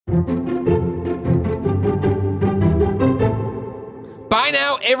By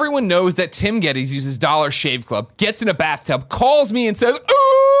now, everyone knows that Tim Geddes uses Dollar Shave Club, gets in a bathtub, calls me and says,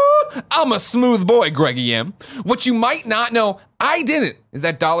 "Ooh, I'm a smooth boy, Greggy M." What you might not know, I didn't, is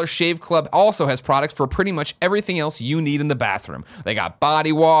that Dollar Shave Club also has products for pretty much everything else you need in the bathroom. They got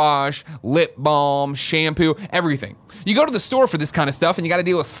body wash, lip balm, shampoo, everything. You go to the store for this kind of stuff and you got to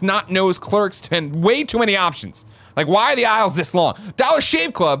deal with snot-nosed clerks and way too many options. Like, why are the aisles this long? Dollar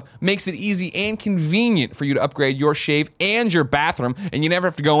Shave Club makes it easy and convenient for you to upgrade your shave and your bathroom, and you never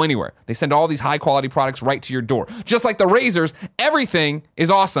have to go anywhere. They send all these high-quality products right to your door. Just like the razors, everything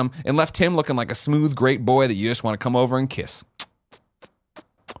is awesome and left Tim looking like a smooth, great boy that you just want to come over and kiss.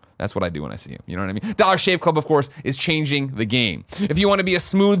 That's what I do when I see him. You know what I mean? Dollar Shave Club, of course, is changing the game. If you want to be a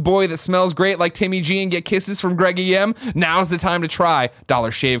smooth boy that smells great like Timmy G and get kisses from Greggy M, now's the time to try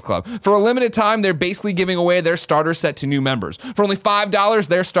Dollar Shave Club. For a limited time, they're basically giving away their starter set to new members. For only $5,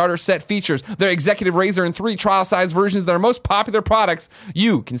 their starter set features their executive razor and 3 trial-size versions that are most popular products.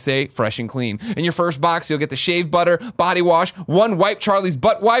 You can stay fresh and clean. In your first box, you'll get the shave butter, body wash, 1 Wipe Charlie's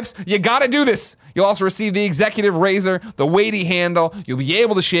butt wipes. You gotta do this. You'll also receive the executive razor, the weighty handle. You'll be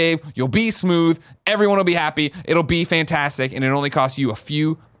able to shave. You'll be smooth. Everyone will be happy. It'll be fantastic, and it only costs you a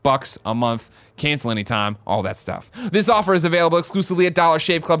few bucks a month. Cancel anytime, all that stuff. This offer is available exclusively at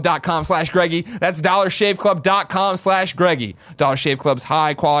dollarshaveclub.com/Greggy. That's dollarshaveclub.com/Greggy. Dollar Shave Club's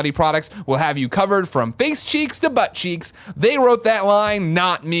high-quality products will have you covered from face cheeks to butt cheeks. They wrote that line,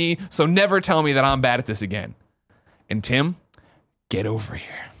 not me, so never tell me that I'm bad at this again. And Tim, get over here.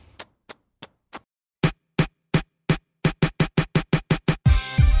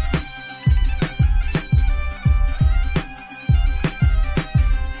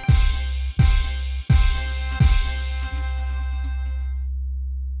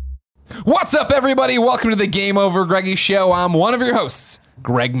 What's up, everybody? Welcome to the GameOverGreggy show. I'm one of your hosts,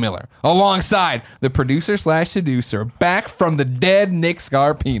 Greg Miller, alongside the producer/seducer, back from the dead Nick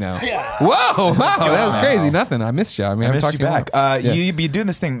Scarpino. Yeah. Whoa, wow, that was crazy. Nothing. I missed you. I mean, I missed you back. You've been doing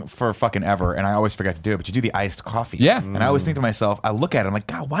this thing for fucking ever, and I always forget to do it, but you do the iced coffee. Yeah. And I always think to myself, I look at it, I'm like,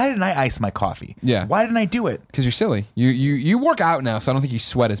 God, why didn't I ice my coffee? Yeah. Why didn't I do it? Because you're silly. You work out now, so I don't think you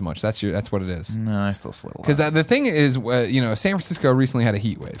sweat as much. That's what it is. No, I still sweat a lot. Because the thing is, San Francisco recently had a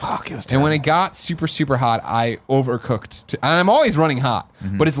heat wave. Fuck, it was terrible. And when it got super, super hot, I overcooked. And I'm always running hot,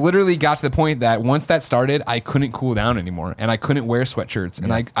 but it's literally got to the point that once that started, I couldn't cool down anymore, and I couldn't wear sweatshirts,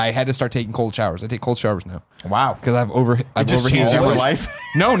 and I had to start taking cold showers. I take cold showers now. Wow. Because I've just changed your life?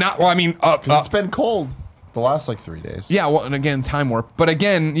 No, not, well, I mean, it's been cold the last, 3 days. Yeah, well, and again, time warp. But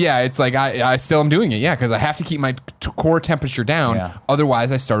again, yeah, it's like I still am doing it, yeah, because I have to keep my core temperature down. Yeah.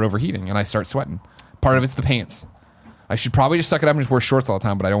 Otherwise, I start overheating, and I start sweating. Part of it's the pants. I should probably just suck it up and just wear shorts all the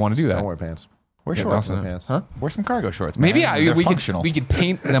time, but I don't want to do that. Don't wear pants. Wear shorts. Pants. Huh? Wear some cargo shorts, man. Maybe we functional. could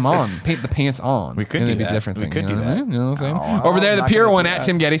paint them on, paint the pants on. We could do that. Different we thing, could do that. You know what I'm saying? Over there, the pure one at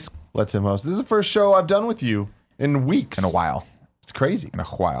Tim Geddes. Let Tim host. This is the first show I've done with you in weeks. In a while. It's crazy. In a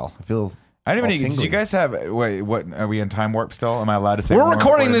while. I feel. I don't even. Did you guys have? Wait, what? Are we in time warp still? Am I allowed to say? We're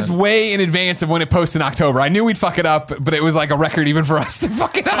recording this way in advance of when it posts in October. I knew we'd fuck it up, but it was like a record even for us to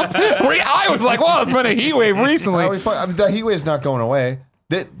fuck it up. I was like, well, it's been a heat wave recently. The heat wave's not going away.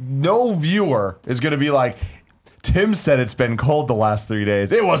 No viewer is going to be like, Tim said it's been cold the last 3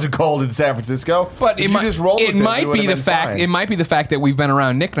 days. It wasn't cold in San Francisco. But it might be the fact. It might be the fact that we've been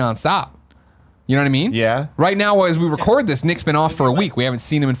around Nick nonstop. You know what I mean? Yeah. Right now, as we record this, Nick's been off for a week. We haven't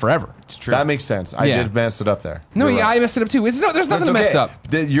seen him in forever. It's true. That makes sense. I did mess it up there. No, I messed it up too. There's nothing to mess up.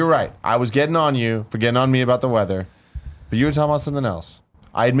 You're right. I was getting on you for getting on me about the weather, but you were talking about something else.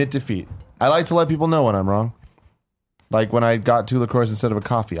 I admit defeat. I like to let people know when I'm wrong. Like when I got 2 LaCroix instead of a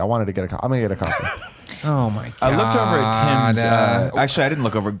coffee. I wanted to get a coffee. I'm going to get a coffee. Oh, my God. I looked over at Tim's. Actually, I didn't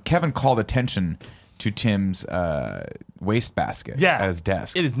look over. Kevin called attention to Tim's wastebasket at his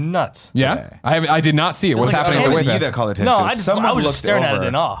desk. It is nuts. Yeah? I did not see it. What's happening at the wastebasket? wastebasket? You that called attention No, to it. I was just staring at it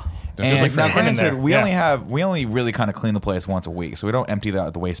in awe. And like granted, we only really kind of clean the place once a week, so we don't empty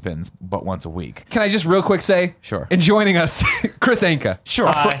the waste bins but once a week. Can I just real quick say? Sure. And joining us, Kris Anka. Sure.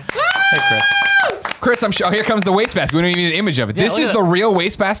 Hi. Hey, Kris. Chris, I'm sure. Here comes the wastebasket. We don't even need an image of it. This is the real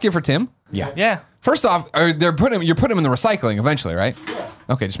wastebasket for Tim? Yeah. Yeah. First off, you're putting him in the recycling eventually, right? Yeah.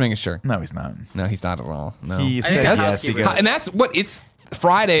 Okay, just making sure. No, he's not. No, he's not at all. No. He said yes because... And that's what it's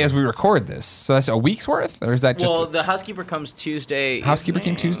Friday as we record this. So that's a week's worth? Or is that just... Well, the housekeeper comes Tuesday. Housekeeper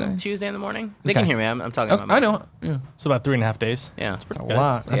came Tuesday? Tuesday in the morning. They can hear me. I'm talking about I know. Yeah. It's about 3.5 days. Yeah. It's pretty a good.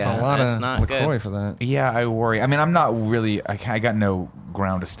 lot. That's a lot of LaCroix good. for that. Yeah, I worry. I mean, I'm not really... I got no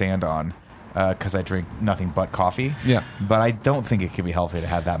ground to stand on because I drink nothing but coffee. Yeah. But I don't think it could be healthy to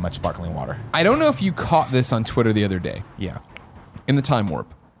have that much sparkling water. I don't know if you caught this on Twitter the other day. Yeah. In the time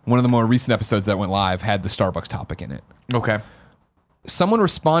warp. one of the more recent episodes that went live, had the Starbucks topic in it. Okay. Someone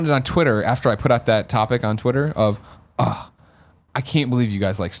responded on Twitter after I put out that topic on Twitter of, I can't believe you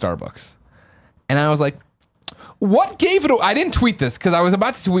guys like Starbucks. And I was like, what gave it away? I didn't tweet this because I was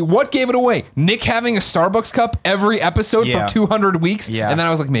about to tweet, what gave it away? Nick having a Starbucks cup every episode for 200 weeks? Yeah. And then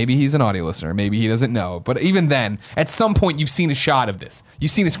I was like, maybe he's an audio listener. Maybe he doesn't know. But even then, at some point, you've seen a shot of this. You've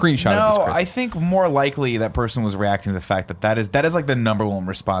seen a screenshot of this, No, Kris. I think more likely that person was reacting to the fact that is like the number one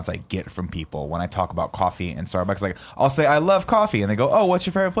response I get from people when I talk about coffee and Starbucks. Like, I'll say, I love coffee. And they go, oh, what's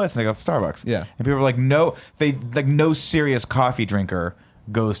your favorite place? And they go, Starbucks. Yeah. And people are like, no serious coffee drinker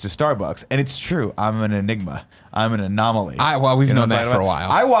goes to Starbucks. And it's true. I'm an enigma. I'm an anomaly. We've known that for a while.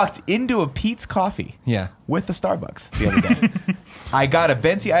 I walked into a Pete's Coffee with the Starbucks the other day. I got a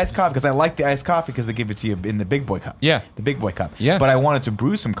venti iced coffee because I like the iced coffee because they give it to you in the big boy cup. Yeah. The big boy cup. Yeah. But I wanted to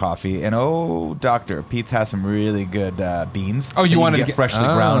brew some coffee, and doctor, Pete's has some really good beans. Oh, you wanted to to get freshly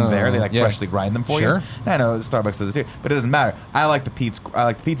ground there. They freshly grind them for Sure. you. I know Starbucks does it too, but it doesn't matter. I like the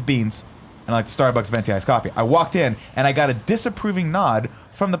Pete's beans, and I like the Starbucks venti iced coffee. I walked in, and I got a disapproving nod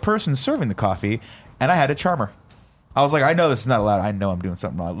from the person serving the coffee, and I had to charm her. I was like, I know this is not allowed. I know I'm doing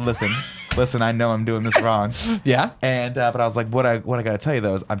something wrong. Listen, I know I'm doing this wrong. Yeah. And but I was like, what I got to tell you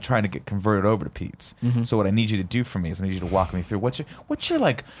though is I'm trying to get converted over to Pete's. Mm-hmm. So what I need you to do for me is I need you to walk me through what's your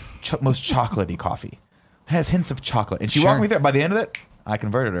like most chocolatey coffee. It has hints of chocolate, and she walked me through. By the end of it, I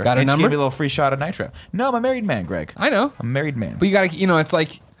converted her. Got a and number? she gave me a little free shot of nitro. No, I'm a married man, Greg. I know. I'm a married man. But you got to, it's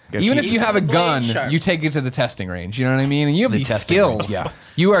like, even if you have a gun, sharp. you take it to the testing range. You know what I mean? And you have these testing skills. range, yeah.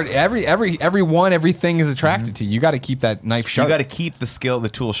 You are everything is attracted to you. You got to keep that knife sharp. You got to keep the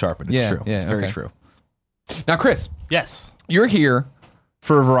tool sharpened. It's true. Yeah, it's very true. Now, Kris, Yes. you're here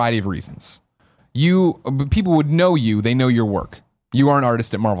for a variety of reasons. People would know you. They know your work. You are an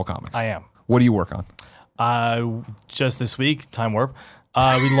artist at Marvel Comics. I am. What do you work on? Just this week, Time Warp,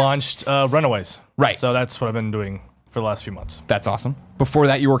 we launched Runaways. Right. So that's what I've been doing for the last few months. That's awesome. Before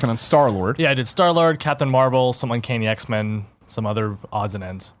that, you're working on Star-Lord. Yeah, I did Star-Lord, Captain Marvel, some Uncanny X-Men, some other odds and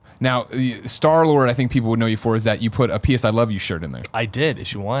ends. Now, Star-Lord, I think people would know you for is that you put a P.S. I Love You shirt in there. I did,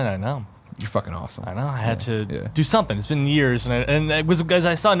 issue 1, I know. You're fucking awesome. I know, I had to do something. It's been years, and it was because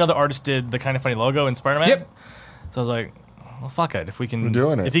I saw another artist did the Kind of Funny logo in Spider-Man. Yep. So I was like, well, fuck it. If we can, We're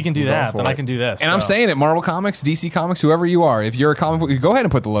doing it. If he can do We're going that, for then I it. can do this. And I'm saying it, Marvel Comics, DC Comics, whoever you are, if you're a comic book, go ahead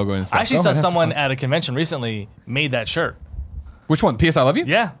and put the logo in and stuff. I actually Go saw ahead, have some someone fun. at a convention recently made that shirt. Which one? P.S. I Love You?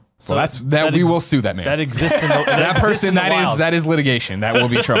 Yeah. So Well, we will sue that man. That exists in the that person, that is litigation. That will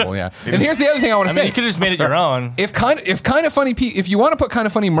be trouble. Yeah. And here's the other thing I want to say. You could have just made it your own. If kind of funny, if you want to put kind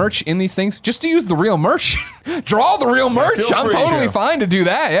of funny merch in these things, just to use the real merch, draw the real merch. feel I'm free totally to. fine to do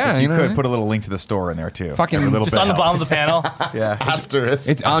that. Yeah, You know what I could mean? put a little link to the store in there too. Fucking Every little Just bit on the bottom helps. of the panel. Yeah.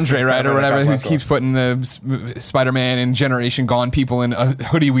 Asterisk. It's Andre, right, or whatever, who keeps putting the Spider-Man and Generation Gone people in a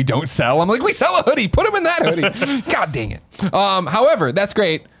hoodie we don't sell. I'm like, we sell a hoodie. Put them in that hoodie. God dang it. However, that's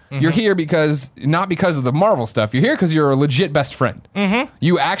great. You're here not because of the Marvel stuff. You're here because you're a legit best friend. Mm-hmm.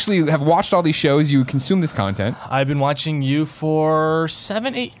 You actually have watched all these shows. You consume this content. I've been watching you for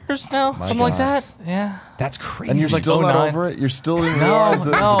 7-8 years now, something like that. Yeah. That's crazy. And you're still not 09. over it? You're still in realize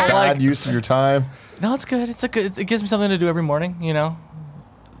that it's a bad use of your time? No, it's good. It gives me something to do every morning, you know.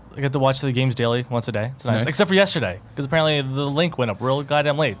 I get to watch the games daily once a day. It's nice. Except for yesterday, because apparently the link went up real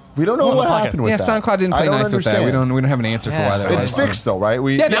goddamn late. We don't know what happened with Yeah, that. SoundCloud didn't play I don't nice with that. understand. We don't have an answer for why that was. It's fixed though, right?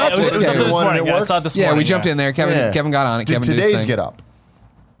 Yeah, now it's it was fixed. up Yeah, this morning. I saw it this morning. we jumped in there. Kevin got on it. Did Kevin did his today's thing. get up?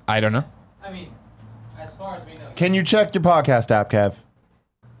 I don't know. I mean, as far as we know. Can you check your podcast app, Kev?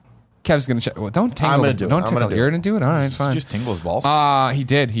 Kev's gonna check. Well, don't tingle. I'm gonna do it. Don't I'm tingle. gonna do You're it. gonna do it. All right, fine. Just tingle his balls. He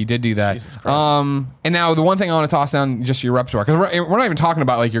did do that. Jesus Christ. And now the one thing I want to toss down just your repertoire, because we're not even talking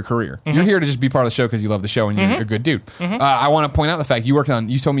about like your career. You're here to just be part of the show because you love the show and you're a good dude. I want to point out the fact you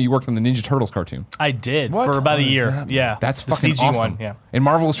told me you worked on the Ninja Turtles cartoon. I did What? for about a What is year. that? Yeah. That's the fucking CG awesome. one. Yeah. And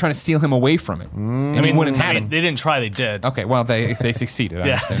Marvel was trying to steal him away from it. And he wouldn't have it. They didn't try. They did. Okay, well they succeeded. I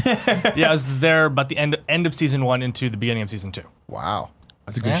Yeah. understand. Yeah. I was there about the end of season 1 into the beginning of season 2. Wow.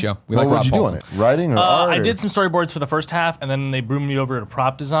 That's a good Yeah. show. We What like would Rob you do Paulson. on it? Writing or art? I or- did some storyboards for the first half, and then they boomed me over to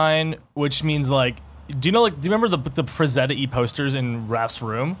prop design, which means like, do you remember the Frazetta E posters in Raph's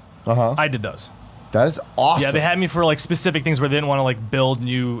room? Uh-huh. I did those. That is awesome. Yeah, they had me for like specific things where they didn't want to like build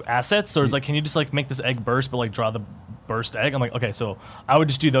new assets. So it's like, can you just like make this egg burst, but like draw the burst egg? I'm like, okay, so I would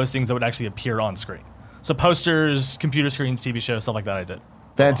just do those things that would actually appear on screen. So posters, computer screens, TV shows, stuff like that. I did.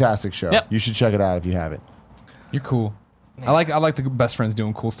 Fantastic show. Yep. You should check it out if you haven't. You're cool. I like the best friends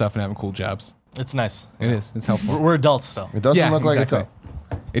doing cool stuff and having cool jobs. It's nice. It is. It's helpful. We're adults still. It doesn't Yeah, look like exactly.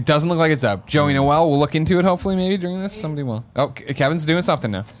 it's up. It doesn't look like it's up. Joey Noel will look into it hopefully maybe during this. Somebody will. Oh, Kevin's doing something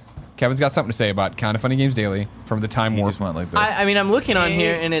now. Kevin's got something to say about Kind of Funny Games Daily from the Time He Warp. just went like this. I mean, I'm looking on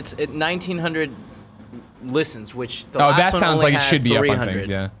here, and it's at 1,900 listens, which the Oh, last that one sounds only like it had should be up on 300. things,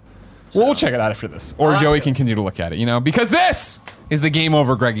 yeah. Well, we'll check it out after this. Or Joey can continue to look at it, because this is the Game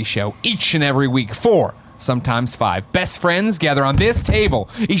Over Greggy show each and every week. 4, sometimes 5 best friends gather on this table,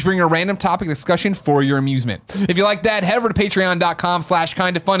 each bringing a random topic discussion for your amusement. If you like that, head over to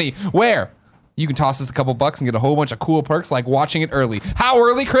patreon.com/kindafunny, where you can toss us a couple bucks and get a whole bunch of cool perks like watching it early. How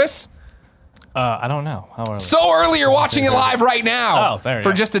early, Chris? I don't know. How early? So early, you're watching it live right now. Oh, there you for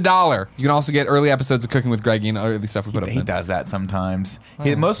go. just $1. You can also get early episodes of Cooking with Greggy and early stuff we put up. He then. does that sometimes.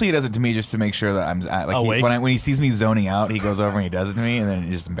 Mostly he does it to me just to make sure that I'm Awake. when he sees me zoning out, he goes over and he does it to me, and then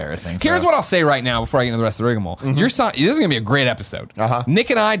it's just embarrassing. Here's So- what I'll say right now before I get into the rest of the rigmarole. This is going to be a great episode. Uh-huh. Nick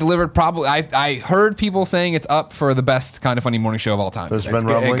and I delivered probably. I heard people saying it's up for the best Kind of Funny morning show of all time. There's It's been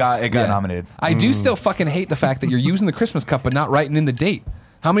good. rumblings. It got Yeah. nominated. I do still fucking hate the fact that you're using the Christmas cup but not writing in the date.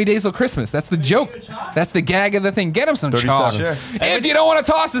 How many days till Christmas? That's the joke. That's the gag of the thing. Get him some 37. chalk. Sure. If you don't want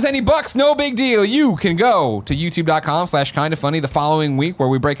to toss us any bucks, no big deal. You can go to youtube.com/kindafunny the following week, where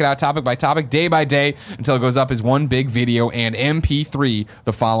we break it out topic by topic, day by day, until it goes up as one big video and MP3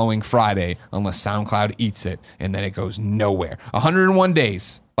 the following Friday, unless SoundCloud eats it, and then it goes nowhere. 101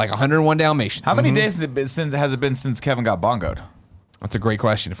 days, like 101 Dalmatians. How many days has it been since Kevin got bongoed? That's a great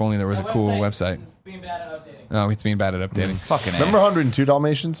question. If only there was a cool website. It's being bad at updating. Oh, it's being bad at updating. Fucking Remember 102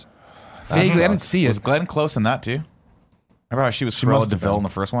 Dalmatians? Vaguely, I didn't see Was it. Glenn close in that too? Remember how she was Cruella must have DeVille been. in the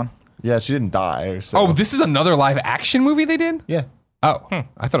first one? Yeah, she didn't die. Or so. Oh, this is another live action movie they did? yeah. Oh,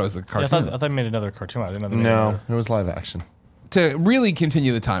 I thought it was the Yeah, I cartoon. thought they made another cartoon. I didn't know they made No, another. it was live action. To really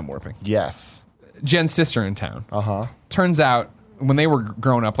continue the time warping, Yes. Jen's sister in town. Uh-huh. Turns out, when they were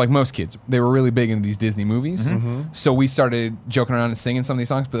growing up, like most kids, they were really big into these Disney movies. So we started joking around and singing some of these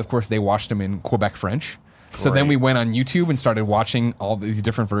songs, but of course they watched them in Quebec French. So then we went on YouTube and started watching all these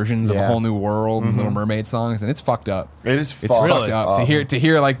different versions of A Yeah. Whole New World and Little Mermaid songs, and it's fucked up. It is It's fucked fucked up to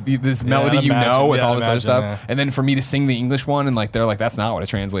hear like this melody I'd imagine, with yeah, all I'd this other stuff, imagine, yeah. and then for me to sing the English one, and like they're like, that's not what it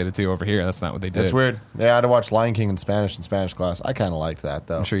translated to over here. That's not what they did. It's weird. Yeah, I had to watch Lion King in Spanish class. I kind of liked that,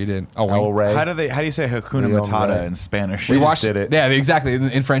 though. I'm sure you did. Oh, El we, Rey. How do you say Hakuna Leon Matata Rey. in Spanish? we just watched did it. Yeah, exactly.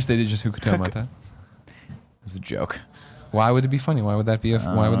 In French, they did just Hokuto Mata. It was a joke. Why would it be funny? Why would that be a?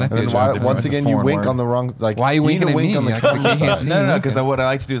 Why would that And be a then joke? why, different- once it's a again, you foreign wink word. on the wrong... Like, Why are you need to winking at wink me? on the I correct can't side. see No, you because winking. what I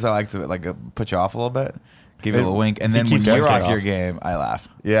like to do is I like to like put you off a little bit, give you a It- little wink, and he then when keeps you're asking off off. your game, I laugh.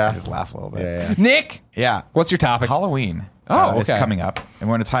 Yeah. I just laugh a little bit. Yeah, yeah. Nick, Yeah. what's your topic? Halloween. Oh, is okay. coming up, and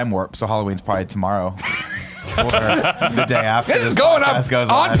we're in a time warp, so Halloween's probably tomorrow. Or the day after. This is going up podcast goes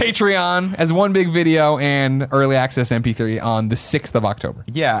on live. Patreon as one big video and early access MP3 on the 6th of October.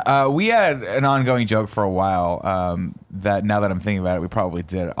 Yeah, we had an ongoing joke for a while that now that I'm thinking about it, we probably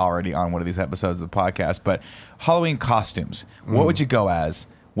did already on one of these episodes of the podcast. But Halloween costumes, what would you go as?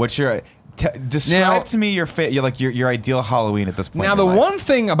 What's your describe Now- to me your ideal Halloween at this point? Now, in the your life. one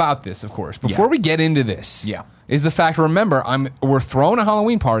thing about this, of course, before we get into this, Yeah. is the fact. Remember, we're throwing a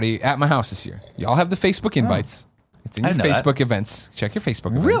Halloween party at my house this year. Y'all have the Facebook invites. It's in I your didn't know that. Facebook events. Check your Facebook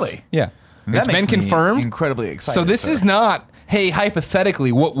events. Really? Yeah. That It's been makes me confirmed. incredibly excited. So this sir. is not, hey,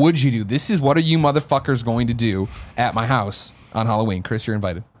 hypothetically, what would you do? This is what are you motherfuckers going to do at my house on Halloween? Chris, you're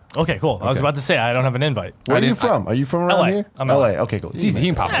invited. Okay, cool. I was about to say I don't have an invite. Where are you didn't- from? Are you from around LA. here? I'm LA. LA. Okay, cool. It's easy. He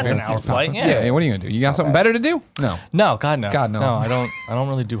can pop That's up. an It's hour pop flight, up. yeah. What are you gonna do? You got something better to do? No. No, God no. God, no. No, I don't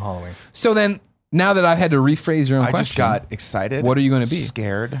really do Halloween. So then, now that I've had to rephrase your own I question, just got excited. What are you gonna be?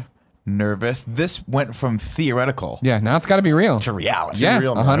 Scared, nervous. This went from theoretical Yeah, now it's got to be real. to reality. Yeah,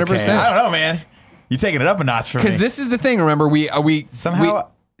 real, man. 100%. I don't know, man. You taking it up a notch for me. Because this is the thing. Remember, we Somehow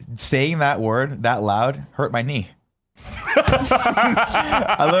saying that word that loud hurt my knee.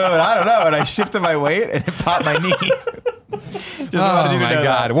 I don't know, and I shifted my weight and it popped my knee. Just wanted oh you to my know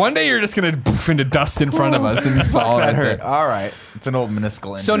god! that. One day you're just gonna poof into dust in front of us and fall That right hurt. there. All right, it's an old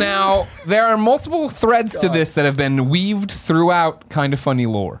meniscal injury. So now there are multiple threads to this that have been weaved throughout Kind of Funny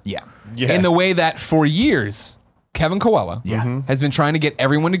lore. yeah, In the way that for years, Kevin Coella has been trying to get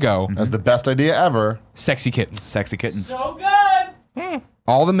everyone to go That's the best idea ever. sexy kittens. sexy kittens. So good.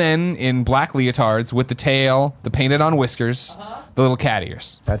 All the men in black leotards with the tail, the painted on whiskers, the little cat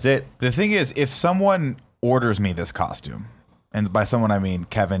ears. That's it. The thing is, if someone orders me this costume, and by someone I mean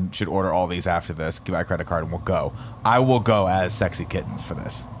Kevin should order all these after this, give my credit card and we'll go. I will go as sexy kittens for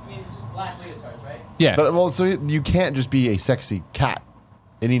this. I mean, it's just black leotards, right? Yeah. But well, so you can't just be a sexy cat.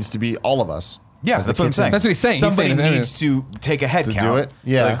 It needs to be all of us. Yeah, As the that's what I'm kids saying. That's what he's saying. He's Somebody saying- needs to take a head To do count. it?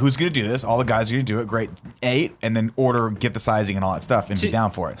 Yeah. Like, who's going to do this? All the guys are going to do it. Great. 8, and then order, get the sizing and all that stuff, and be down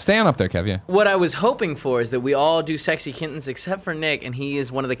for it. Stay on up there, Kev, yeah. What I was hoping for is that we all do sexy kittens except for Nick, and he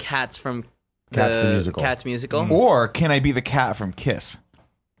is one of the cats from Cats the musical. Cats musical. Or can I be the cat from Kiss?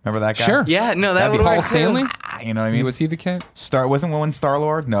 Remember that guy? Sure. Yeah, no, that That'd be would Paul work too. Stanley? You know what I mean? Was he the cat? Wasn't one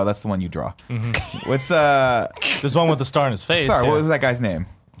Star-Lord? No, that's the one you draw. What's There's one with the star in his face. sorry, yeah. what was that guy's name?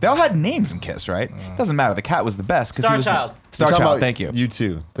 They all had names in Kiss, right? Doesn't matter. The cat was the best because he was Starchild. Star You're talking Child. about Thank you. You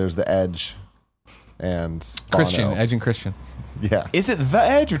too. There's the Edge and Christian, Bono. Edge and Christian. Yeah. Is it the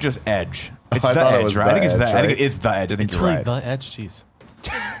Edge or just Edge? It's I the thought it Edge, was right? the I think it's Edge, the. I think right? it's the Edge. I think you're Really, right. the Edge, jeez.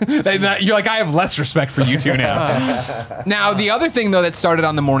 You're like, I have less respect for you two now. Now, the other thing, though, that started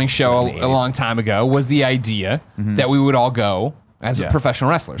on the morning show a long time ago was the idea that we would all go as Yeah. professional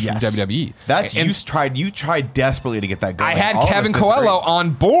wrestlers Yes. from WWE. That's And you tried desperately to get that going. I had All of us Kevin disagreed. Coelho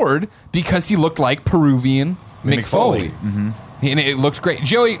on board because he looked like Peruvian Mick Mick Foley. Foley. And it looked great.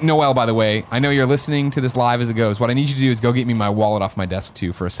 Joey Noel, by the way, I know you're listening to this live as it goes. What I need you to do is go get me my wallet off my desk,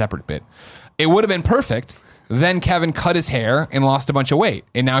 too, for a separate bit. It would have been perfect. Then Kevin cut his hair and lost a bunch of weight.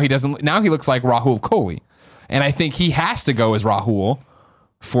 And now he doesn't. Now he looks like Rahul Kohli. And I think he has to go as Rahul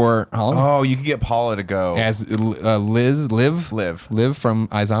for Halloween. Oh, you could get Paula to go. As Liv from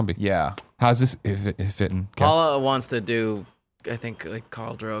iZombie. Yeah. How's this fitting? Kev? Paula wants to do, I think, like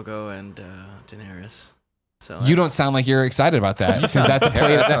Khal Drogo and Daenerys. So You don't sound like you're excited about that because that's a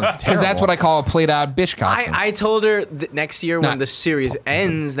That sounds because that's terrible. what I call a played out bitch costume. I told her that next year Nah. when the series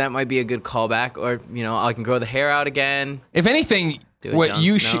ends, that might be a good callback, or I can grow the hair out again. If anything, Do a what Jon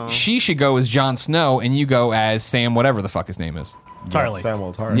you Snow. she should go as Jon Snow and you go as Sam whatever the fuck his name is. Tarly.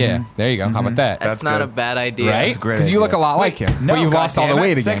 Samuel Tarly. Yeah, there you go. How about that? That's not good. a bad idea. Right? a great Because you idea. look a lot like him, but you've lost all the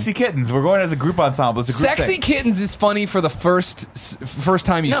weight again. Sexy Kittens. We're going as a group ensemble. It's a group Sexy thing. Kittens is funny for the first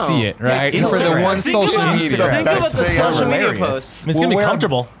time you No. see it, right? Yes, And for the Instagram. one Think social about- media. Think about Best the thing social ever. media Hilarious. post. I mean, it's gonna be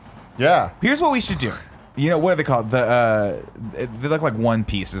comfortable. Yeah. Here's what we should do. You know what are they called? They look like one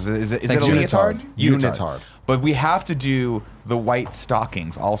piece. Is it a Thanks, leotard? Unitard. But we have to do the white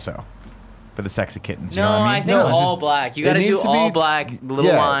stockings also for the sexy kittens. You No, know what I I mean? think No, it's all just- black. You it got to do needs to all be- black, little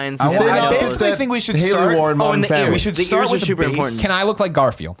Yeah. lines. I and want- I yellows. basically that think we should Haley start. wore in Oh, Modern and the Family. ears. We should The start ears with are the super base. important. Can I look like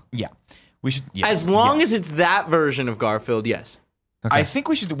Garfield? Yeah, we should. Yes, As long yes. as it's that version of Garfield, yes. I think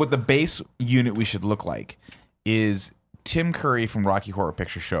we should. What the base unit we should look like is Tim Curry from Rocky Horror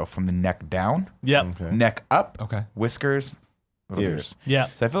Picture Show from the neck down, Yep. Okay. neck up, Okay. whiskers, little Ears. ears. Yeah.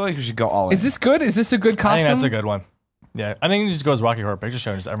 So I feel like we should go all in. Is this good? Is this a good I costume? think that's a good one. Yeah. I think you just go as Rocky Horror Picture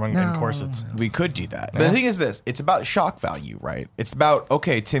Show and just everyone in corsets. We could do that. But the thing is this, it's about shock value, right? It's about,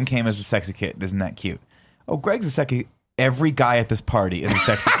 okay, Tim came as a sexy kitten. Isn't that cute? Oh, Greg's a sexy. Every guy at this party is a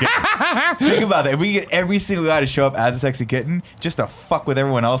sexy kitten. Think about that. If we get every single guy to show up as a sexy kitten, just to fuck with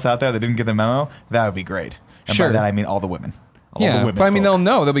everyone else out there that didn't get the memo, that would be great. And Sure. by that, I mean all the women. All the Yeah, women but I mean, folk. they'll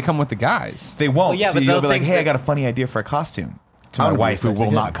know. They'll become with the guys. They won't. Well, yeah, so but you'll they'll be like, think hey, I that- got a funny idea for a costume. To I my would be wife, who sexy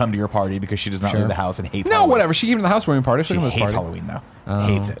will kitten. not come to your party because she does not Sure. leave the house and hates No, Halloween. whatever. She came to the housewarming party. She She hates party. Halloween, though.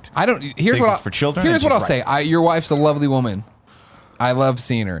 Hates it. I don't. Here's Thinks what it's for children, Here's and what I'll she's say. right. Your wife's a lovely woman. I love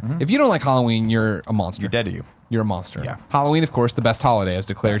seeing her. If you don't like Halloween, you're a monster. You're dead to you. You're a monster. Yeah. Halloween, of course, the best holiday, as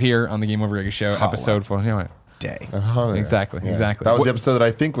declared Best. here on the Game Over Reggae Show, Holla. episode 4. Day. Oh, yeah. Exactly, Yeah. exactly. That was What- the episode that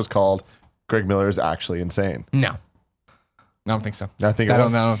I think was called "Greg Miller is actually insane." No. I don't think so. I think it I don't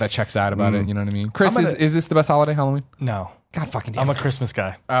was. know if that checks out about it. You know what I mean? Chris, I'm gonna- is this the best holiday, Halloween? No. God fucking damn I'm a it. Christmas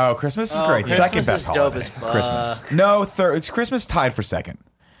guy. Oh, Christmas is Oh, great. Christmas Second best is dope holiday. as fuck. Christmas. No, third. It's Christmas tied for second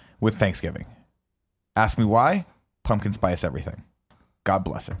with Thanksgiving. Ask me why? Pumpkin spice everything. God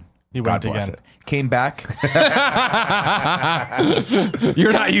bless it. You God went bless again. it. Came back.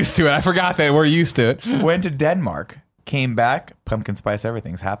 You're not used to it. I forgot that we're used to it. Went to Denmark. Came back. Pumpkin spice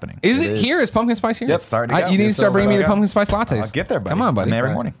everything's happening. Is it is. here? Is pumpkin spice here? Yep, it's starting to go. You need to It's start bringing me the starting to pumpkin spice lattes. I'll get there, buddy. Come on, buddy. I'm there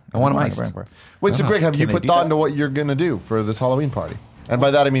every morning. I want them Every iced. morning. Wait, so Greg, have you Can they put do thought that? into what you're gonna do for this Halloween party? And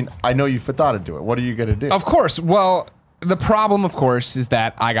by that I mean I know you've put thought into it. What are you gonna do? Of course. Well, the problem, of course, is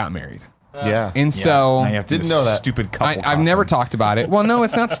that I got married. yeah. And so Now you have to Didn't do know that. Stupid couple. I've never costume. talked about it. Well, no,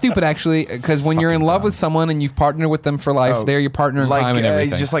 it's not stupid, actually, because when you're in love with someone and you've partnered with them for life, they're your partner in crime and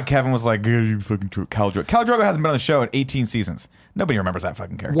everything. Just like Kevin was like, you fucking Khal Drogo. Khal Drogo hasn't been on the show in 18 seasons. Nobody remembers that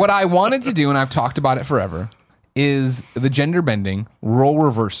fucking character. What I wanted to do, and I've talked about it forever, is the gender bending role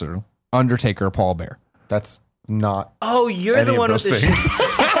reverser Undertaker Paul Bear. That's not Oh, you're any the of one with those the. things.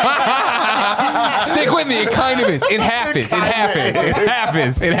 Stick with me. It kind of is. It half is. It half is. It half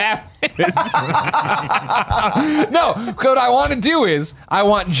is. It half is. No, what I want to do is I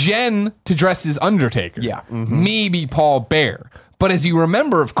want Jen to dress as Undertaker. Yeah. Me be Paul Bear. But as you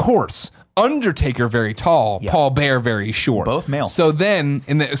remember, of course, Undertaker very tall, Paul Bear very short. Both male. So then,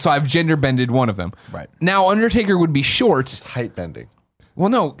 so I've gender bended one of them. Right. Now Undertaker would be short. height bending. Well,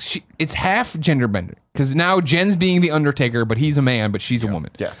 no, it's half gender bender because now Jen's being the Undertaker, but he's a man, but she's a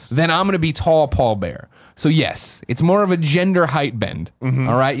woman. Yes. Then I'm going to be tall Paul Bear. So yes, it's more of a gender height bend. All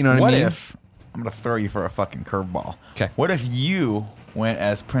right, you know what What I mean? if I'm gonna throw you for a fucking curveball? 'Kay. What if you went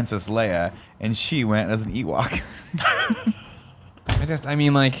as Princess Leia, and she went as an Ewok. I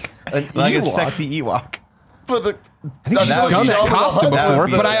mean, like Like a sexy Ewok. But I think she's done that costume before,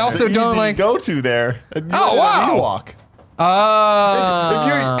 but I also don't like. go to there. And Oh, wow. Ewok.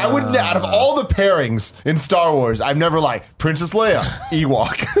 I wouldn't. Out of all the pairings in Star Wars, I've never like Princess Leia,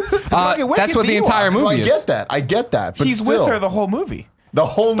 Ewok. That's what the entire movie I is. I get that. But He's still, with her the whole movie. the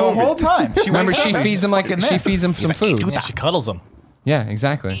whole time. She Remember, wakes up she and feeds him like fucking she there. feeds him some food. Yeah, she cuddles him. Yeah,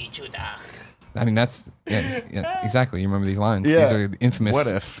 exactly. I mean, that's exactly. You remember these lines? Yeah. These are the infamous. What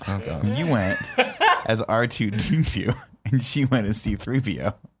if Oh, God. you went as R2D2 and she went as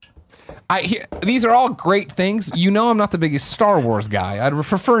C3PO? These are all great things. You know, I'm not the biggest Star Wars guy. I'd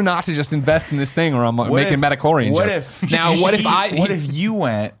prefer not to just invest in this thing, or I'm making metachlorian jokes. What if you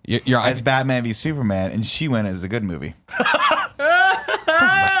went You're as Batman v Superman and she went as a good movie?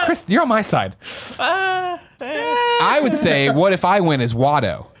 Chris, you're on my side. I would say, what if I went as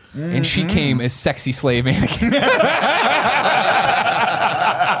Watto and she came as sexy slave Anakin?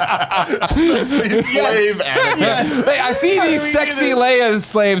 sexy slave Anakin. Hey, I see these sexy Leia's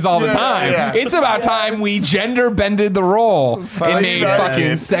slaves all the time. yeah. It's about time we gender bended the role and made Anakin.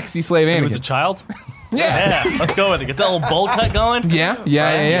 fucking sexy slave He was a Anakin. child. Yeah. Yeah, let's go with it. Get that little bowl cut going. Yeah.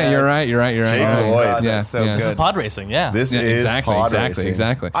 Yes. You're right. Jake You're Lloyd. right. Yeah, That's so yeah. This is good. pod racing. Yeah. This Yeah, is exactly, pod exactly, racing.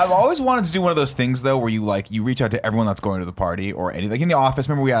 exactly. I've always wanted to do one of those things though, where you reach out to everyone that's going to the party or any, like in the office.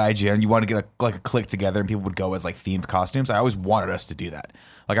 Remember we had IGN. You want to get a clique together and people would go as like themed costumes. I always wanted us to do that.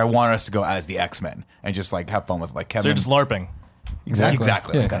 Like I wanted us to go as the X-Men and just like have fun with like Kevin. So you're just LARPing.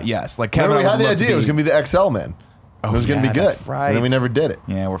 Exactly. Yeah. Like, yes, like Kevin. Remember, we I had would the love to idea it was be- going to be the XL Men. It was going to be good. that's right. And then we never did it.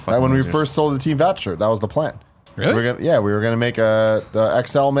 Yeah, we're Right fucking when we losers. first sold the Team Vat shirt, that was the plan. Really? We were gonna make the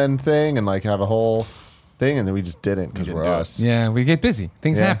XL Men thing and like have a whole thing, and then we just didn't because we're do it. us. Yeah, we get busy.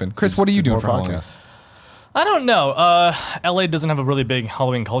 Things Yeah. happen. Chris, We what are just you did doing more for Halloween? podcasts. I don't know. LA doesn't have a really big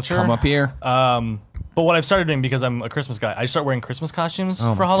Halloween culture. Come up here. But what I've started doing, because I'm a Christmas guy, I start wearing Christmas costumes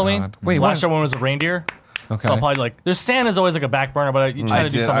Oh for my Halloween. God. Wait, So what? last year one was a reindeer. Okay. So I'll probably like. There's Santa's always like a back burner, but you try I to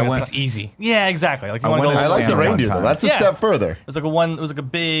do did. something I went- that's It's easy. Yeah, exactly. Like you want to went go. as I like the Santa one reindeer though. time. That's a Yeah. step further. It was like a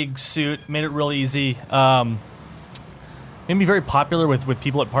big suit, made it real easy. Made me very popular with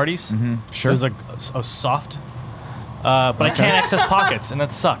people at parties. Sure. It was like a soft, but I can't access pockets, and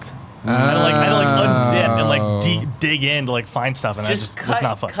that sucked. I had to like unzip and like dig in to like find stuff, and that Just just was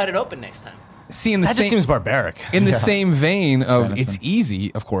not fun. cut it open next time. See, in the That just same seems barbaric. in the same vein of Venison. it's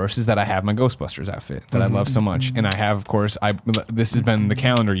easy, of course, is that I have my Ghostbusters outfit that I love so much, and I have, of course, this has been the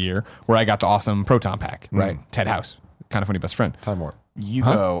calendar year where I got the awesome Proton Pack, right? Ted House, kind of funny best friend. Time warp. You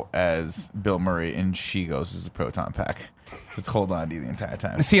go as Bill Murray and she goes as a proton pack. Just hold on to you the entire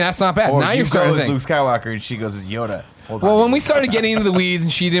time. See, that's not bad. Or Now you you're starting go to as think. Luke Skywalker and she goes as Yoda. Hold on Well, to when you we the started entire getting into the weeds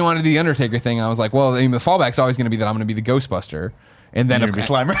and she didn't want to do the Undertaker thing, I was like, well, I mean, the fallback's always going to be that I'm going to be the Ghostbuster. And then You're gonna be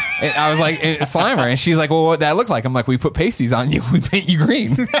Slimer. And I was like, Slimer. And she's like, well, what that look like? I'm like, we put pasties on you. We paint you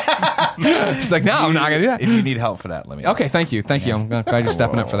green. She's like, no, I'm not going to do If that. you need help for that, let me know. Okay, thank you. I'm glad you're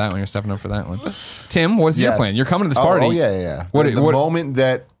stepping up for that one. You're stepping up for that one. Tim, what's your Yes. plan? You're coming to this party. Oh yeah. What- the what- moment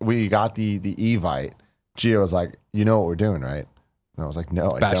that we got the Evite, Gio was like, "You know what we're doing, right?" And I was like,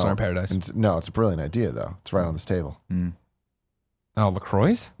 "No, I Bachelor don't." in Paradise. And no, it's a brilliant idea though. It's right on this table. Oh,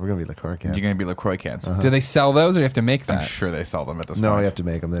 LaCroix? We're gonna be LaCroix cans. You're going to be LaCroix cans. Do they sell those or you have to make I'm that? sure they sell them at this No, point. you have to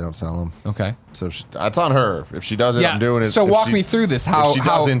make them. They don't sell them. Okay. So that's on her. If she does it, Yeah. I'm doing it. So If walk she- me through this. If How she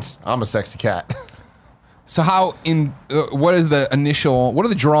how doesn't, I'm a sexy cat. so how in what is the initial? What do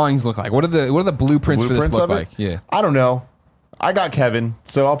the drawings look like? What are the blueprints for this Blueprints look of it? like? Yeah. I don't know. I got Kevin,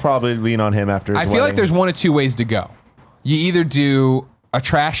 so I'll probably lean on him after. I feel like there's one of two ways to go. You either do a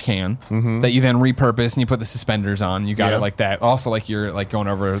trash can that you then repurpose and you put the suspenders on. You got Yeah. it like that. Also, like you're like going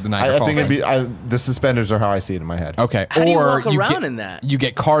over the Niagara I Falls think it'd thing. be the suspenders are how I see it in my head. Okay. How do you or walk around get, in that? You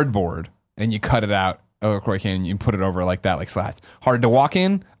get cardboard and you cut it out of a LaCroix can and you put it over like that, like slats. Hard to walk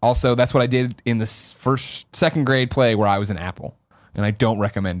in. Also, that's what I did in the second grade play where I was an apple. And I don't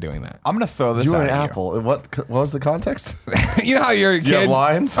recommend doing that. I'm going to throw this You were out an at you. apple. What was the context? You know how you're a kid? You have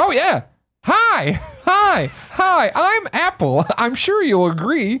lines? Oh, yeah. Hi, I'm Apple. I'm sure you'll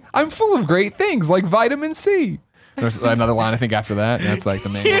agree. I'm full of great things like vitamin C. There's another line I think after that. That's like the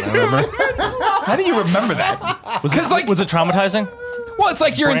main one I remember. How do you remember that? Was it traumatizing? Well, it's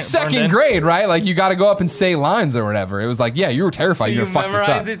like you're in Burned second in? grade, right? Like you got to go up and say lines or whatever. It was like, yeah, you were terrified So you're you gonna fuck this up.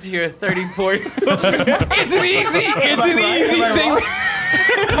 memorized it to your 34. It's an easy thing.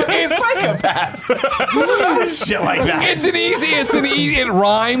 It's Shit like that. it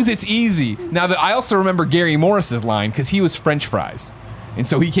rhymes. It's easy. Now that I also remember Gary Morris's line because he was French fries, and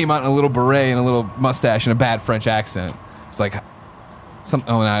so he came out in a little beret and a little mustache and a bad French accent. It's like something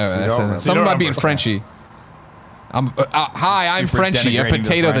about being remember. Frenchy. Hi, I'm Super Frenchie, a denigrating to the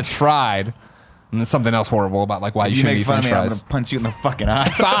potato French. that's fried. And then something else horrible about like why you shouldn't make eat fun French of me, I'm fries. gonna punch you in the fucking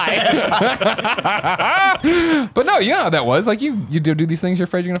eye. But no, you know how that was. Like you do these things, you're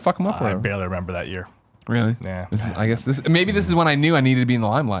afraid you're gonna fuck them up. Or I whatever. barely remember that year. Really? Yeah. I guess this is when I knew I needed to be in the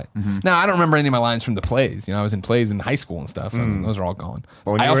limelight. Now I don't remember any of my lines from the plays. You know, I was in plays in high school and stuff, and those are all gone.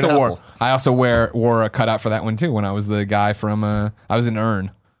 Well, when I you were also in wore Apple. I also wore a cutout for that one too. When I was the guy from I was in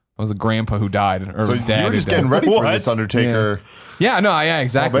Earn. I was a grandpa who died, or So dad you were who just died. getting ready for What? this Undertaker. Yeah, no, yeah,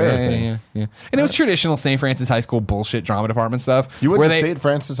 exactly. Barbaric Yeah, thing. yeah. And it was traditional St. Francis High School bullshit drama department stuff. You went where to they, St.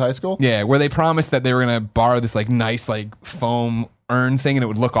 Francis High School? Yeah, where they promised that they were gonna borrow this like nice like foam urn thing and it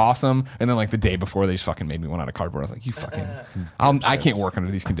would look awesome. And then like the day before, they just fucking made me one out of cardboard. I was like, you fucking, I can't work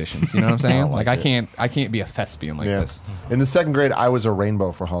under these conditions. You know what I'm saying? like I can't be a thespian like this. In the second grade, I was a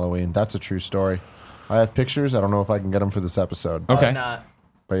rainbow for Halloween. That's a true story. I have pictures. I don't know if I can get them for this episode. Okay. Not.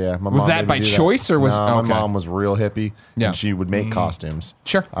 But yeah, my Was mom that made me by do choice or was- No, okay. my mom was real hippie. Yeah. And she would make costumes.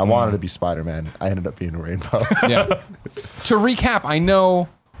 Sure. I wanted to be Spider-Man. I ended up being a rainbow. Yeah. To recap, I know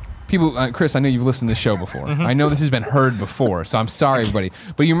people, Chris, I know you've listened to the show before. I know this has been heard before, so I'm sorry, everybody.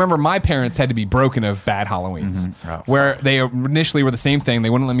 But you remember my parents had to be broken of bad Halloweens, where they initially were the same thing. They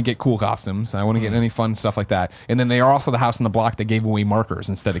wouldn't let me get cool costumes. I wouldn't get any fun stuff like that. And then they are also the house on the block that gave away markers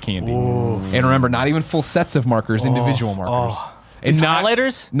instead of candy. And remember, not even full sets of markers, individual markers. And These not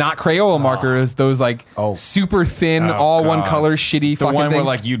highlighters? not Crayola markers. Those like super thin, all one God. color, shitty The fucking one where things.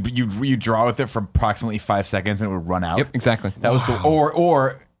 like you draw with it for approximately 5 seconds and it would run out. Yep, exactly. That was the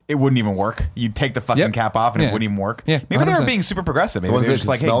or it wouldn't even work. You'd take the fucking Yep. cap off and Yeah. it wouldn't even work. Yeah, Maybe they were 100%. being super progressive. Maybe ones they were that just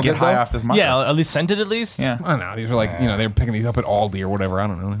like, hey, smell get good, high though? off this marker. Yeah, at least scented at least. Yeah. I don't know. These were like, they were picking these up at Aldi or whatever. I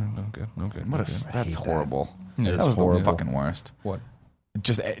don't know. No good. No good. That's horrible. Yeah, that it's was horrible. the fucking worst. What?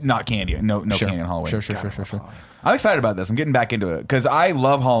 Just not candy. No Sure. candy on Halloween. Sure. I'm excited about this. I'm getting back into it because I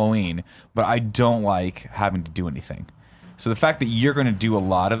love Halloween, but I don't like having to do anything. So the fact that you're going to do a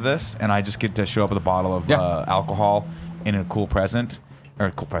lot of this, and I just get to show up with a bottle of alcohol in a cool present, or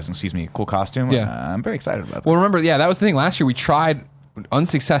a cool present, excuse me, a cool costume. Yeah. I'm very excited about this. Well, remember, that was the thing. Last year we tried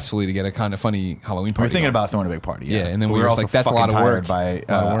unsuccessfully to get a kind of funny Halloween we party. were thinking going. about throwing a big party. Yeah, and then But we were also like, that's a fucking lot of tired work. By,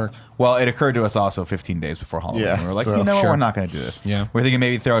 A lot of work. Well, it occurred to us also 15 days before Halloween. Yeah, We were like, so- you know what? Sure. We're not going to do this. Yeah. We're thinking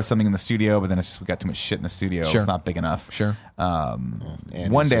maybe throw something in the studio, but then it's just we got too much shit in the studio. Sure. It's not big enough. Sure.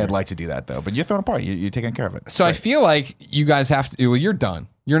 One day I'd like to do that though, but you're throwing a party. You're taking care of it. So I feel like you guys have to. Well, you're done.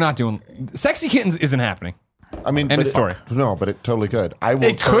 You're not doing. Sexy Kittens isn't happening. I mean, End but of story. No, but it totally could. I will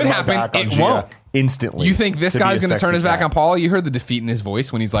It turn could my happen. back on It Gia won't. instantly. You think this to be guy's a going to turn sexy his back cat. on Paul? You heard the defeat in his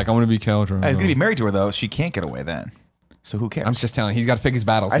voice when he's like, "I'm going to be Keldra." He's gonna be married to her though. She can't get away then. So who cares? I'm just telling you, he's got to pick his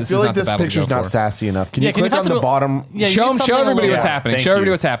battles. I This feel is like not the this battle to picture's go not for. sassy enough. Can you Yeah, can you click find on the some- bottom? Yeah, you Show need him. Show something a everybody little- what's happening. Thank Show everybody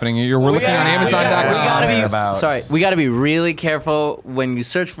you. what's happening. We're looking on We Amazon.com. gotta be. We gotta be really careful when you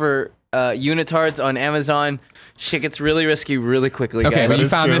search for unitards on Amazon. Shit gets really risky really quickly. Okay, guys. but you is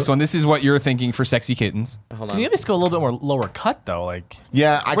found true. this one. This is what you're thinking for Sexy Kittens. Hold Can you on. at least go a little bit more lower cut though? Like,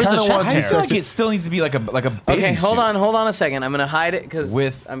 Yeah, I Where's the kind of want chest to hair? be I feel like sexy. it still needs to be like a bathing Okay, hold suit. on a second. I'm gonna hide it because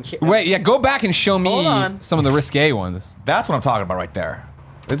With- Wait, yeah, go back and show me Hold on. some of the risque ones. That's what I'm talking about right there.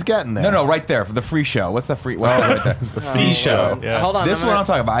 It's getting there. No, right there for the free show. What's the free? What's that right there? The fee show. Yeah. Hold on. This is what I'm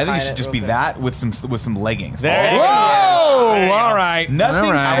talking about. I think it hide should it just real be quick. that with some leggings. There you Whoa! go. There you go. All right. Nothing.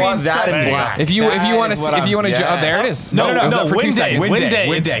 All right. I want that in black. If you want to That if you want to is what I'm- oh, there it is. No, It was no, up for 2 Wind Day. seconds. Wind Day.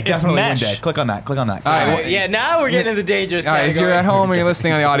 Wind Day. It's Definitely mesh. Wind Day. Click on that. Click on that. All right, Alright, yeah, now we're getting into the dangerous. All right, if you're at home or you're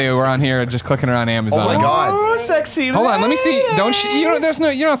listening on the audio, we're on here just clicking around Amazon. Oh my God. Oh, sexy. Hold on, let me see. Don't you?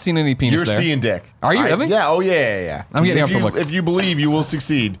 You're not seeing any penis You're there. seeing dick. Are you really? Yeah. Oh yeah. I'm getting if up to you, look. If you believe, you will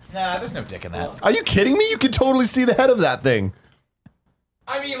succeed. Nah, there's no dick in that. Are you kidding me? You can totally see the head of that thing.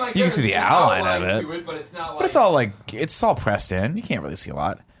 I mean, like You can see the outline of it. but it's not But it's all pressed in. You can't really see a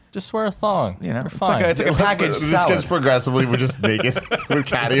lot. just wear a thong. You know, You're it's fine. like a packaged This salad. gets progressively. We're just naked with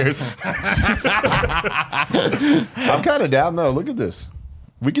cat ears. I'm kind of down though. Look at this.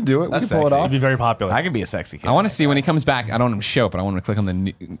 We can do it. That's we can pull sexy. it It'd off. be very popular. I can be a sexy kid. I want to see when he comes back. I don't want him to show, but I want him to click on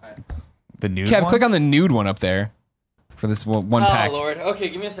the the nude Kev, one? click on the nude one up there for this one Oh pack. Lord. Okay,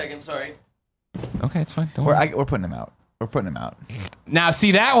 give me a second. Sorry. Okay, it's fine. Don't worry. We're putting him out. We're putting him out. Now,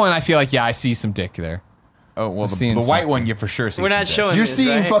 see that one? I feel like I see some dick there. Oh well, the seeing white something. one you for sure see. We're some not dick. showing. You're this,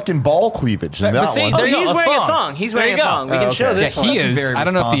 seeing right? fucking ball cleavage in But that see, one. there Oh, you he's go, a wearing a thong. thong. He's There wearing you a go. thong. We can show okay. this Yeah, one. he that's is. very I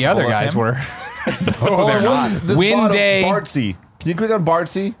don't know if the other responsible of guys him. were. Oh, they're what's not. this Wind bottom- Day. Bartsy. Can you click on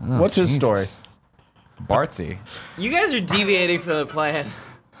Bartsy? What's his story? Jesus. Bartsy. You guys are deviating from the plan.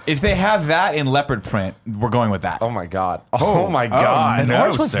 If they have that in leopard print, we're going with that. Oh my god. Oh my god. no.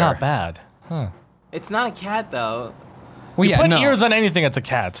 Orange one's sir. not bad. It's not a cat though. Well, You yeah, put no. ears on anything, it's a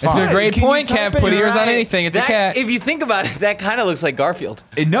cat. It's It's fine. a great Can you point, type Kev. it Put ears on Right. anything. It's a That- cat. If you think about it, that kind of looks like Garfield.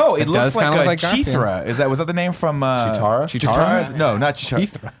 No, it It looks does like kinda a look like Garfield. Chithra. Was that the name from Chitara? Chitara? No, not Chitara.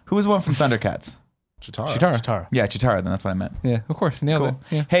 Chithra. Who was the one from Thundercats? Chitara. Chitara. Yeah, Chitara. Then that's what I meant. Yeah, of course. Nailed it.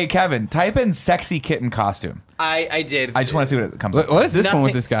 Yeah. Hey, Kevin, type in sexy kitten costume. I did. I just want to see what it comes up. What is this one with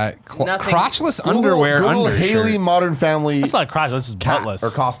Nothing- this guy? nothing. Crotchless underwear Google undershirt. Haley Modern Family That's not crotch. This is cat buttless.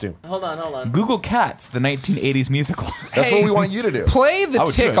 or costume. Hold on. Google Cats, the 1980s musical. That's Hey, what we want you to do. Play the I would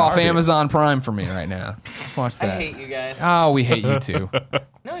do it tick in a off heartbeat. Amazon Prime for me right now. Let's watch I that. hate you guys. Oh, we hate you too.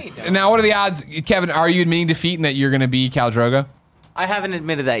 No, you don't. Now, what are the odds, Kevin? Are you admitting defeat and that you're going to be Khal Drogo? I haven't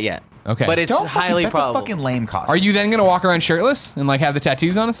admitted that yet. Okay. But it's Don't highly that's probable. a fucking lame costume. Are you then going to walk around shirtless and like have the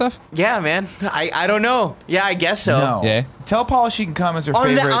tattoos on and stuff? Yeah, man. I don't know. Yeah, I guess so. No. Yeah. Tell Paula she can come as her On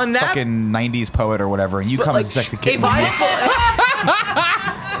that- favorite on that- fucking 90s poet or whatever, and you But, come like, as a sexy if kitten.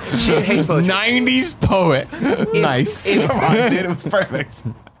 she hates poetry. 90s poet. Nice. If, Come on, dude. It was perfect.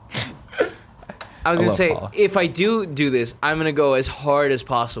 I was gonna love say, Paula. if I do this, I'm gonna go as hard as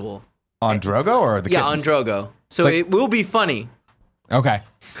possible. On Drogo or the Yeah, on kittens? Drogo. So Like- it will be funny. Okay.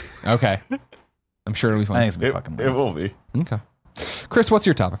 I'm sure it'll be I fun. think it's going to be fucking It lame. will be. Okay. Chris, what's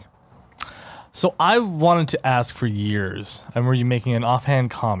your topic? So I wanted to ask for years. I remember you making an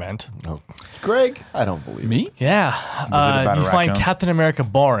offhand comment. Oh. Greg, I don't believe Me? Yeah. about You a find raccoon? Captain America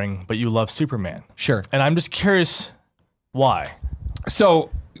boring, but you love Superman. Sure. And I'm just curious why. So,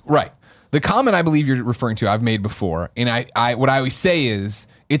 right. The comment I believe you're referring to, I've made before, and I what I always say is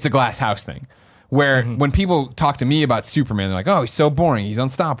it's a glass house thing. Where when people talk to me about Superman, they're like, "Oh, he's so boring. He's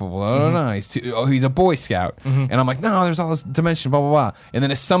unstoppable. Oh no, he's a Boy Scout." And I'm like, "No, there's all this dimension, blah blah blah." And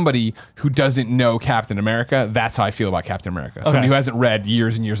then as somebody who doesn't know Captain America, that's how I feel about Captain America. Somebody who hasn't read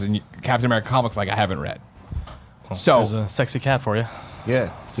years and years of Captain America comics like I haven't read. So There's a sexy cat for you.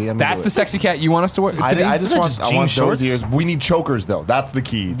 Yeah. See, I'm that's into the it. sexy cat you want us to wear. I just want jean those shorts? ears. We need chokers though. That's the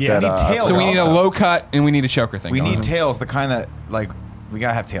key. Yeah. that, We need tails. So we need a also. low cut and we need a choker thing. We going need on. tails, the kind that, like, we got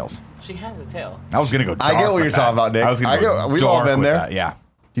to have tails. She has a tail. I was going to go dark I get what with you're that. talking about, Nick. I was going I to go get- we've all dark been with there. that, yeah.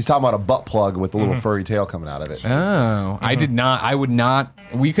 He's talking about a butt plug with a little furry tail coming out of it. Oh, I did not. I would not.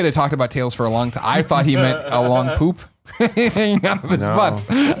 We could have talked about tails for a long time. I thought he meant a long poop hanging out of his No. butt.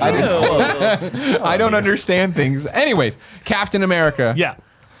 I don't understand things. Anyways, Captain America. Yeah.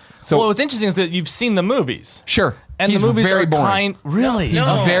 So well, what's interesting is that you've seen the movies. sure, And he's the movies very are boring. really. He's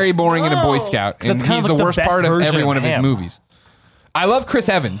very boring in a Boy Scout, 'Cause and that's kind he's of the like the worst best part of version every of one of his him. movies. I love Chris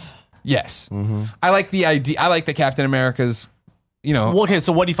Evans. Yes, I like the idea. I like the Captain America's. You know, Well, okay,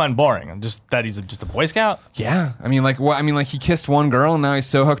 so what do you find boring? Just that he's just a Boy Scout? yeah. I mean, like, what? I mean, like, he kissed one girl, and now he's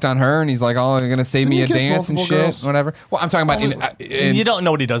so hooked on her, and he's like, "Oh, you're gonna save me he a kiss dance and multiple shit, girls? whatever." Well, I'm talking about in You don't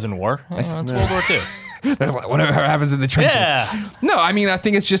know what he does in war. It's World War II. whatever happens in the trenches. Yeah. No, I mean, I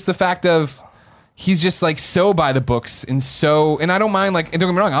think it's just the fact of he's just like so by the books and so, and I don't mind, like, and don't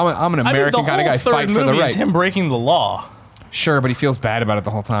get me wrong, I'm an American kind of guy, fight for the Is right. him breaking the law. Sure, but he feels bad about it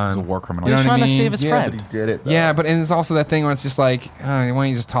the whole time. He's a war criminal. You know He's what I trying to mean? save his Yeah, friend. but he did it. Though. Yeah, but and it's also that thing where it's just like, why don't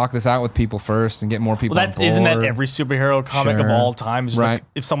you just talk this out with people first and get more people Well, on board? isn't that every superhero comic of Sure. all time? It's just Right. like,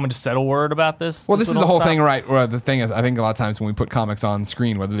 if someone just said a word about this. Well, this is would the all whole stop. thing, right? Where the thing is, I think a lot of times when we put comics on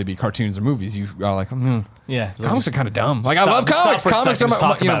screen, whether they be cartoons or movies, you are like, Yeah. comics are kind of dumb. Like, I Stop- love stop comics. for a Comics second, are just my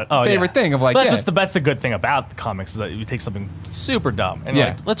talk about it. Oh, favorite yeah. thing of like, But yeah. that's the good thing about the comics is that you take something super dumb and Yeah.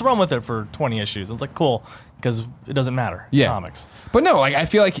 like, let's run with it for 20 issues. It's like cool because it doesn't matter. It's Yeah. comics. But no, like I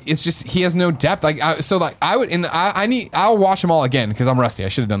feel like it's just he has no depth. Like so, like I would, and I'll watch them all again because I'm rusty. I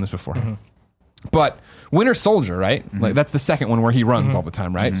should have done this before. But Winter Soldier, right? Like that's the second one where he runs all the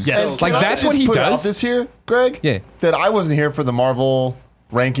time, right? Yes. Like Can I that's just what he put out does. This here, Greg. Yeah. That I wasn't here for the Marvel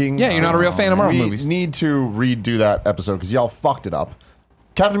ranking. Yeah, you're not a real fan of Marvel we movies. Need to redo that episode because y'all fucked it up.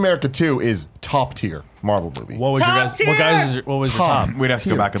 Captain America 2 is top tier Marvel movie. What was your Top guys? tier! What was your top? We'd have to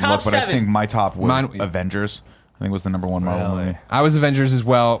go back and Top look, but I 7. think my top was Mine- Avengers. I think it was the number one Marvel Really? movie. I was Avengers as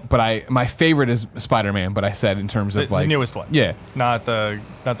well, but my favorite is Spider-Man. But I said in terms of The like newest one. Yeah. Not the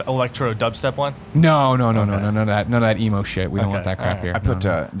electro dubstep one. No, none of that emo shit. We don't Okay, want that crap alright. here. I put,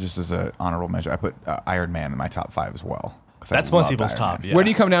 No. just as an honorable mention, I put Iron Man in my top 5 as well. 'cause I That's most loved people's Iron top. Man. Yeah. Where do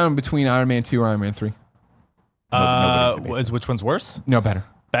you come down between Iron Man 2 or Iron Man 3? Nobody debates Which one's worse? No, better.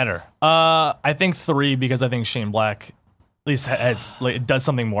 Better. I think 3 because I think Shane Black at least has like it does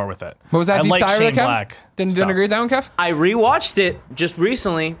something more with it. What was that I deep like sigh Shane there, Kev? Black. Didn't stuff. agree with that one, Kev? I rewatched it just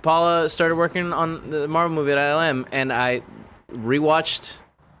recently. Paula started working on the Marvel movie at ILM, and I rewatched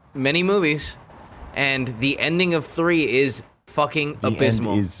many movies, and the ending of 3 is fucking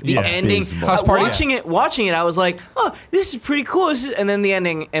abysmal. end is the ending. abysmal. House Party? Watching it, I was like, "Oh, this is pretty cool." And then the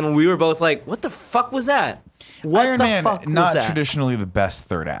ending, and we were both like, "What the fuck was that? What Iron the Man, fuck was not that?" traditionally the best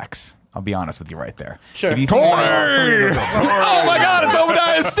third acts. I'll be honest with you right there. Sure. If you think about Oh my God, it's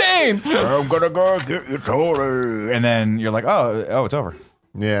Obadiah Stane. I'm gonna go get you, Tori. And then you're like, oh, it's over.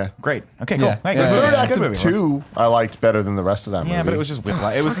 Yeah. Great. Okay, cool. Yeah. Hey, The good third movie. act Good of movie. 2 I liked better than the rest of that movie. Yeah, but it was just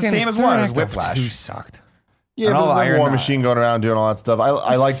Whiplash. It was the Fucking same as third one. It was act of Whiplash. 2 sucked. Yeah, And all but the the Iron War Man. Machine going around doing all that stuff.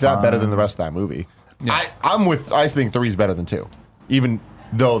 I liked that better than the rest of that movie. Yeah. I think 3 is better than 2, even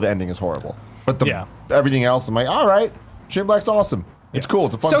though the ending is horrible. But Yeah. everything else, I'm like, all right, Shane Black's awesome. It's cool.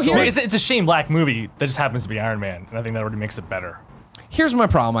 It's a fun So story. It's a Shane Black movie that just happens to be Iron Man, and I think that already makes it better. Here's my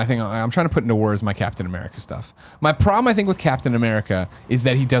problem. I think I'm trying to put into words my Captain America stuff. My problem, I think, with Captain America is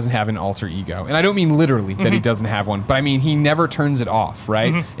that he doesn't have an alter ego, and I don't mean literally that he doesn't have one, but I mean he never turns it off,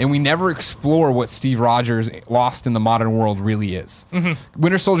 right? And we never explore what Steve Rogers, lost in the modern world, really is.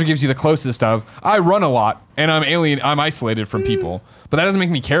 Winter Soldier gives you the closest of I run a lot and I'm alien. I'm isolated from people, but that doesn't make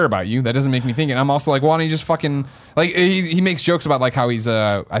me care about you. That doesn't make me think. And I'm also like, why don't you just fucking like? He makes jokes about like how he's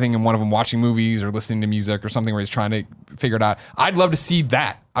I think in one of them watching movies or listening to music or something where he's trying to figure it out. I'd love to see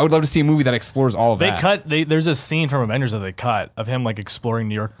that. I would love to see a movie that explores all of that. There's a scene from Avengers that they cut of him like exploring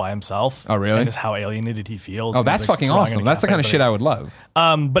New York by himself. Oh, really? And just how alienated he feels. Oh, And that's he's, like, fucking drawing in awesome. a That's the cafe, kind of but shit I would love.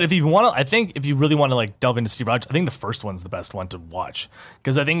 But if you want to, I think if you really want to like delve into Steve Rogers, I think the first one's the best one to watch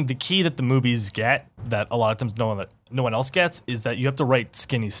because I think the key that the movies get that a lot of times no one else gets is that you have to write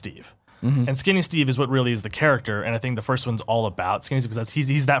Skinny Steve. And Skinny Steve is what really is the character, and I think the first one's all about Skinny Steve because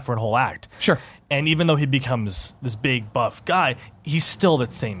he's that for a whole act. Sure. And even though he becomes this big buff guy, he's still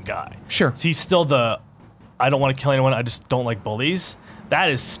that same guy. Sure. So he's still the I don't want to kill anyone, I just don't like bullies. That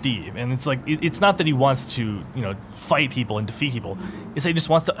is Steve, and it's like it's not that he wants to fight people and defeat people. It's that he just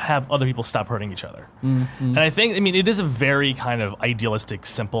wants to have other people stop hurting each other. And I mean it is a very kind of idealistic,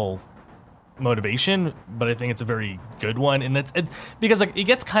 simple motivation, but I think it's a very good one, and because like it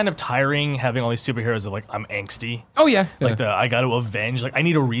gets kind of tiring having all these superheroes of like I'm angsty. Oh yeah. Like I got to avenge. Like I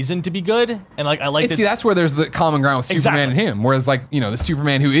need a reason to be good, and like I like See, that's where there's the common ground with Superman Exactly. and him. Whereas, like, the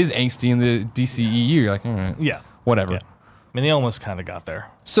Superman who is angsty in the DCEU, you're like, all right, yeah, whatever. yeah. I mean, they almost kind of got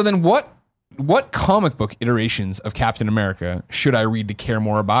there. So then, what comic book iterations of Captain America should I read to care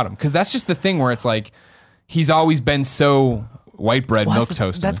more about him? Because that's just the thing where it's like he's always been so white bread, milk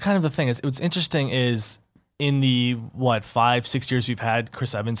toast. That's kind of the thing. What's interesting is in the 5-6 years we've had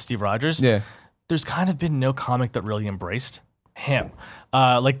Chris Evans, Steve Rogers. Yeah. There's kind of been no comic that really embraced him.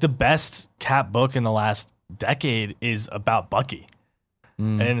 Like the best Cap book in the last decade is about Bucky,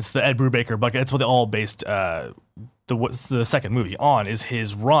 and it's the Ed Brubaker Bucky. That's what they all based the second movie on is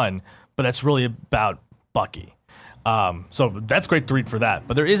his run, but that's really about Bucky. So that's great to read for that.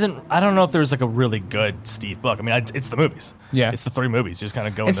 But there isn't. I don't know if there's like a really good Steve book. I mean, it's the movies. Yeah. It's the 3 movies. You just kind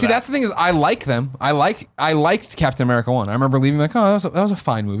of go. And into see, that. that's the thing is, I like them. I liked Captain America 1. I remember leaving like, oh, that was a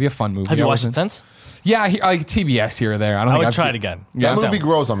fine movie, a fun movie. Have you I watched it wasn't- since? Yeah, like TBS here or there. I don't. I think would I've try it again. Yeah. That movie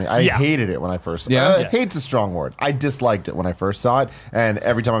grows on me. I Yeah. hated it when I first saw Yeah? it. Yeah. Hate's a strong word. I disliked it when I first saw it, and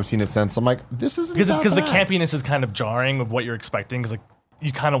every time I've seen it since, I'm like, this isn't Because the bad. campiness is kind of jarring of what you're expecting. Because like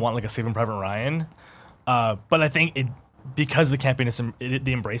you kind of want like a Saving Private Ryan, but I think because the campiness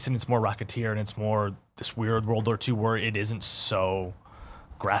they embrace it. It's more Rocketeer and it's more this weird World War II where it isn't so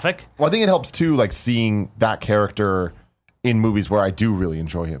graphic. Well, I think it helps too, like seeing that character in movies where I do really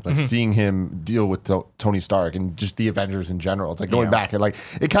enjoy him, like seeing him deal with Tony Stark and just the Avengers in general. It's like going back and like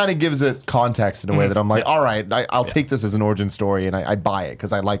it kind of gives it context in a way that I'm like, all right, I'll take this as an origin story and I buy it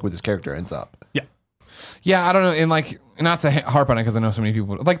because I like where this character ends up. Yeah. Yeah, I don't know, and like not to harp on it because I know so many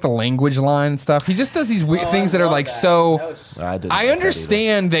people like the language line and stuff. He just does these weird things that are like so. I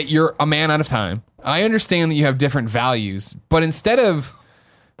understand that you're a man out of time. I understand that you have different values, but instead of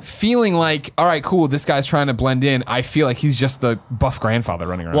feeling like, all right, cool, this guy's trying to blend in, I feel like he's just the buff grandfather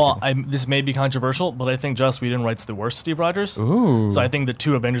running around. Well, this may be controversial, but I think Joss Whedon writes the worst Steve Rogers. Ooh. So I think the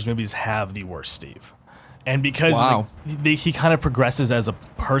 2 Avengers movies have the worst Steve. And because Wow. he kind of progresses as a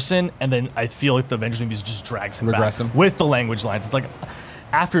person, and then I feel like the Avengers movies just drags him Regress back him. with the language lines. It's like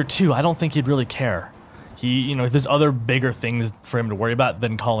after 2, I don't think he'd really care. There's other bigger things for him to worry about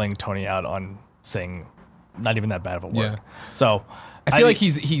than calling Tony out on saying not even that bad of a word. Yeah. So I feel like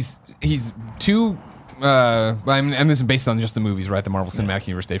he's too. And this is based on just the movies, right? The Marvel Cinematic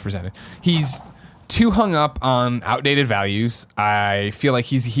Universe they presented. He's too hung up on outdated values. I feel like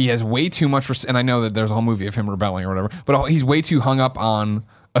he has way too much. And I know that there's a whole movie of him rebelling or whatever, but he's way too hung up on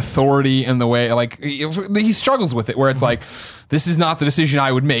authority and the way like he struggles with it. Where it's like, this is not the decision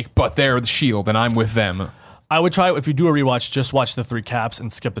I would make, but they're the Shield and I'm with them. I would try, if you do a rewatch, just watch the 3 Caps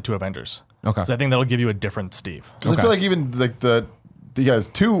and skip the 2 Avengers. Okay. Because I think that'll give you a different Steve. 'Cause I feel like even like the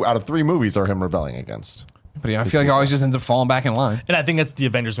 2 out of 3 movies are him rebelling against. But yeah, I feel like he always just ends up falling back in line. And I think that's the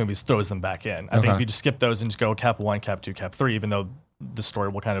Avengers movies throws them back in. I think Okay. if you just skip those and just go Cap 1, Cap 2, Cap 3, even though the story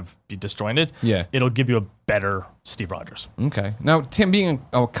will kind of be disjointed. Yeah. It'll give you a better Steve Rogers. Okay. Now, Tim, being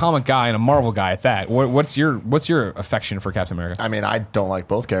a comic guy and a Marvel guy at that, what's your affection for Captain America? I mean, I don't like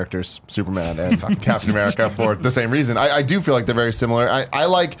both characters, Superman and Captain America, for the same reason. I do feel like they're very similar. I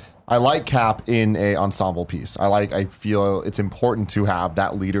like Cap in a ensemble piece. I feel it's important to have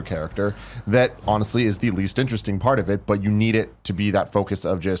that leader character that honestly is the least interesting part of it, but you need it to be that focus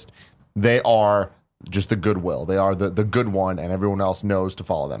of just they are just the goodwill. They are the good one, and everyone else knows to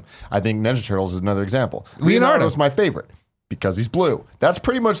follow them. I think Ninja Turtles is another example. Leonardo's my favorite because he's blue. That's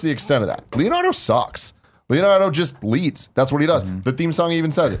pretty much the extent of that. Leonardo sucks. Leonardo just leads. That's what he does. The theme song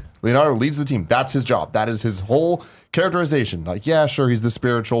even says it. Leonardo leads the team. That's his job. That is his whole characterization. Like, yeah, sure, he's the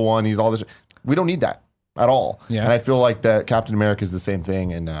spiritual one. He's all this. We don't need that at all. Yeah. And I feel like that Captain America is the same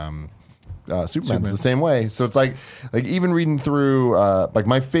thing, and Superman's the same way. So it's like even reading through, like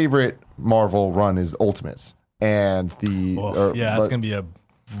my favorite Marvel run is Ultimates, and it's gonna be a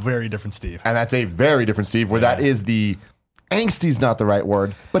very different Steve. and that's a very different Steve. Where that is the angsty's not the right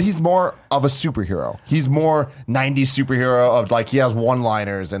word, but he's more of a superhero. He's more 90s superhero of like he has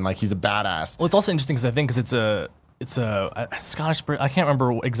one-liners and like he's a badass. Well, it's also interesting because I think it's a Scottish. I can't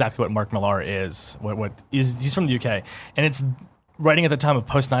remember exactly what Mark Millar is. He's from the UK, and it's writing at the time of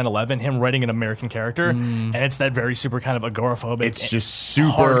post 9/11, him writing an American character, and it's that very super kind of agoraphobic. It's just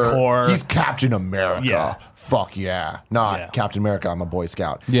super hardcore. He's Captain America. Yeah. Fuck yeah. Not Captain America, I'm a Boy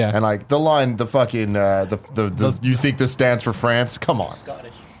Scout. Yeah. And like the line, the fucking you think this stands for France? Come on.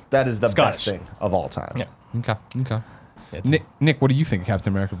 Scottish. That is the Scottish. best thing of all time. Yeah. Okay. It's- Nick, what do you think of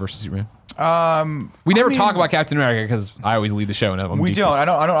Captain America versus Superman? We never talk about Captain America because I always lead the show. And We don't. I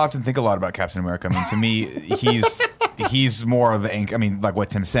don't often think a lot about Captain America. I mean, to me, he's more of the anchor. I mean, like what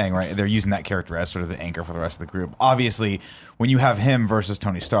Tim's saying, right? They're using that character as sort of the anchor for the rest of the group. Obviously, when you have him versus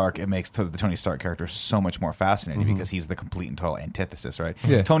Tony Stark, it makes the Tony Stark character so much more fascinating because he's the complete and total antithesis, right?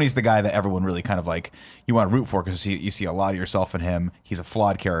 Yeah. Tony's the guy that everyone really kind of like you want to root for because you see a lot of yourself in him. He's a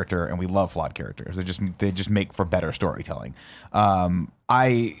flawed character, and we love flawed characters. They just make for better storytelling.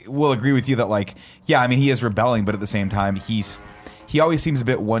 I will agree with you that like, yeah, I mean, he is rebelling, but at the same time, he always seems a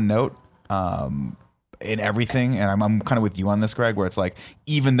bit one note in everything. And I'm kind of with you on this, Greg, where it's like,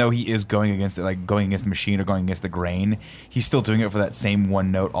 even though he is going against it, like going against the machine or going against the grain, he's still doing it for that same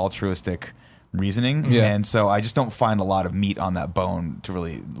one note altruistic reasoning. Yeah. And so I just don't find a lot of meat on that bone to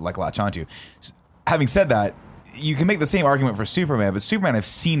really like latch onto. Having said that, you can make the same argument for Superman, but Superman, I've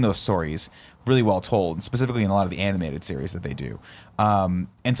seen those stories really well told, specifically in a lot of the animated series that they do. And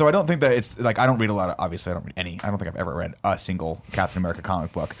so I don't think that it's like, I don't read a lot of, obviously I don't read any, I don't think I've ever read a single Captain America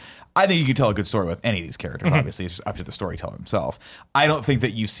comic book. I think you can tell a good story with any of these characters. Obviously, it's just up to the storyteller himself. I don't think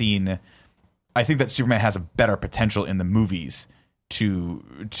that you've seen, I think that Superman has a better potential in the movies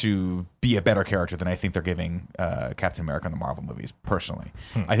to be a better character than I think they're giving Captain America in the Marvel movies, personally.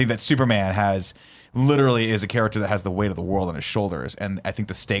 I think that Superman literally is a character that has the weight of the world on his shoulders, and I think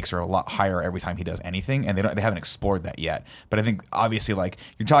the stakes are a lot higher every time he does anything, and they haven't explored that yet. But I think obviously, like,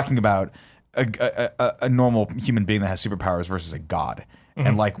 you're talking about a normal human being that has superpowers versus a god.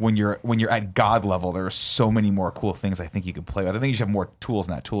 And like when you're at God level, there are so many more cool things I think you can play with. I think you should have more tools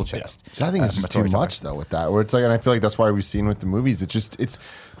in that tool chest. So I think it's just too much though with that. Where it's like, and I feel like that's why we've seen with the movies. It's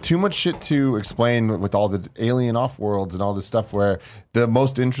too much shit to explain with all the alien off worlds and all this stuff. Where the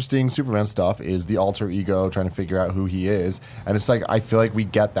most interesting Superman stuff is the alter ego trying to figure out who he is, and it's like I feel like we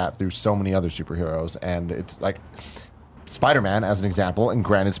get that through so many other superheroes, and it's like Spider-Man as an example. And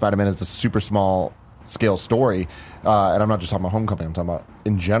granted, Spider-Man is a super small scale story, and I'm not just talking about Homecoming, I'm talking about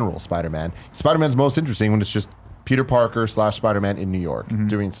in general Spider-Man. Spider-Man's most interesting when it's just Peter Parker / Spider-Man in New York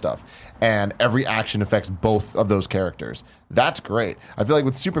doing stuff, and every action affects both of those characters. That's great. I feel like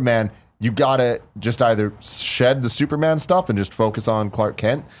with Superman, you gotta just either shed the Superman stuff and just focus on Clark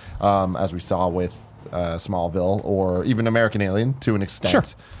Kent, as we saw with Smallville, or even American Alien to an extent.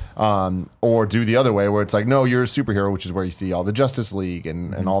 Sure. Or do the other way where it's like, no, you're a superhero, which is where you see all the Justice League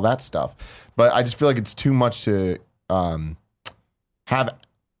and all that stuff. But I just feel like it's too much to have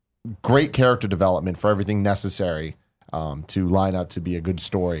great character development for everything necessary to line up to be a good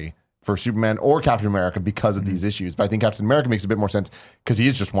story for Superman or Captain America because of these issues. But I think Captain America makes a bit more sense because he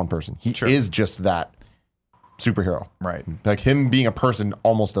is just one person. He is just that superhero. Right. Like him being a person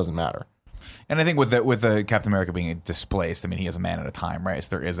almost doesn't matter. And I think with the Captain America being displaced, I mean, he is a man at a time, right?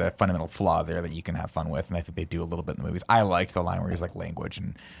 So there is a fundamental flaw there that you can have fun with, and I think they do a little bit in the movies. I liked the line where he's like language,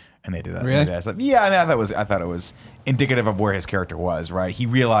 and they did that. Really? Yeah, I mean, I thought it was indicative of where his character was, right? He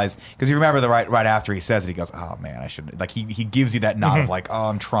realized, because you remember right after he says it, he goes, "Oh man, I should." Like he gives you that nod of like, "Oh,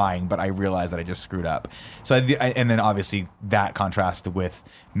 I'm trying, but I realize that I just screwed up." So and then obviously that contrasted with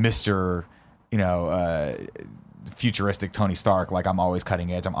Mr. futuristic Tony Stark. Like I'm always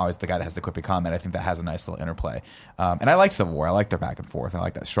cutting edge. I'm always the guy that has the quippy comment. I think that has a nice little interplay. And I like Civil War. I like their back and forth. And I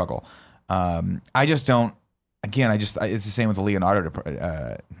like that struggle. I just don't. Again, it's the same with the Leonardo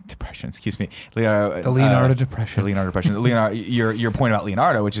depression. Excuse me, The Leonardo depression. The Leonardo depression. Leonardo, your point about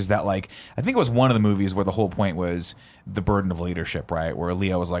Leonardo, which is that like I think it was one of the movies where the whole point was the burden of leadership, right? Where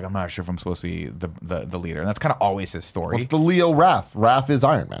Leo was like, I'm not sure if I'm supposed to be the leader, and that's kind of always his story. What's the Leo Raph? Raph is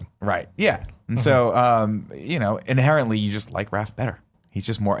Iron Man. Right. Yeah. And so inherently you just like Raph better. He's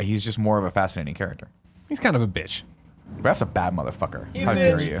just more of a fascinating character. He's kind of a bitch. Raph's a bad motherfucker. How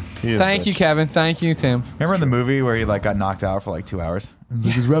dare you? Thank you, Kevin. Thank you, Tim. Remember in the movie where he like got knocked out for like 2 hours? He's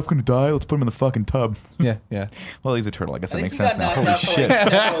like, is Raph gonna die? Let's put him in the fucking tub. Yeah. Well, he's a turtle. I guess that I makes think sense he now. got Holy knocked shit. out for,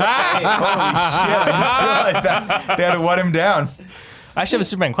 like, Holy shit. I just realized that. They had to wut him down. I actually have a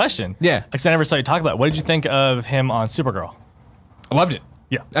Superman question. Yeah. Because I never saw you talk about it. What did you think of him on Supergirl? I loved it.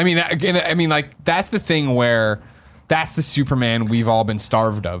 Yeah. I mean, like that's the thing where that's the Superman we've all been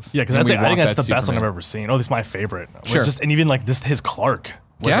starved of. Yeah, because And we I want think that's that the best one I've Superman. ever seen. Oh, this is my favorite. Sure. And even like his Clark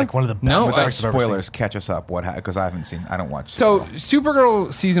was Yeah? like one of the best. No, Clarks I've ever seen. Spoilers, catch us up. What? Because I haven't seen. I don't watch. So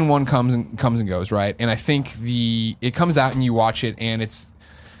Supergirl season 1 comes and goes, right? And I think it comes out and you watch it and it's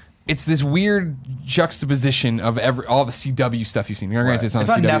this weird juxtaposition of all the CW stuff you've seen. Granted, It's on on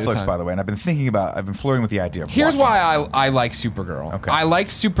CW at the Netflix, time. by the way, and I've been flirting with the idea of Here's watching why I like Supergirl. Okay. I like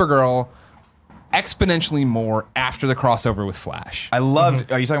Supergirl exponentially more after the crossover with Flash. I loved.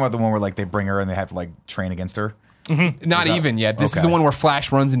 Are you talking about the one where like they bring her and they have to like train against her? Not even yet. This is okay. the one where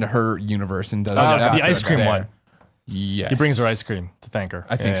Flash runs into her universe and does gotcha. episodes The ice cream there. one. Yes. He brings her ice cream to thank her.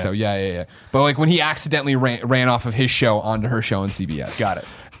 I think so. Yeah. But like when he accidentally ran off of his show onto her show on CBS. Got it.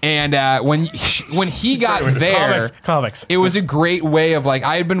 And when he got there, Comics. it was a great way of like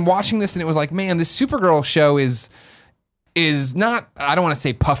I had been watching this and it was like, man, this Supergirl show is not, I don't want to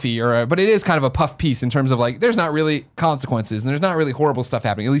say puffy but it is kind of a puff piece in terms of like there's not really consequences and there's not really horrible stuff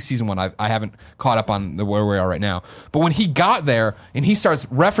happening. At least season 1, I haven't caught up on where we are right now. But when he got there and he starts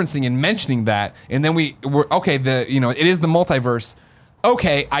referencing and mentioning that, and then we're okay, it is the multiverse.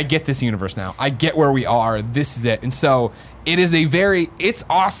 Okay, I get this universe now. I get where we are. This is it. And so it is it's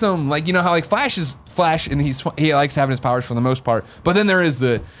awesome. Like, you know how like Flash and he likes having his powers for the most part. But then there is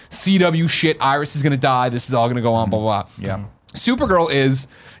the CW shit. Iris is going to die. This is all going to go on, blah, blah, blah. Yeah. Supergirl is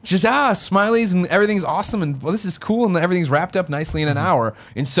just, smileys and everything's awesome. And well, this is cool. And everything's wrapped up nicely in an hour.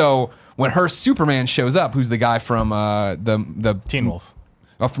 And so when her Superman shows up, who's the guy from the Teen Wolf.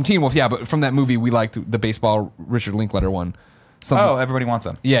 Oh, from Teen Wolf, yeah. But from that movie, we liked the baseball Richard Linklater one. Oh, everybody wants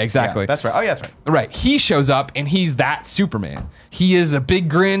him. Yeah, exactly. Yeah, that's right. Oh, yeah, that's right. Right. He shows up and he's that Superman. He is a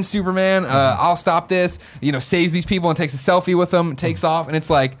big grin Superman. I'll stop this. Saves these people and takes a selfie with them, takes off, and it's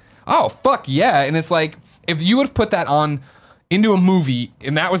like, oh fuck yeah! And it's like if you would have put that on into a movie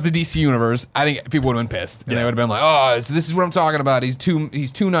and that was the DC universe, I think people would have been pissed and they would have been like, oh, so this is what I'm talking about. He's too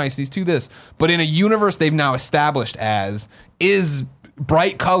nice. He's too this. But in a universe they've now established as is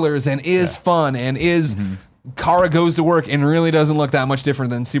bright colors and is fun and is. Kara goes to work and really doesn't look that much different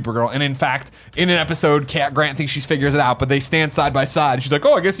than Supergirl. And in fact, in an episode, Grant thinks she figures it out, but they stand side by side. She's like,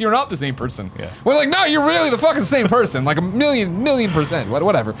 oh, I guess you're not the same person. Yeah. We're like, no, you're really the fucking same person. Like a million percent.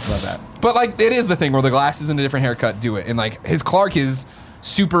 Whatever. Love that. But like, it is the thing where the glasses and a different haircut do it. And like, his Clark is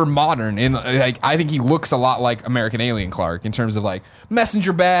super modern. And like, I think he looks a lot like American Alien Clark in terms of like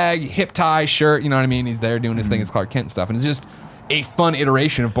messenger bag, hip tie, shirt. You know what I mean? He's there doing his thing as Clark Kent and stuff. And it's just a fun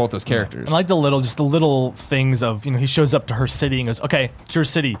iteration of both those characters. I like the little things of, he shows up to her city and goes, okay, it's your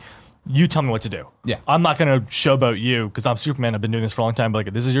city. You tell me what to do. Yeah. I'm not going to showboat you because I'm Superman. I've been doing this for a long time. But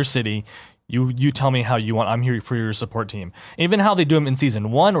like, this is your city. You tell me how you want. I'm here for your support team. Even how they do him in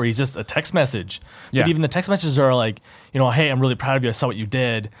season 1 where he's just a text message. Yeah. But even the text messages are like, hey, I'm really proud of you. I saw what you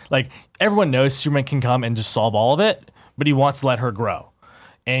did. Like, everyone knows Superman can come and just solve all of it, but he wants to let her grow.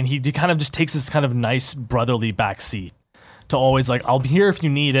 And he kind of just takes this kind of nice brotherly backseat. To always like, I'll be here if you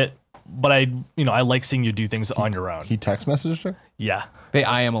need it, but I like seeing you do things on your own. He text messaged her? Yeah, They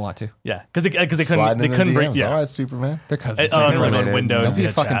I am a lot too. yeah, because they Sliding in the couldn't break. DMs. Yeah, All right, Superman. They're cousins. on related. Windows. Don't be a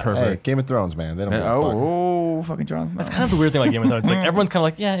yeah, fucking chat. pervert. Hey, Game of Thrones, man. They don't give a fuck. Oh, fucking John's. That's kind of the weird thing about Game of Thrones. It's like everyone's kind of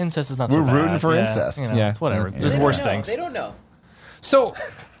like, yeah, incest is not so We're bad. rooting for Yeah, incest. Yeah. it's whatever. There's They don't worse know. things. They don't know. So,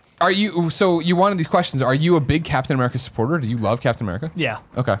 you wanted these questions. Are you a big Captain America supporter? Do you love Captain America? Yeah,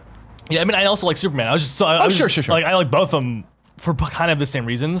 Okay. yeah. I mean, I also like Superman. I was just I was sure, just, sure. Like I like both of them for kind of the same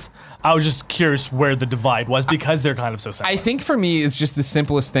reasons. I was just curious where the divide was because they're kind of so similar. I think for me, it's just the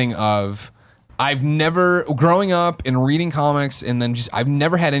simplest thing of I've never, growing up and reading comics, and then I've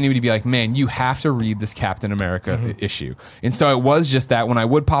never had anybody be like, man, you have to read this Captain America issue. And so it was just that when I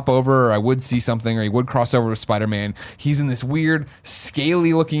would pop over, or I would see something, or he would cross over with Spider-Man, he's in this weird,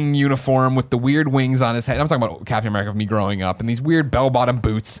 scaly looking uniform with the weird wings on his head. I'm talking about Captain America of me growing up, and these weird bell-bottom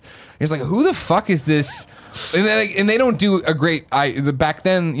boots. It's like, who the fuck is this? And they don't do a great. Back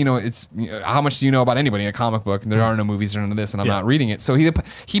then, it's how much do you know about anybody in a comic book? And there are no movies or none of this, and I'm not reading it. So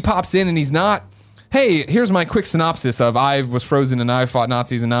he pops in and he's not. Hey, here's my quick synopsis of I was frozen and I fought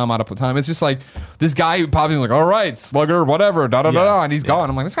Nazis and now I'm out of time. It's just like this guy who pops in like, all right, slugger, whatever, da-da-da-da, and he's gone.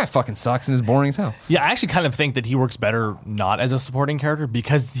 I'm like, this guy fucking sucks and is boring as hell. Yeah, I actually kind of think that he works better not as a supporting character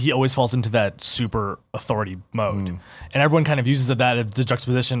because he always falls into that super authority mode. And everyone kind of uses that as the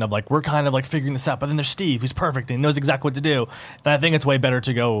juxtaposition of like, we're kind of like figuring this out, but then there's Steve who's perfect and he knows exactly what to do. And I think it's way better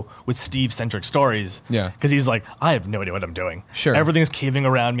to go with Steve-centric stories. Yeah. Because he's like, I have no idea what I'm doing. Sure. Everything's caving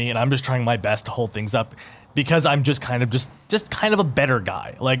around me and I'm just trying my best to hold things up because I'm just kind of a better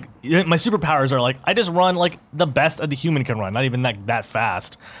guy. Like my superpowers are like I just run like the best a human can run, not even that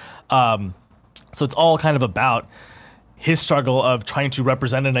fast. So it's all kind of about his struggle of trying to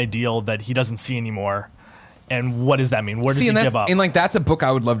represent an ideal that he doesn't see anymore. And what does that mean? Where does he give up? And like that's a book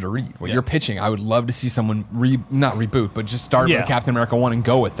I would love to read. What you're pitching, I would love to see someone not reboot, but just start with Captain America 1 and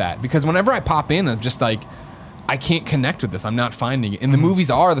go with that. Because whenever I pop in, I'm just like, I can't connect with this. I'm not finding it. And the movies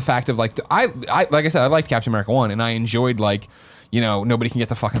are the fact of like, I like I said, I liked Captain America 1 and I enjoyed like, nobody can get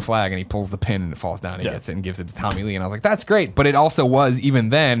the fucking flag and he pulls the pin and it falls down and he gets it and gives it to Tommy Lee. And I was like, that's great. But it also was, even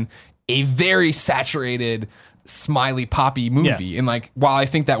then, a very saturated, smiley, poppy movie. And like, while I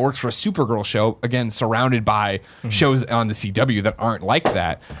think that works for a Supergirl show, again, surrounded by shows on the CW that aren't like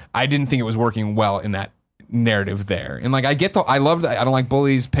that, I didn't think it was working well in that narrative there. And like I love that. I don't like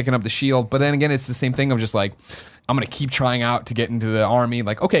bullies picking up the shield, but then again it's the same thing of just like I'm gonna keep trying out to get into the army.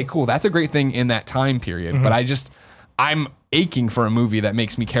 Like, okay, cool, that's a great thing in that time period. But I'm aching for a movie that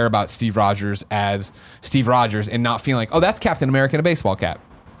makes me care about Steve Rogers as Steve Rogers and not feeling like, oh, that's Captain America in a baseball cap.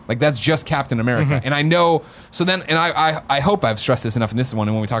 Like that's just Captain America. And I know, so then, and I hope I've stressed this enough in this one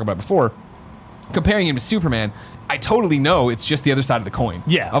and when we talked about it before, comparing him to Superman, I totally know it's just the other side of the coin.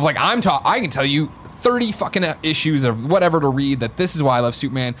 Yeah. Of like, I can tell you 30 fucking issues of whatever to read that this is why I love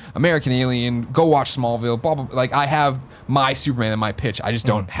Superman, American Alien, go watch Smallville, blah, blah, blah. Like I have my Superman and my pitch. I just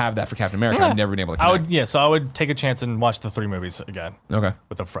don't have that for Captain America. I've never been able to connect. So I would take a chance and watch the 3 movies again. Okay.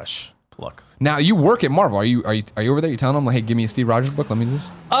 With a fresh look. Now you work at Marvel. Are you over there? You telling them like, hey, give me a Steve Rogers book. Let me do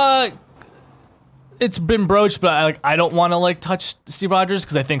this. It's been broached, but I don't want to like touch Steve Rogers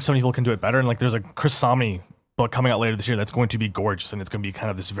because I think so many people can do it better. And like, there's a Chris Samnee book coming out later this year that's going to be gorgeous, and it's going to be kind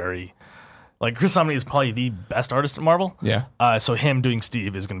of this very, like Chris Samnee is probably the best artist at Marvel. Yeah. So him doing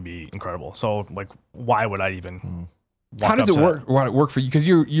Steve is going to be incredible. So like, why would I even? How does it work? Work for you? Because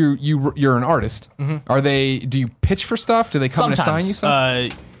you're an artist. Do you pitch for stuff? Do they come and assign you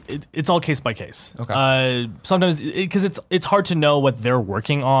stuff? It's all case by case. Okay. Sometimes because it's hard to know what they're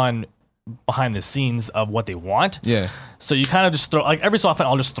working on behind the scenes of what they want. Yeah. So you kind of just throw, like every so often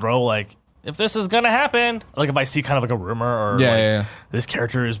I'll just throw like, if this is gonna happen, like if I see kind of like a rumor or this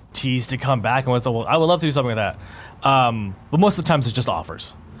character is teased to come back and well, I would love to do something like that. But most of the times it's just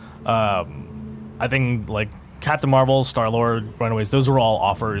offers. I think like Captain Marvel, Star-Lord, Runaways, those were all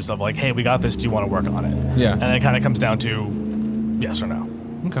offers of like, hey, we got this, do you want to work on it? Yeah. And it kind of comes down to yes or no.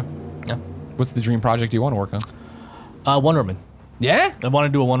 Okay. Yeah. What's the dream project you want to work on? Wonder Woman. Yeah? I want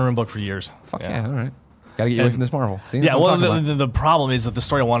to do a Wonder Woman book for years. Fuck yeah, all right. Gotta get away from this Marvel. See, yeah, well, the problem is that the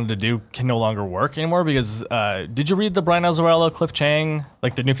story I wanted to do can no longer work anymore because, did you read the Brian Azzarello, Cliff Chang,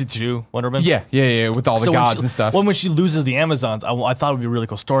 like the New 52 Wonder Woman? Yeah, with all the gods and stuff. When she loses the Amazons, I thought it would be a really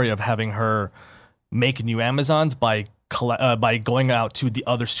cool story of having her make new Amazons by going out to the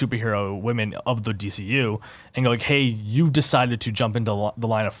other superhero women of the DCU and going, hey, you decided to jump into the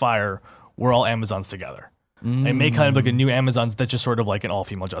line of fire. We're all Amazons together. And make kind of like a new Amazons that's just sort of like an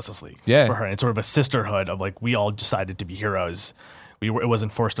all-female Justice League for her. And it's sort of a sisterhood of like, we all decided to be heroes. It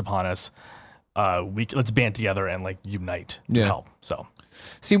wasn't forced upon us. Let's band together and like unite to help. So,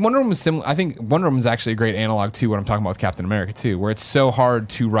 see, Wonder Woman was similar. I think Wonder Woman is actually a great analog to what I'm talking about with Captain America too, where it's so hard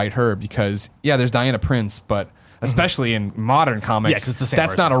to write her because there's Diana Prince, but especially in modern comics, it's the same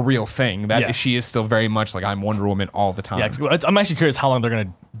that's person. not a real thing. That she is still very much like I'm Wonder Woman all the time. Yeah, I'm actually curious how long they're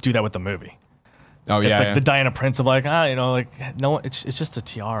gonna do that with the movie. Oh yeah, it's like the Diana Prince of like like no, it's just a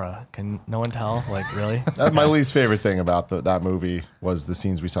tiara. Can no one tell? Like really? That's my least favorite thing about that movie was the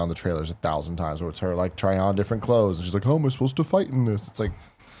scenes we saw in the trailers 1,000 times, where it's her like trying on different clothes and she's like, "How am I supposed to fight in this?" It's like,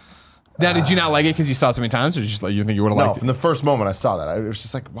 Now, did you not like it because you saw it so many times, or just like you think you would have No, liked from it? the first moment I saw that, it was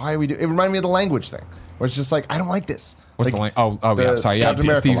just like, why are we doing? It reminded me of the language thing, where it's just like, I don't like this. What's like, the link? Yeah, sorry, yeah, Captain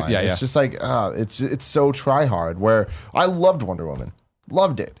America Steve, line. yeah. It's just like, it's so try hard. Where I loved Wonder Woman,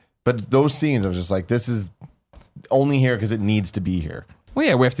 loved it, but those scenes, I was just like, this is only here because it needs to be here. Well,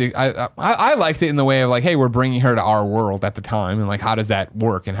 yeah, we have to. I liked it in the way of like, hey, we're bringing her to our world at the time, and like, how does that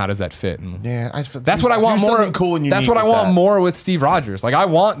work and how does that fit? And Yeah, that's what I want more. Cool and unique that's what I with want that. more with Steve Rogers. Like, I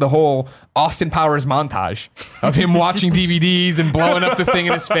want the whole Austin Powers montage of him watching DVDs and blowing up the thing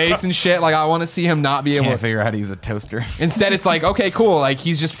in his face and shit. Like, I want to see him not be able Can't to. figure out how to use a toaster. Instead, it's like, okay, cool. Like,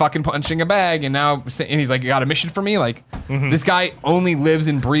 he's just fucking punching a bag, and now and he's like, you got a mission for me? Like, this guy only lives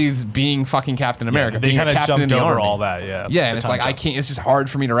and breathes being fucking Captain America. They being a kind of captain in jumped the over army. all that. Yeah. Yeah, and it's like I can't. It's just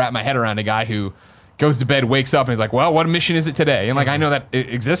hard for me to wrap my head around a guy who goes to bed, wakes up, and is like, "Well, what mission is it today?" And like, I know that it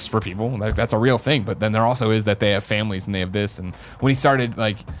exists for people. Like, that's a real thing. But then there also is that they have families and they have this. And when he started,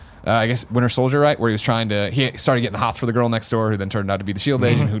 like, I guess Winter Soldier, right, where he started getting hots for the girl next door, who then turned out to be the Shield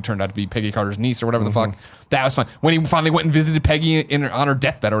agent, who turned out to be Peggy Carter's niece or whatever the fuck. That was fun. When he finally went and visited Peggy on her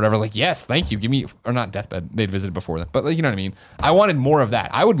deathbed or whatever, like, yes, thank you, give me, or not deathbed, they'd visited before that, but like, you know what I mean. I wanted more of that.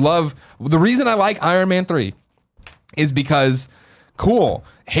 I would love. The reason I like Iron Man 3 is because, cool,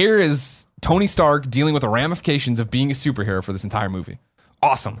 here is Tony Stark dealing with the ramifications of being a superhero for this entire movie.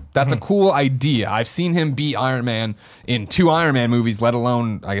 Awesome. That's a cool idea. I've seen him be Iron Man in 2 Iron Man movies, let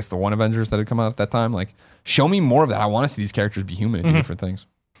alone, I guess, the one Avengers that had come out at that time. Like, show me more of that. I want to see these characters be human and do different things.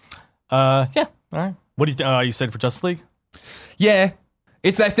 Yeah. All right. What do you think? You said for Justice League? Yeah.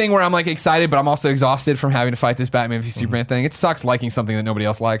 It's that thing where I'm like excited, but I'm also exhausted from having to fight this Batman v Superman thing. It sucks liking something that nobody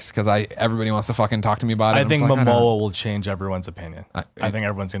else likes because everybody wants to fucking talk to me about it. I I'm think just like, I don't know. Momoa will change everyone's opinion. I think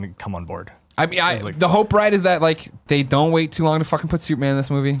everyone's going to come on board. I mean, the hope, right, is that like they don't wait too long to fucking put Superman in this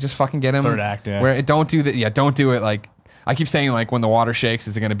movie. Just fucking get him. Third act, yeah. Where don't do that. Yeah, don't do it. Like I keep saying, like when the water shakes,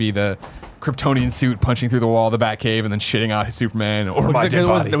 is it going to be the Kryptonian suit punching through the wall of the Batcave and then shitting out his Superman or my dead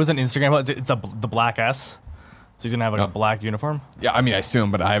body? There was an Instagram. It's the black S. So he's gonna have like a black uniform. Yeah, I mean, I assume,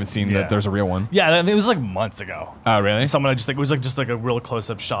 but I haven't seen that there's a real one. Yeah, I mean, it was like months ago. Oh, really? Someone just like it was like just like a real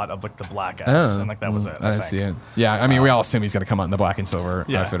close up shot of like the black S, and like that was it. I didn't see it. Yeah, I mean, we all assume he's going to come out in the black and silver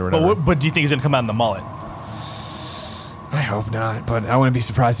outfit or whatever. But do you think he's gonna come out in the mullet? I hope not, but I wouldn't be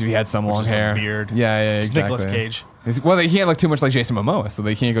surprised if he had some long Just a hair. beard. Yeah, It's exactly. Nicolas Cage. Well, he can't look too much like Jason Momoa, so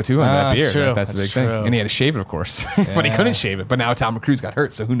they can't go too on that That's beard. true. That's the big That's thing. true. And he had to shave it, of course, but he couldn't shave it. But now Tom Cruise got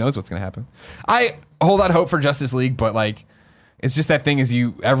hurt, so who knows what's going to happen. I hold out hope for Justice League, but like, it's just that thing is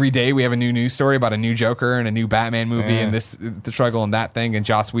every day we have a new news story about a new Joker and a new Batman movie and the struggle and that thing, and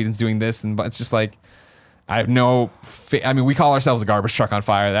Joss Whedon's doing this, and it's just like, I have no. I mean, we call ourselves a garbage truck on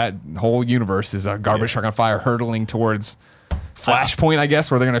fire. That whole universe is a garbage truck on fire, hurtling towards Flashpoint, I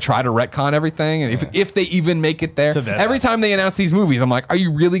guess, where they're going to try to retcon everything, and if they even make it there. Every time they announce these movies, I'm like, are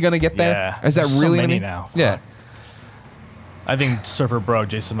you really going to get there? Yeah. Is that There's really so many gonna be- now? Yeah. I think Surfer Bro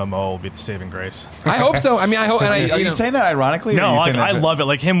Jason Momoa will be the saving grace. I hope so. I mean, I hope. And Are you saying that ironically? or No, are you like, saying that I love it.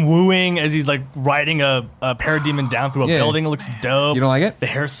 Like him wooing as he's like riding a parademon down through a building. It looks dope. You don't like it? The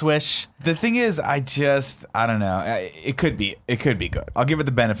hair swish. The thing is, I don't know. It could be good. I'll give it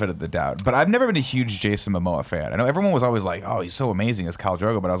the benefit of the doubt. But I've never been a huge Jason Momoa fan. I know everyone was always like, "Oh, he's so amazing as Khal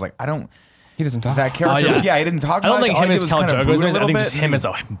Drogo," but I was like, I don't. He doesn't talk. That character, yeah. he didn't talk I don't much. think All him he as did was Khal kind of Drogo brood is a amazing. I little think bit. just him as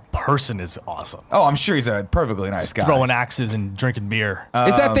a person is awesome. Oh, I'm sure he's a perfectly nice guy. Throwing axes and drinking beer.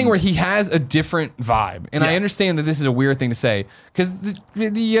 It's that thing where he has a different vibe, and I understand that this is a weird thing to say because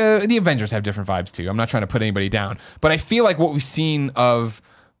the Avengers have different vibes too. I'm not trying to put anybody down, but I feel like what we've seen of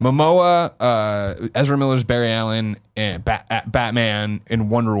Momoa, Ezra Miller's Barry Allen, and Batman, and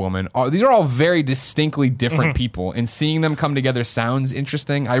Wonder Woman, these are all very distinctly different people, and seeing them come together sounds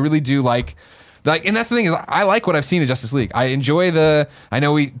interesting. I really do like, and that's the thing is, I like what I've seen in Justice League. I enjoy I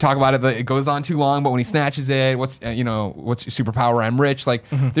know we talk about it, it goes on too long, but when he snatches it, what's your superpower? I'm rich. Like,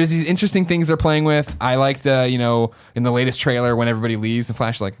 there's these interesting things they're playing with. I liked, in the latest trailer when everybody leaves and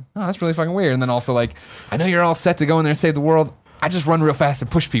Flash is like, oh, that's really fucking weird. And then also like, I know you're all set to go in there and save the world. I just run real fast and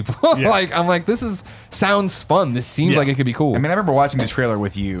push people. I'm like, this sounds fun. This seems like it could be cool. I mean, I remember watching the trailer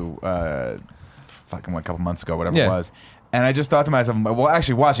with you, a couple months ago, whatever it was. And I just thought to myself, well,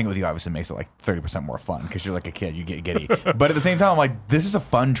 actually watching it with you obviously makes it like 30% more fun because you're like a kid, you get giddy. But at the same time, I'm like, this is a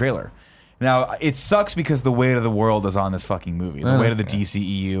fun trailer. Now, it sucks because the weight of the world is on this fucking movie. The weight of the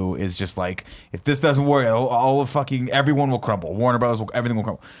DCEU is just like, if this doesn't work, everyone will crumble. Warner Brothers, everything will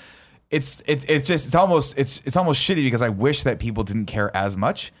crumble. It's almost shitty because I wish that people didn't care as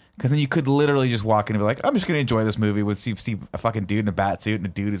much. Because then you could literally just walk in and be like, I'm just going to enjoy this movie with see a fucking dude in a bat suit and a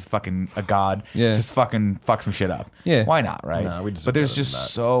dude who's fucking a god. Yeah. Just fucking fuck some shit up. Yeah. Why not, right? No, we deserve but there's better than just that.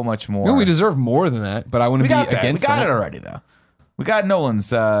 so much more. No, we deserve more than that, but I wouldn't be We against got that. it already, though. We got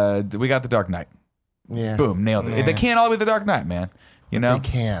Nolan's. We got The Dark Knight. Yeah. Boom, nailed it. They can't all be The Dark Knight, man. You know, They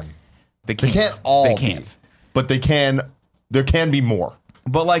can. They They can't. can't all They be, can't. but they can. There can be more.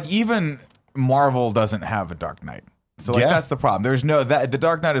 But like even Marvel doesn't have a Dark Knight. So like Yeah. that's the problem. There's no that The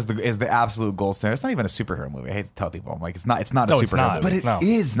Dark Knight is the absolute gold standard. It's not even a superhero movie. I hate to tell people. I'm like it's not a No, superhero it's not. movie. But it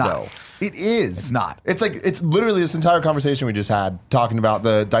is No. though. It is. It's not. It's like it's literally this entire conversation we just had talking about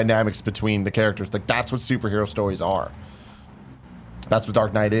the dynamics between the characters. Like that's what superhero stories are. That's what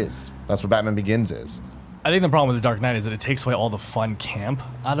Dark Knight is. That's what Batman Begins is. I think the problem with the Dark Knight is that it takes away all the fun camp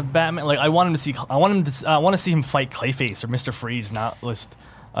out of Batman. Like I want him to see, I want to see him fight Clayface or Mr. Freeze, not just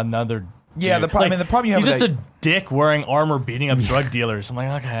another. Yeah, dude. the problem- I mean, the problem you have He's with just that- a dick wearing armor, beating up drug dealers. I'm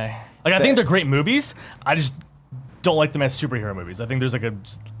like, okay. Like I think they're great movies. I just don't like them as superhero movies. I think there's like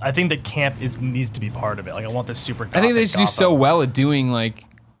I think that camp needs to be part of it. Like I want this super. I think they gothic just do so Gotham. well at doing like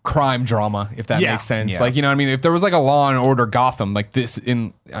crime drama, if that Yeah. makes sense. Yeah. Like, you know what I mean? If there was like a Law and Order Gotham, like this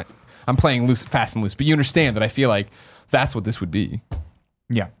I'm playing loose, fast and loose, but you understand that I feel like that's what this would be.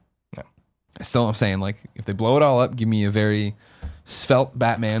 Yeah. Still, I'm saying like if they blow it all up, give me a very svelte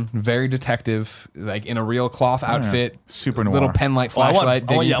Batman, very detective, like in a real cloth outfit, Super noir. little pen light Oh, I want- flashlight. I want-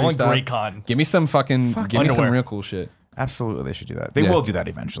 digging yeah, I through want stuff. Great Con. Give me some give me some underwear. real cool shit. Absolutely, they should do that. They Yeah. will do that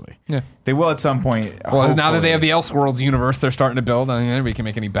eventually. Yeah. They will at some point. Well, now that they hopefully. have the Elseworlds universe they're starting to build, I mean, anybody can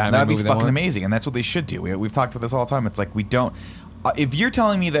make any Batman That'd be movie they fucking want. amazing, and that's what they should do. We've talked about this all the time. It's like we don't. If you're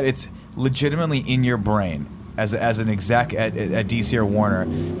telling me that it's legitimately in your brain as an exec at DC or Warner,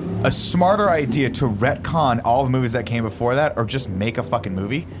 a smarter idea to retcon all the movies that came before that, or just make a fucking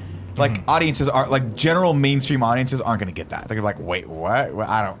movie. Like audiences are like general mainstream audiences aren't going to get that. They're gonna be like, wait, what? Well,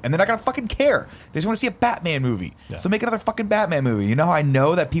 I don't, and they're not going to fucking care. They just want to see a Batman movie. So make another fucking Batman movie. You know how I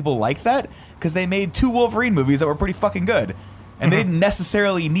know that people like that? Because they made 2 Wolverine movies that were pretty fucking good, and they didn't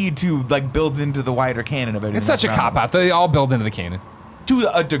necessarily need to like build into the wider canon of it. It's such a cop out. They all build into the canon. To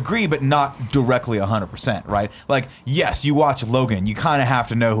a degree, but not directly 100%, right? Like, yes, you watch Logan, you kind of have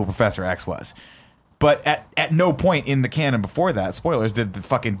to know who Professor X was. But at no point in the canon before that, spoilers, did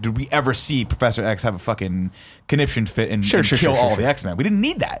we ever see Professor X have a fucking conniption fit and kill all the X-Men? We didn't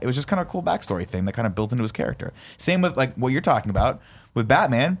need that. It was just kind of a cool backstory thing that kind of built into his character. Same with like what you're talking about with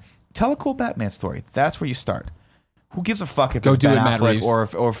Batman. Tell a cool Batman story. That's where you start. Who gives a fuck if Go it's do Ben it, Matt Affleck Reeves.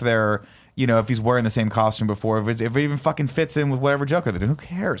 or if they're, you know, if he's wearing the same costume before, if it even fucking fits in with whatever Joker they're doing. Who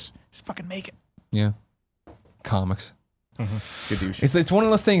cares? Just fucking make it. Yeah. Comics. Gadoosh. It's one of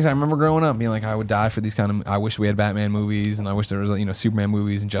those things I remember growing up being like, I would die for these kind of. I wish we had Batman movies, and I wish there was Superman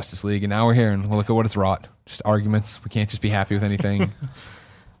movies and Justice League, and now we're here and look at what it's wrought. Just arguments. We can't just be happy with anything.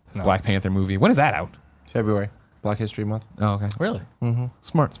 Black Panther movie. When is that out? February, Black History Month. Oh, okay. Really?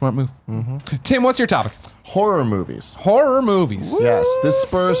 Smart move. Tim, what's your topic? Horror movies. Horror movies. Yes, this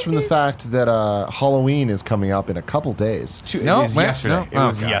spurs from the fact that Halloween is coming up in a couple days, No, it was wait, yesterday. no. It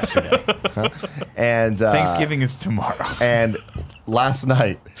was Oh, God. yesterday. and Thanksgiving is tomorrow. And last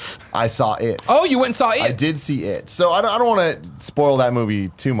night, I saw it. Oh, you went and saw I it. did see it. So I don't want to spoil that movie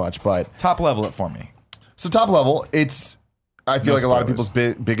too much, but Top level it for me. so top level, it's. I feel No like a lot of spoilers.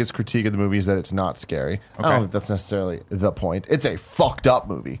 people's biggest critique of the movie is that it's not scary. I Okay. don't think that's necessarily the point. It's a fucked up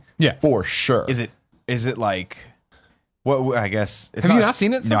movie. Yeah. For sure. Is it like what? I guess it's Have you not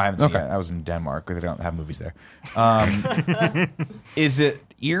seen it, No, sir? I haven't seen Okay. it. I was in Denmark where they don't have movies there. Is it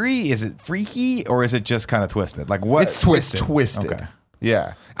eerie? Is it freaky? Or is it just kind of twisted? Like what? It's twisted. It's twisted. Okay.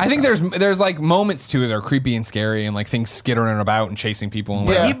 Yeah. I think there's like moments to it that are creepy and scary and like things skittering about and chasing people. And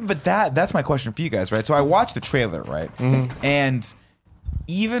Yeah. But that's my question for you guys, right? So I watched the trailer, right? And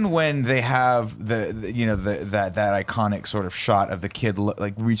even when they have that iconic sort of shot of the kid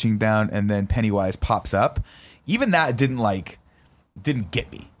like reaching down and then Pennywise pops up, even that didn't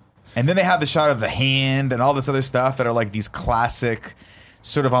get me. And then they have the shot of the hand and all this other stuff that are like these classic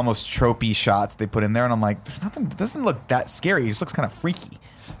sort of almost tropey shots they put in there, and I'm like, there's nothing. It doesn't look that scary. It just looks kind of freaky.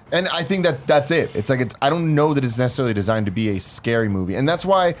 And I think that's it. It's like I don't know that it's necessarily designed to be a scary movie, and that's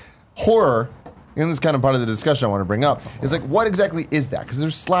why horror. And this is kind of part of the discussion I want to bring up is like, what exactly is that? Because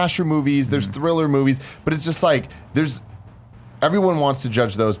there's slasher movies, there's thriller movies, but it's just like everyone wants to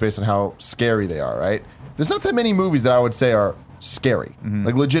judge those based on how scary they are, right? There's not that many movies that I would say are scary,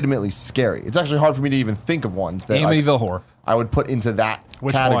 like legitimately scary. It's actually hard for me to even think of ones that Amityville Horror. I would put into that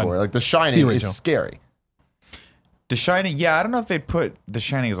Which category. one? Like The Shining The original. is scary. The Shining, yeah, I don't know if they'd put The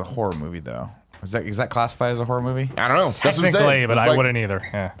Shining as a horror movie though. Is that classified as a horror movie? I don't know. That's what I'm saying. Technically, but It's I like- wouldn't either.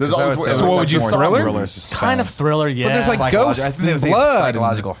 Yeah. There's So I all would this- say So what would you, that's more thriller? suspense. Kind of thriller, yeah. there's like Psychological- ghosts I think they would say and blood.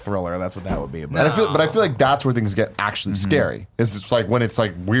 psychological thriller. That's what that would be. And I feel, but I feel like that's where things get actually scary. Is it's like when it's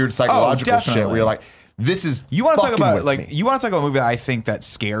like weird psychological shit where definitely. you're like, This is You want to talk fucking about with like me. you want to talk about a movie that I think that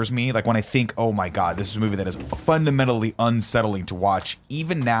scares me. Like when I think, oh my god, this is a movie that is fundamentally unsettling to watch.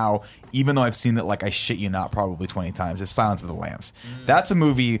 Even now, even though I've seen it like I shit you not probably 20 times, is Silence of the Lambs. That's a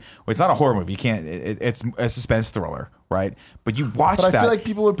movie. Well, it's not a horror movie. You can't. It's a suspense thriller, right? But you watch But I that. feel like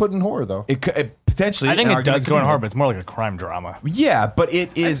people would put in horror though. It potentially. I think an it argument does could go in be horror, made. but it's more like a crime drama. Yeah, but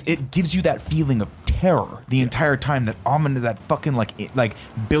it is. It gives you that feeling of terror the entire time. That ominous, that fucking like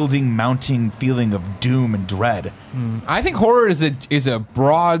building, mounting feeling of doom and dread. I think horror is a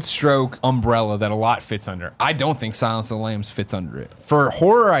broad stroke umbrella that a lot fits under. I don't think Silence of the Lambs fits under it. For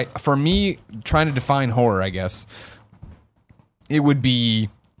horror, for me, trying to define horror, I guess it would be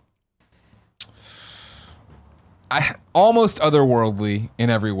almost otherworldly in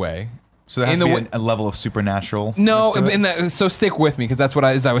every way. So there has In to the be a level of supernatural. No, to it? in that, so stick with me because that's what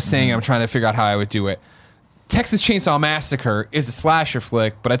as I was saying. I'm trying to figure out how I would do it. Texas Chainsaw Massacre is a slasher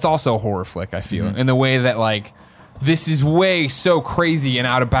flick, but it's also a horror flick. I feel in the way that like this is way so crazy and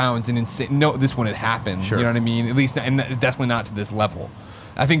out of bounds and insane. No, this wouldn't happen. Sure. You know what I mean? At least, and it's definitely not to this level.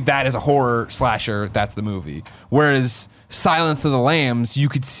 I think that is a horror slasher. That's the movie. Whereas Silence of the Lambs, you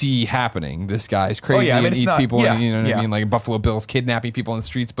could see happening. This guy's crazy I mean, and it's eats not- people. yeah, And, you know what yeah. I mean? Like Buffalo Bill's kidnapping people in the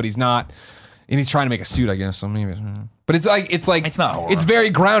streets, but he's not. And he's trying to make a suit, I guess. So maybe, but it's like It's not horror. It's very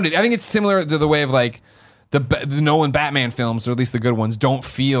grounded. I think it's similar to the way of like the Nolan Batman films, or at least the good ones, don't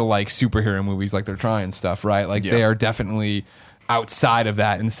feel like superhero movies, like they're trying stuff, right? Like they are definitely outside of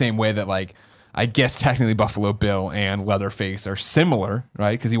that in the same way that like I guess technically Buffalo Bill and Leatherface are similar,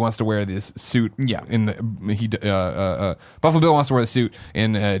 right? Because he wants to wear this suit. Yeah. In the Buffalo Bill wants to wear the suit,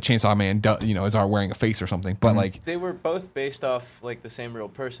 and Chainsaw Man, is wearing a face or something. But like They were both based off like the same real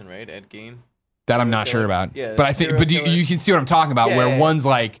person, right? Ed Gein. that, I'm not Serial sure killer. about. Yeah, but I think, serial but killer. you can see what I'm talking about. Yeah, Where yeah,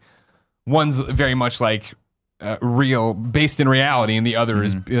 yeah. one's very much like real, based in reality, and the other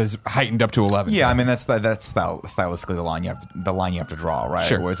is heightened up to 11. Yeah, I mean that's stylistically the line you have to draw, right?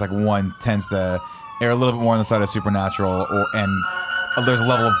 Sure. Where it's like one tends to err a little bit more on the side of supernatural, and there's a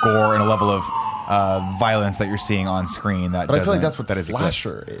level of gore and a level of violence that you're seeing on screen. That But I feel like doesn't- that's what that is eclipsed.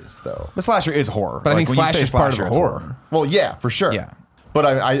 slasher is, though. The slasher is horror. But I think when you say slasher is part of slasher, the it's horror. Well, yeah, for sure. Yeah. But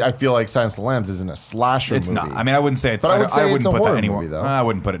I feel like Silence of the Lambs isn't a slasher It's movie. not. I mean, I wouldn't say it's. But I would say wouldn't it's a put horror that anywhere. movie, though. I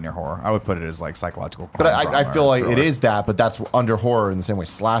wouldn't put it near horror. I would put it as like psychological. But crime I drama feel or like it thriller. is that, but that's under horror in the same way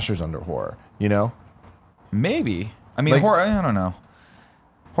slasher's under horror, you know? Maybe. I mean, Like- horror. I don't know.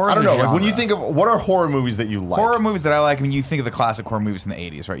 Horror's I don't a know. Like when genre. you think of what are horror movies that you like? Horror movies that I like, when you think of the classic horror movies in the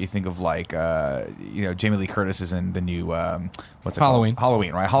 80s, right? You think of like, Jamie Lee Curtis is in the new, what's it Halloween. called?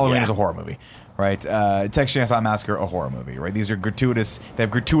 Halloween, right? Halloween Yeah. is a horror movie, right? Texas Chainsaw Massacre, a horror movie, right? These are gratuitous, they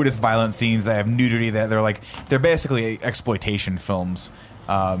have gratuitous violent scenes, they have nudity, they're basically exploitation films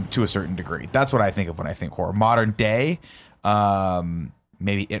to a certain degree. That's what I think of when I think horror. Modern day,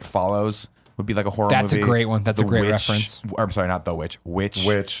 maybe It Follows would be like a horror That's a movie. great one. That's a The great Witch- reference. or, I'm sorry, not The Witch.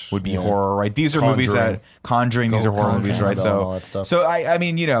 Witch would be yeah. horror, right? These are movies Conjuring. that Conjuring. These are horror Conjuring, movies, right? Annabelle, all that stuff. So I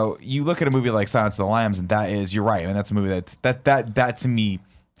mean, you look at a movie like Silence of the Lambs, and that is, you're right. I mean, that's a movie that to me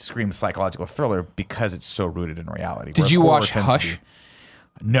screams psychological thriller because it's so rooted in reality. Did whereas you horror watch tends to Hush?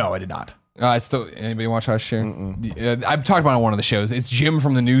 be- No, I did not. Anybody watch Hush here? I've talked about it on one of the shows. It's Jim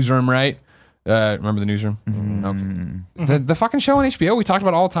from the Newsroom, right? Remember the Newsroom? Okay. The fucking show on HBO we talked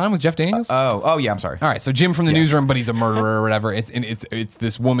about all the time with Jeff Daniels. Oh yeah, I'm sorry. All right, so Jim from the Newsroom, but he's a murderer or whatever. It's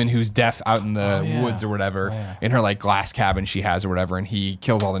this woman who's deaf out in the woods or whatever, in her like glass cabin she has or whatever, and he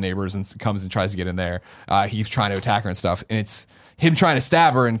kills all the neighbors and comes and tries to get in there. He's trying to attack her and stuff, and it's him trying to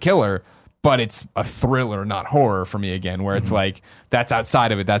stab her and kill her. But it's a thriller, not horror for me again, where it's like that's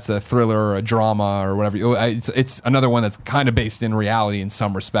outside of it. That's a thriller or a drama or whatever. It's another one that's kind of based in reality in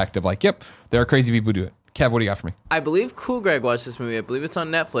some respect of like, yep, there are crazy people who do it. Kev, what do you got for me? I believe Cool Greg watched this movie. I believe it's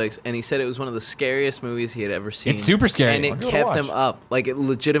on Netflix, and he said it was one of the scariest movies he had ever seen. It's super scary. and I'll it give it a kept watch. him up. Like it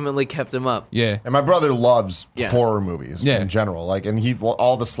legitimately kept him up. Yeah. And my brother loves Yeah. horror movies Yeah. in general. Like, and he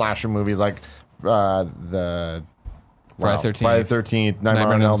all the slasher movies, like the Friday 13th. Friday 13th,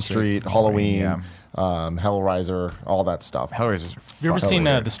 Nightmare on Elm Street, Halloween, yeah. Hellraiser, all that stuff. Hellraiser's. You ever seen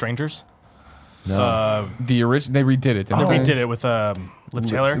Hellraiser. The Strangers? The original, they redid it. Didn't They they? redid it with Liv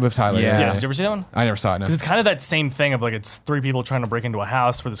Taylor. Liv Tyler. Yeah. Yeah, did you ever see that one? I never saw it. No. Because it's kind of that same thing of like it's three people trying to break into a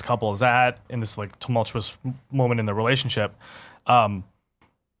house where this couple is at in this like tumultuous moment in their relationship,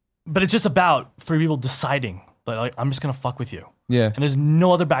 but it's just about three people deciding that like I'm just gonna fuck with you, Yeah. and there's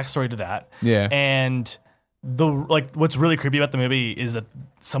no other backstory to that. Yeah. And what's really creepy about the movie is that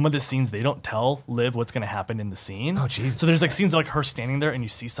some of the scenes they don't tell Liv what's gonna happen in the scene. Oh, Jesus. So there's like scenes of like her standing there and you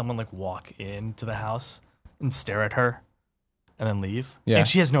see someone like walk into the house and stare at her and then leave. Yeah. And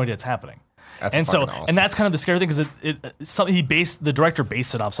she has no idea it's happening. That's and so, fucking awesome. and that's kind of the scary thing because the director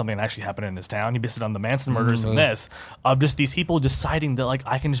based it off something that actually happened in his town. He based it on the Manson murders and this of just these people deciding that like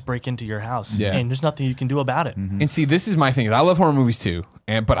I can just break into your house and there's nothing you can do about it. And see, this is my thing. I love horror movies too,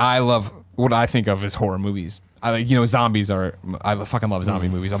 but I love what I think of as horror movies. I zombies are. I fucking love zombie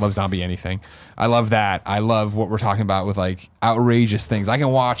movies. I love zombie anything. I love that. I love what we're talking about with like outrageous things. I can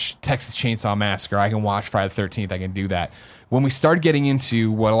watch Texas Chainsaw Massacre. I can watch Friday the 13th. I can do that. When we start getting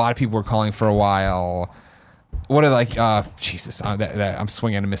into what a lot of people were calling for a while, what are like? Jesus, I'm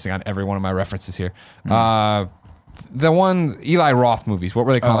swinging and missing on every one of my references here. The one Eli Roth movies. What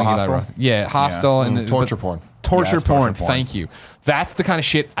were they calling Eli Hostel? Roth? Yeah, Hostel and torture porn. Torture Yes, porn. torture porn. Thank you. That's the kind of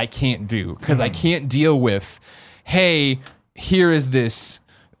shit I can't do because I can't deal with, hey, here is this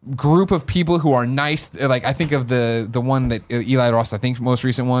group of people who are nice. Like I think of the one that Eli Roth, I think most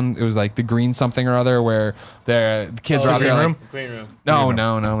recent one, it was like the Green something or other where the kids are out there. Like, Green room. no,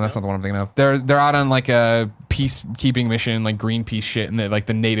 that's not the one I'm thinking of. They're out on like a peacekeeping mission, like Greenpeace shit, and like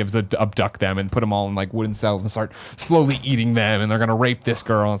the natives abduct them and put them all in like wooden cells and start slowly eating them, and they're gonna rape this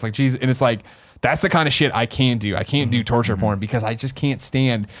girl. And it's like, geez, and it's like. That's the kind of shit I can't do. I can't do torture porn because I just can't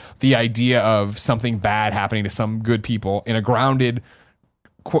stand the idea of something bad happening to some good people in a grounded,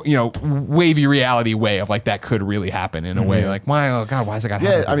 wavy reality way of like that could really happen in a way like, why? Oh God, why is it got to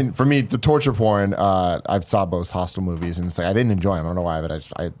happen? Yeah, I mean, for me, the torture porn, I've saw both Hostel movies, and it's like I didn't enjoy them. I don't know why, but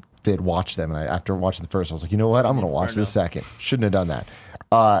I did watch them, and after watching the first, I was like, you know what? I'm going to watch the second. Shouldn't have done that.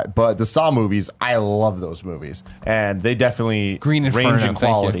 But the Saw movies, I love those movies, and they definitely Green Inferno, range in thank you.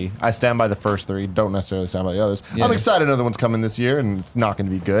 quality. I stand by the first three, don't necessarily stand by the others. Yeah. I'm excited another one's coming this year, and it's not going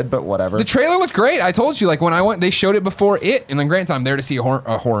to be good, but whatever. The trailer looked great. I told you, like when I went, they showed it before it, and then granted, I'm there to see a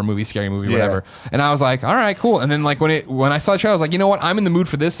horror movie, scary movie, whatever. And I was like, all right, cool. And then like when I saw the trailer, I was like, you know what? I'm in the mood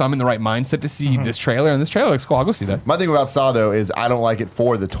for this, so I'm in the right mindset to see this trailer, and this trailer looks cool. I'll go see that. My thing about Saw, though, is I don't like it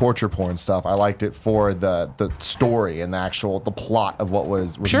for the torture porn stuff. I liked it for the story and the plot of what was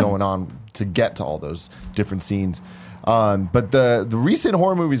Sure. going on to get to all those different scenes. But the recent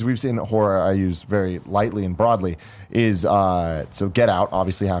horror movies we've seen, horror I use very lightly and broadly, is so Get Out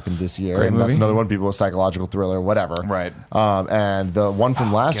obviously happened this year. Great and that's movie. another one, people, a psychological thriller, whatever. Right. And the one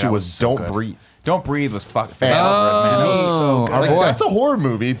from last Get year Out was so Don't good. Breathe. Don't Breathe was fucking Oh, That was so good. our Like, boy. that's a horror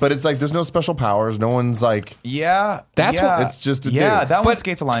movie, but it's like there's no special powers. No one's like, Yeah. That's yeah. what- it's just a Yeah, dude. that one But-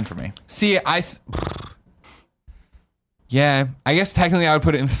 skates a line for me. See, yeah, I guess technically I would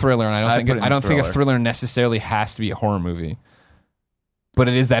put it in thriller, and I'd put it in I don't think a thriller. thriller necessarily has to be a horror movie. But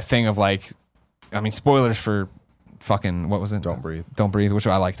it is that thing of like, I mean, spoilers for fucking what was it? Don't Breathe. Don't Breathe, which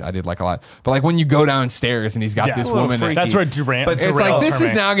I did like a lot. But like when you go downstairs and he's got Yeah. this A little woman, freaky. That's where Durant. But it's like this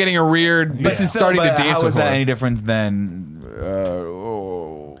is now getting a weird. This is starting to dance How with is that horror. any different than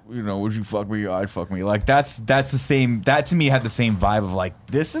would you fuck me? I'd fuck me. Like that's the same. That to me had the same vibe of like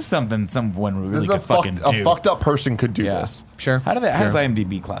this is something someone really This is could a fucking do. fucked up person could do Yeah. this. Sure. How does Sure.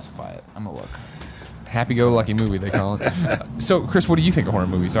 IMDb classify it? I'm gonna look. Happy-go-lucky movie they call it. So, Chris, what do you think of horror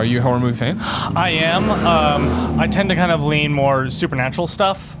movies? Are you a horror movie fan? I am. I tend to kind of lean more supernatural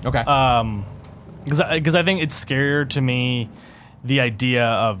stuff. Okay. Because I think it's scarier to me the idea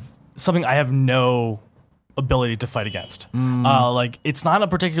of something I have no ability to fight against. Like it's not a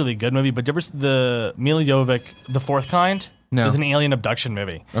particularly good movie, but the Mila Jovovich, The Fourth Kind, No. is an alien abduction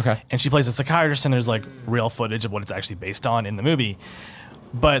movie. Okay. And she plays a psychiatrist, and there's like real footage of what it's actually based on in the movie.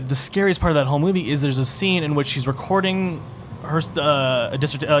 But the scariest part of that whole movie is there's a scene in which she's recording her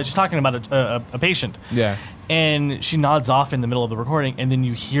she's talking about a patient. Yeah. And she nods off in the middle of the recording, and then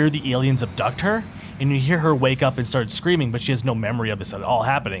you hear the aliens abduct her, and you hear her wake up and start screaming, but she has no memory of this at all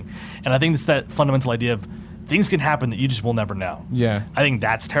happening. And I think it's that fundamental idea of things can happen that you just will never know. Yeah. I think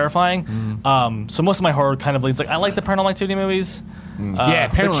that's terrifying. So most of my horror kind of leads like I like the Paranormal Activity movies. Yeah, they're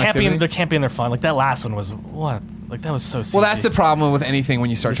Paranormal campy, Activity. they're campy and they're fun. Like that last one was what? Like that was so. Well, that's CG. the problem with anything when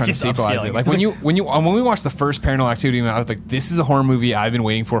you start It trying to keeps sequelize upscaling. it. Like It's when we watched the first Paranormal Activity, I was like, "This is a horror movie I've been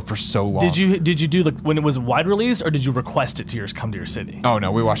waiting for so long." Did you do like when it was wide release, or did you request it to come to your city? Oh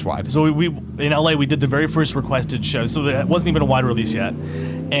no, we watched wide. So we in LA we did the very first requested show, so it wasn't even a wide release yet.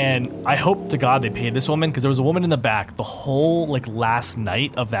 And I hope to God they paid this woman because there was a woman in the back the whole like last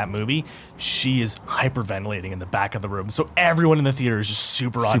night of that movie. She is hyperventilating in the back of the room, so everyone in the theater is just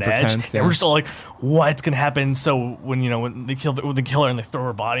super on Super edge, tense, yeah. and we're just all like, "What's gonna happen?" So when they kill her and they throw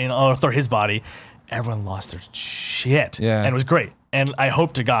her body and throw his body, everyone lost their shit. Yeah. And it was great. And I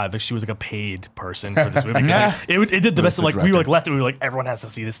hope to God that she was like a paid person for this movie. 'Cause, like, it did the best. the Like we were like director. left it. We were like everyone has to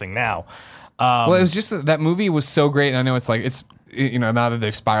see this thing now. Well, it was just that movie was so great, and I know it's now that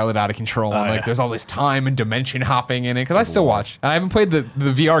they've spiraled it out of control, and like yeah. there's all this time and dimension hopping in it. Because I still watch, and I haven't played the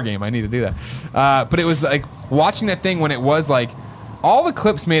VR game. I need to do that. But it was like watching that thing when it was like all the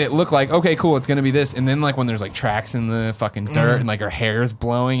clips made it look like, okay, cool, it's gonna be this. And then like when there's like tracks in the fucking dirt and like her hair is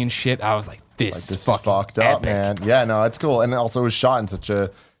blowing and shit, I was like, this is fucking fucked up, epic. man. Yeah, no, it's cool. And also it was shot in such a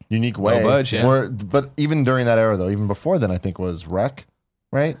unique way. budget, yeah. But even during that era, though, even before then, I think was Wreck,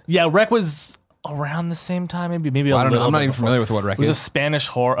 right? Yeah, Wreck was around the same time, maybe. I don't know. I'm not bit even before. familiar with what Wreck It was a is. Spanish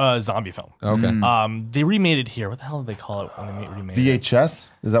horror zombie film. Okay. They remade it here. What the hell did they call it when they remade it?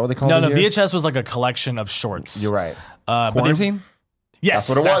 VHS? Is that what they call No, it? no. here? VHS was like a collection of shorts. You're right. But they- Quarantine? Yes,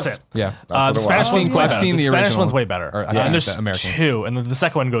 That's what it was. It. Yeah. That's what The it Spanish was. one's way I've better. seen the Spanish original. one's way better. Or I've seen and there's the American. two, and then the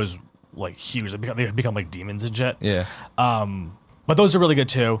second one goes like huge. They become like demons and shit. Yeah. But those are really good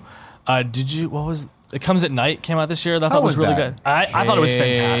too. Did you? What was? It Comes at Night came out this year. That I thought was was really that? good. I thought it was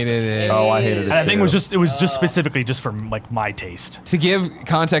fantastic. Hated it. Oh, I hated it. And I think too. it was just specifically just for like my taste. To give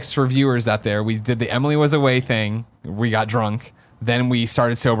context for viewers out there, we did the Emily Was Away thing. We got drunk. Then we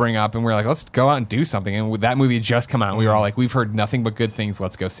started sobering up and we were like, let's go out and do something. And that movie had just come out. And we were all like, we've heard nothing but good things.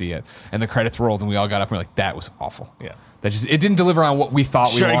 Let's go see it. And the credits rolled and we all got up and we were like, that was awful. Yeah. It didn't deliver on what we thought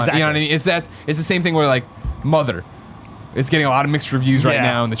Sure, we wanted. You know what I exactly. mean? It's the same thing where like Mother. It's getting a lot of mixed reviews right Yeah.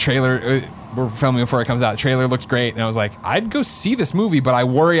 now. And the trailer, we're filming before it comes out. The trailer looks great. And I was like, I'd go see this movie, but I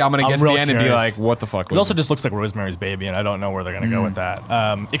worry I'm going to get to real the end and be curious. like, what the fuck It was also this? just looks like Rosemary's Baby, and I don't know where they're going to go with that.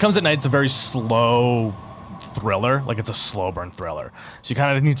 It Comes at Night. It's a very slow thriller, like it's a slow burn thriller. So you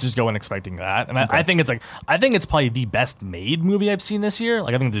kind of need to just go in expecting that. And I think it's probably the best made movie I've seen this year.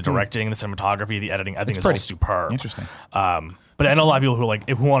 Like I think the directing, the cinematography, the editing, I think it's all pretty superb. Interesting. But I know a lot of people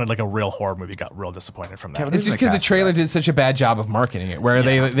who wanted like a real horror movie got real disappointed from that. Kevin, It's This just is a because the cast trailer for that. did such a bad job of marketing it, where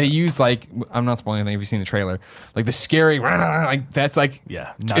they use like, I'm not spoiling anything if you've seen the trailer, like the scary like that's like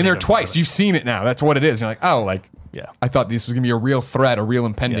Yeah, in not there even twice. really. You've seen it now. That's what it is. You're like, oh, like Yeah. I thought this was gonna be a real threat, a real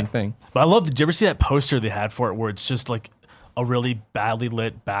impending Yeah. thing. But I love. Did you ever see that poster they had for it, where it's just like a really badly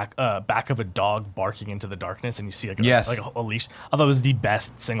lit back of a dog barking into the darkness, and you see like Yes. a leash. I thought it was the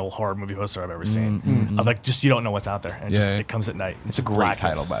best single horror movie poster I've ever seen. Of like just you don't know what's out there, and Yeah. it comes at night. It's a great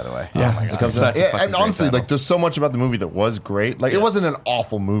title, by the way. Yeah. Oh my God. Comes Such out- a yeah, fucking and great honestly, title. like there's so much about the movie that was great. Like it wasn't an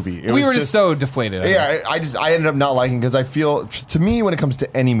awful movie. It We was were just so deflated. Yeah, I ended up not liking because I feel to me when it comes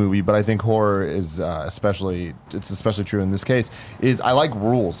to any movie, but I think horror is especially true in this case. Is I like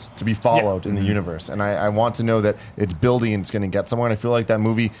rules to be followed in the universe, and I want to know that it's building and it's going to get somewhere. And I feel like that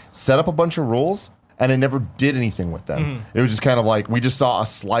movie set up a bunch of rules and it never did anything with them. It was just kind of like we just saw a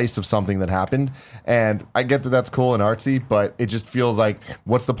slice of something that happened, and I get that that's cool and artsy, but it just feels like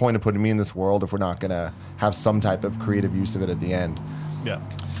what's the point of putting me in this world if we're not going to have some type of creative use of it at the end? Yeah,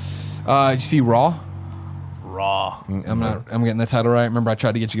 Did you see Raw? raw. I'm getting the title right. Remember, I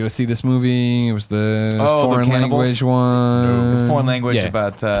tried to get you to go see this movie. It was the Oh, the foreign cannibals? language one. It's foreign language Yeah.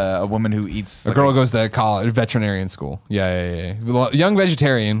 about a woman who eats. A girl goes to college, veterinarian school. Yeah. A young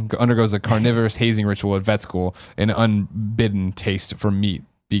vegetarian undergoes a carnivorous hazing ritual at vet school. An unbidden taste for meat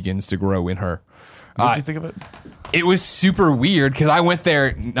begins to grow in her. What did you think of it? It was super weird because I went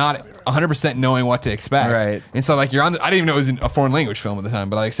there not 100% knowing what to expect. Right. And so like I didn't even know it was a foreign language film at the time,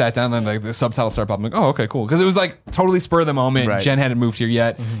 but I like sat down and like the subtitles started popping. I'm like, oh, okay, cool. Because it was like totally spur of the moment. Right. Jen hadn't moved here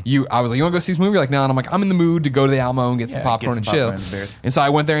yet. I was like, you want to go see this movie? You're like, no. And I'm like, I'm in the mood to go to the Alamo and get some Yeah, popcorn get and some chill. popcorn and beers. And so I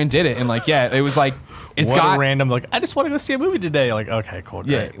went there and did it. And like, yeah, it was like, it's What got a random like I just want to go see a movie today. Like okay, cool,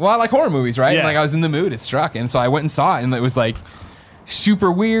 yeah. great. Well, I like horror movies, right? And Yeah. like I was in the mood. It struck. And so I went and saw it and it was like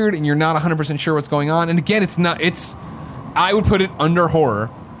super weird and you're not 100% sure what's going on. And again, I would put it under horror,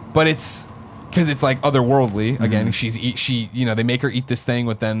 but it's because it's like otherworldly. Again, they make her eat this thing,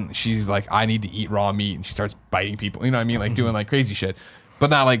 but then she's like, I need to eat raw meat. And she starts biting people. You know what I mean? Like doing like crazy shit, but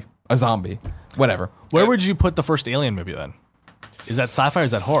not like a zombie, whatever. Where would you put the first Alien movie then? Is that sci-fi or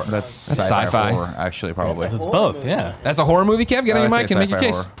is that horror? That's sci-fi. sci-fi horror, actually, probably. It's both, yeah. That's a horror movie, Kev? Get on I your would mic say and make your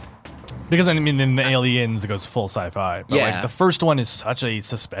sci-fi case. horror. Because I mean, in the Aliens, it goes full sci-fi. But Yeah. like the first one is such a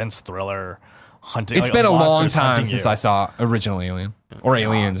suspense thriller, hunting. It's like, been a long monsters time hunting since you. I saw original Alien or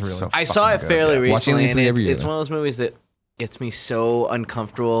Aliens, really. so I saw it fucking good, fairly yeah. Watch recently, Alien and 3 every year, it's one of those movies that gets me so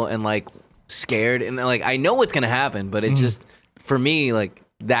uncomfortable and like scared, and like I know what's gonna happen, but it just for me like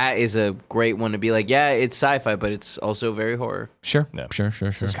that is a great one to be like, yeah, it's sci-fi, but it's also very horror. Sure. Yeah. Sure. God,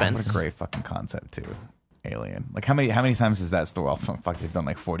 what Suspense. a great fucking concept too. Alien. Like how many times is that still? Well, fuck, they've done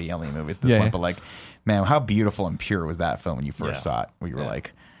like 40 Alien movies at this Yeah, point, yeah. but like, man, how beautiful and pure was that film when you first Yeah. saw it? Where you were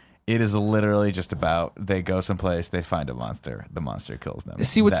like, it is literally just about they go someplace, they find a monster, the monster kills them.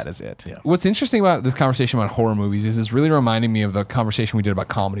 See, what's- that is it. Yeah. What's interesting about this conversation about horror movies is it's really reminding me of the conversation we did about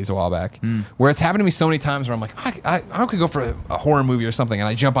comedies a while back, where it's happened to me so many times where I'm like, I could go for a horror movie or something, and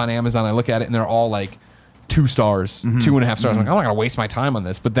I jump on Amazon, I look at it, and they're all like 2 stars, 2.5 stars. I'm like, I'm not gonna waste my time on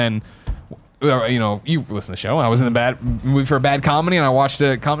this. But then, you listen to the show. I was in the bad movie for a bad comedy, and I watched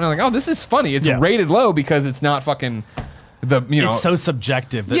a comedy. I'm like, oh, this is funny. It's Yeah. rated low because it's not fucking. It's so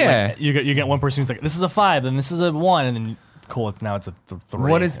subjective that Yeah. like, you get one person who's like, this is a 5, and this is a 1, and then cool, now it's a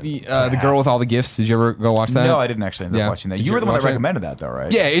 3. What is the girl with all the gifts? Did you ever go watch that? No, I didn't actually end up watching that. Did You were the one that watch it? recommended that, though,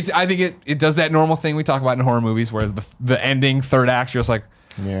 right? Yeah, I think it does that normal thing we talk about in horror movies, whereas the ending, third act, you're just like,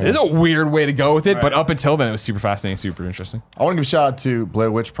 there's a weird way to go with it, but up until then, it was super fascinating, super interesting. I want to give a shout out to Blair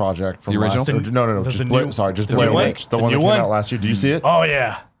Witch Project from The original? No, The just new- just the Blair new one? Witch, the The one that new came one? out last year. Do you see it? Oh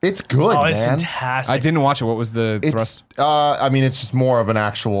yeah. It's good, Oh, it's man. fantastic. I didn't watch it. What was the It's, thrust? I mean, it's just more of an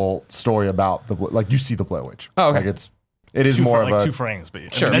actual story about you see the Blair Witch. Oh, okay. Like it is more of a 2 frames,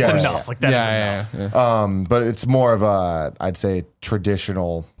 but Sure. that's Yeah, enough. yeah. Like that is enough. but it's more of a, I'd say,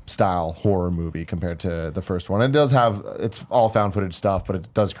 traditional style horror movie compared to the first one. It does have, it's all found footage stuff, but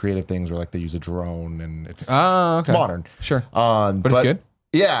it does creative things where like they use a drone and it's modern. Sure. But it's good?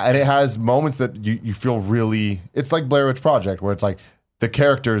 Yeah, and it has moments that you feel really, it's like Blair Witch Project where it's like the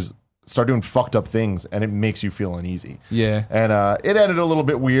characters start doing fucked up things and it makes you feel uneasy. Yeah. And it ended a little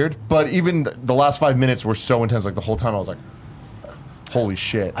bit weird, but even the last 5 minutes were so intense. Like the whole time I was like, holy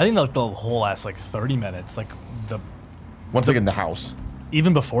shit. I think like the whole last like 30 minutes, like Once they get in the house.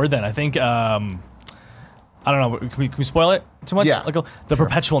 even before then, I think I don't know. Can we spoil it too much? Yeah, Like the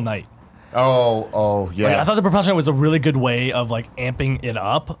perpetual night. Oh, yeah. Like, I thought the perpetual night was a really good way of like amping it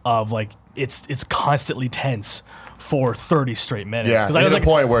up. Of like it's constantly tense for 30 straight minutes. yeah, Because I I was was like, a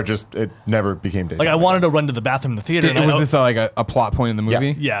point where it never became daytime. like I wanted to run to the bathroom in the theater. and Was I- this like a plot point in the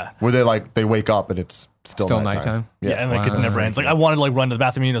movie? Yeah. Where they wake up and it's still nighttime? Yeah, and like Wow. it never ends. Like I wanted to like run to the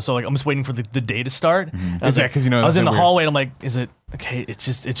bathroom, so like I'm just waiting for the day to start. And I was Is that like, 'cause you know I was it's in the weird? hallway and I'm like, is it okay? It's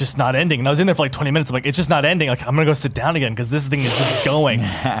just not ending. And I was in there for like 20 minutes. I'm like, it's just not ending. Like I'm gonna go sit down again because this thing is just going.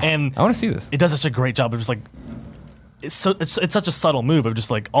 And I want to see this. it does such a great job of just like it's such a subtle move of just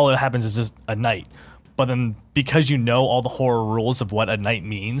like all that happens is just a night. But then because you know all the horror rules of what a night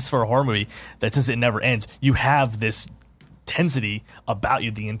means for a horror movie, that since it never ends, you have this tensity about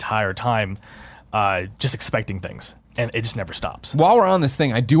you the entire time, just expecting things. And it just never stops. While we're on this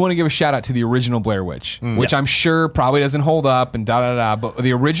thing, I do want to give a shout out to the original Blair Witch, which I'm sure probably doesn't hold up and But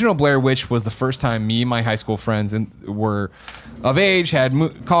the original Blair Witch was the first time me and my high school friends were of age, had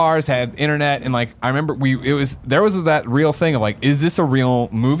cars, had internet, and like I remember there was that real thing of like, is this a real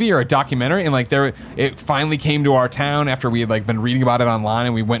movie or a documentary? And like it finally came to our town after we had like been reading about it online,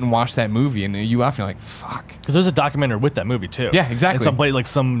 and we went and watched that movie, and you laughed and you're like, fuck. Because there's a documentary with that movie too. Yeah, exactly. And some place like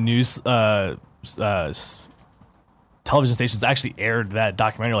some news television stations actually aired that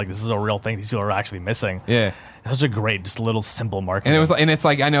documentary. Like this is a real thing. These people are actually missing. Yeah. It's such a great, just little simple marketing. And it's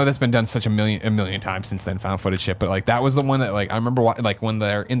like I know that's been done such a million times since then, found footage shit. But like that was the one that like I remember like when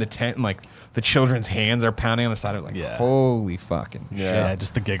they're in the tent and like the children's hands are pounding on the side. I was like, Yeah. holy fucking shit. yeah,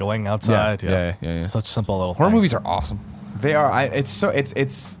 just the giggling outside. Yeah. Such simple little Horror things. movies are awesome. They are.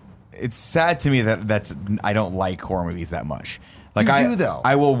 It's sad to me that I don't like horror movies that much. Like You do, though.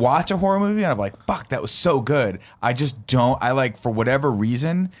 I will watch a horror movie and I'm like, fuck, that was so good. I just don't. I like, for whatever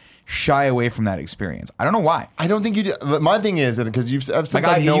reason, shy away from that experience. I don't know why. I don't think you do. But my thing is, because since Like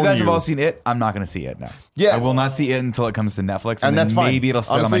I've known you guys you, have all seen it. I'm not going to see it now. Yeah. I will not see it until it comes to Netflix, And then that's fine. maybe it'll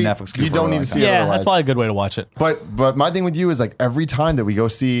sit Honestly, on my Netflix. queue you for a don't need long to time. see it. Yeah, otherwise. that's probably a good way to watch it. But my thing with you is like every time that we go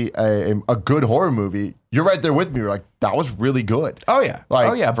see a good horror movie, you're right there with me. You're like, that was really good. Oh yeah, Like,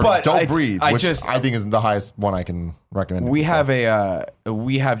 oh yeah. for But Don't it's- Breathe, I which just I think is the highest one I can recommend. we have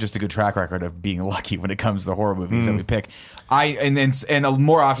just a good track record of being lucky when it comes to horror movies that we pick. And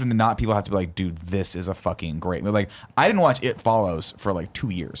more often than not, people have to be like, dude, this is a fucking great movie. Like I didn't watch It Follows for like 2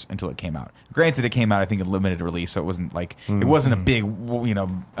 years until it came out. Granted, it came out I think in limited release, so it wasn't like it wasn't a big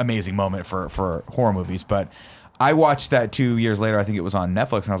amazing moment for horror movies, but. I watched that 2 years later. I think it was on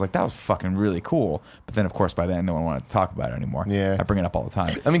Netflix, and I was like, that was fucking really cool. But then, of course, by then, no one wanted to talk about it anymore. Yeah. I bring it up all the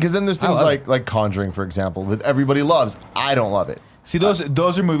time. I mean, because then there's things love like Conjuring, for example, that everybody loves. I don't love it. See,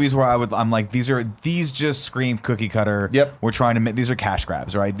 those are movies where I'm like, these just scream cookie cutter. Yep. We're trying to make these are cash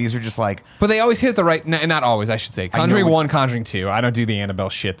grabs, right? These are just like But they always hit the right, not always, I should say. Conjuring which- 1, Conjuring 2. I don't do the Annabelle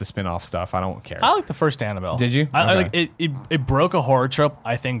shit, the spin-off stuff. I don't care. I like the first Annabelle. Did you? I like Okay. it broke a horror trope.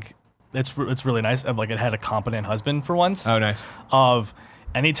 I think it's really nice. Of like it had a competent husband for once. Oh, nice. Of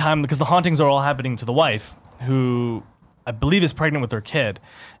anytime, because the hauntings are all happening to the wife, who I believe is pregnant with her kid,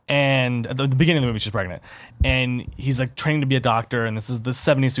 and at the beginning of the movie she's pregnant, and he's like training to be a doctor, and this is the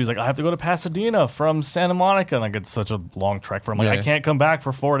 70s, so he's like, I have to go to Pasadena from Santa Monica, and like it's such a long trek for him. Like Yeah. I can't come back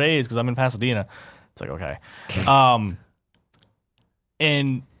for 4 days because I'm in Pasadena. It's like okay,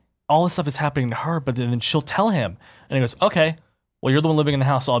 and all this stuff is happening to her, but then she'll tell him, and he goes, okay. well, you're the one living in the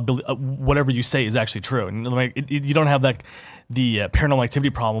house, so I'll believe whatever you say is actually true. And like, you don't have like the paranormal activity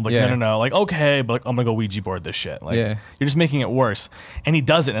problem. Like, no. Like, okay, but like, I'm gonna go Ouija board this shit. Like, you're just making it worse. And he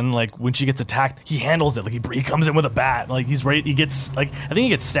does it. And like, when she gets attacked, he handles it. Like, he comes in with a bat. Like, he's ready. He gets like, I think he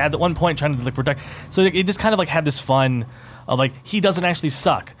gets stabbed at one point trying to like protect. So like, it just kind of like had this fun of like, he doesn't actually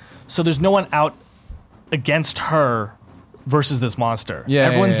suck. So there's no one out against her versus this monster.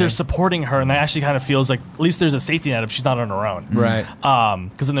 Everyone's there supporting her, and that actually kind of feels like at least there's a safety net if she's not on her own. Right.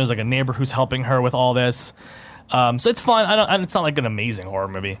 Because then there's like a neighbor who's helping her with all this. So it's fun. It's not like an amazing horror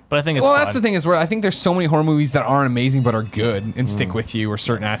movie, but I think it's fun. That's the thing is where I think there's so many horror movies that aren't amazing but are good and stick with you, or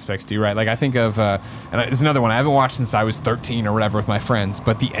certain aspects do, right? Like I think of, and there's another one I haven't watched since I was 13 or whatever with my friends,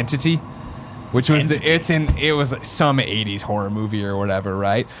 but The Entity. Which was it was some 80s horror movie or whatever,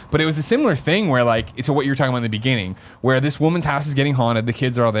 right? But it was a similar thing where like to what you were talking about in the beginning, where this woman's house is getting haunted, the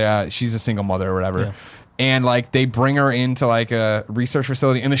kids are all there, she's a single mother or whatever. Yeah. And like they bring her into like a research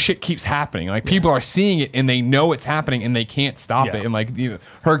facility, and the shit keeps happening. Like people are seeing it, and they know it's happening, and they can't stop it. And like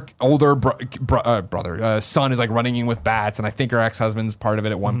her older brother, son, is like running in with bats, and I think her ex-husband's part of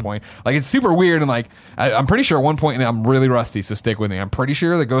it at one point. Like it's super weird, and like I'm pretty sure at one point, and I'm really rusty, so stick with me. I'm pretty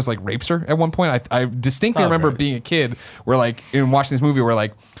sure the ghost like rapes her at one point. I distinctly remember being a kid where like in watching this movie where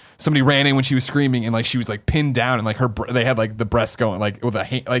like somebody ran in when she was screaming, and like she was like pinned down, and like they had like the breast going like with a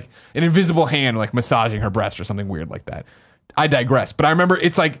hand, like an invisible hand like massaging her breast or something weird like that. I digress, but I remember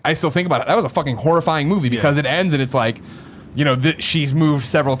it's like I still think about it. That was a fucking horrifying movie because it ends and it's like, you know, she's moved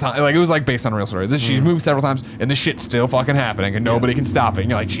several times. Like it was like based on a real story. She's moved several times, and the shit's still fucking happening, and nobody can stop it. And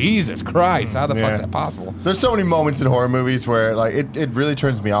you're like, Jesus Christ, how the fuck's that possible? There's so many moments in horror movies where like it really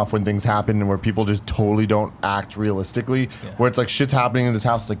turns me off when things happen and where people just totally don't act realistically. Where it's like shit's happening in this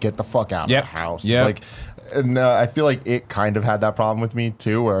house, like get the fuck out of the house. Like, and I feel like it kind of had that problem with me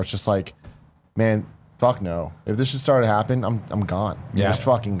too, where it's just like, man, fuck no. If this shit started to happen, I'm gone. I'm just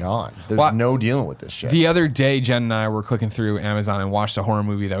fucking gone. There's no dealing with this shit. The other day, Jen and I were clicking through Amazon and watched a horror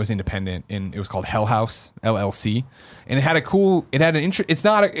movie that was independent, and it was called Hell House, LLC. And it had it's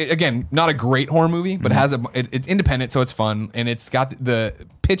not a great horror movie, but it's independent, so it's fun. And it's got the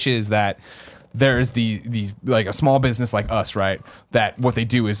pitches that there's these like a small business like us, right? That what they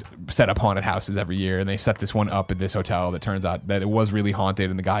do is set up haunted houses every year, and they set this one up at this hotel that turns out that it was really haunted,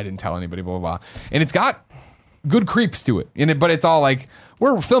 and the guy didn't tell anybody, blah blah blah. And it's got good creeps to it, but it's all like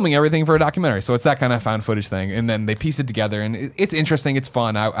we're filming everything for a documentary, so it's that kind of found footage thing. And then they piece it together, and it's interesting, it's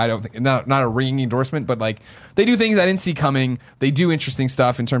fun. I don't think not a ringing endorsement, but like they do things I didn't see coming. They do interesting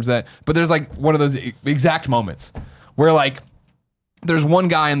stuff in terms of that, but there's like one of those exact moments where like there's one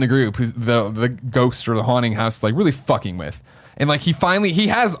guy in the group who's the ghost or the haunting house like really fucking with. And like he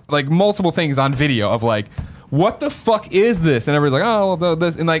has like multiple things on video of like, what the fuck is this? And everybody's like, oh, well,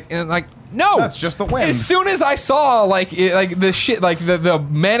 this. And like, no. That's just the wind. As soon as I saw like the shit, like the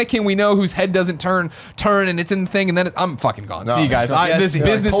mannequin we know whose head doesn't turn and it's in the thing, and then I'm fucking gone. See you guys. This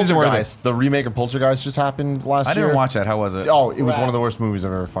business isn't worth it. The remake of Poltergeist just happened last year. I didn't watch that. How was it? Oh, it was one of the worst movies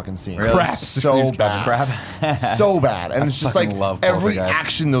I've ever fucking seen. Really? Crap. So bad. So bad. And it's just like every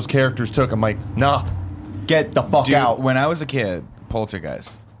action those characters took, I'm like, nah, get the fuck out. When I was a kid,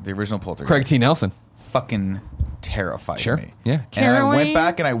 Poltergeist, the original Poltergeist. Craig T. Nelson. Fucking terrified me. Yeah. And I went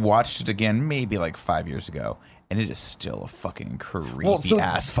back and I watched it again maybe like 5 years ago, and it is still a fucking creepy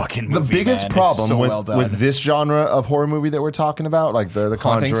ass fucking movie. The biggest problem with this genre of horror movie that we're talking about, like the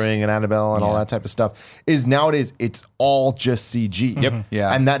Conjuring and Annabelle and all that type of stuff, is nowadays it's all just CG. Yep.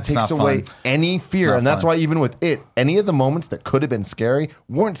 Yeah. And that takes away any fear. And that's why even with it, any of the moments that could have been scary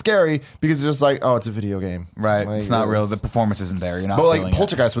weren't scary because it's just like, oh, it's a video game. Right. Like, it's not real. The performance isn't there. You're not But feeling like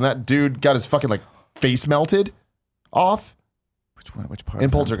Poltergeist, when that dude got his fucking like face melted off. Which part? In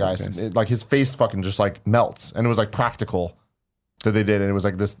Poltergeist, like his face fucking just like melts, and it was like practical that they did, and it was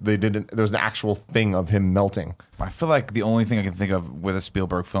like this. There was an actual thing of him melting. I feel like the only thing I can think of with a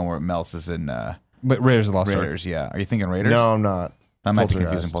Spielberg film where it melts is in But Raiders of the Lost Ark. Raiders. Yeah, are you thinking Raiders? No, I'm not. I might be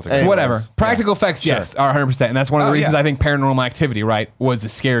confusing Poltergeist. Whatever. Practical effects, yes, are 100%. And that's one of the reasons I think Paranormal Activity, right, was a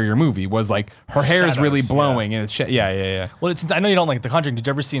scarier movie. Was like her hair is really blowing and it's yeah. Well, since I know you don't like The Conjuring, did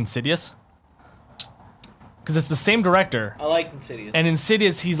you ever see Insidious? Because it's the same director. I like Insidious. And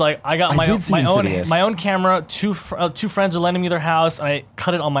Insidious, he's like, I got my own camera. Two friends are lending me their house, and I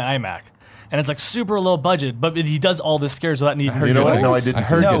cut it on my iMac. And it's like super low budget, but he does all this scares without needing. You know what? No, I didn't.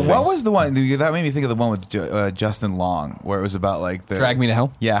 What was the one that made me think of the one with Justin Long, where it was about like the Drag Me to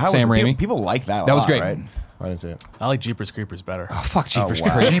Hell. Yeah, Sam Raimi. People like that. That was great. Right? I didn't see it. I like Jeepers Creepers better. Oh, fuck Jeepers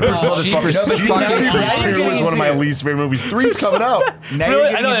wow. Creepers. Jeepers Jeepers. No, but see, now you're Two getting is one of my into- least favorite movies. 3's coming out. Now Really? you're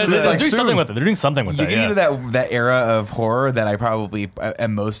I getting know into they're like doing soon. something with it. They're doing something with You're that. getting Yeah. into that era of horror that I probably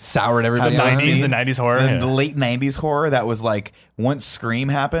am most Soured everybody have else. not 90s, seen. the 90s horror. The Yeah. late 90s horror that was like, once Scream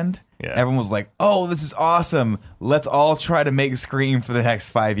happened, Yeah. everyone was like, oh, this is awesome. Let's all try to make Scream for the next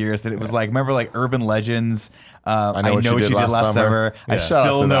 5 years. That it was like, remember like Urban Legends? I know what you did last summer. I Yeah. Shout out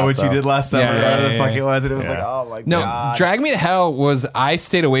still to know that, what you though. did last summer. Yeah, Whatever the yeah, fuck yeah. it was. And it was Yeah. like, oh my No, God. Drag Me to Hell was, I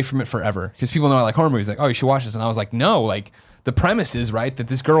stayed away from it forever because people know I like horror movies. Like, oh, you should watch this. And I was like, no, like, the premise is, right, that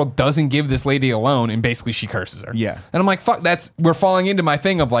this girl doesn't give this lady a loan and basically she curses her. Yeah. And I'm like, fuck, we're falling into my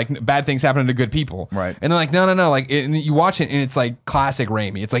thing of like bad things happening to good people. Right. And they're like, no. Like, and you watch it and it's like classic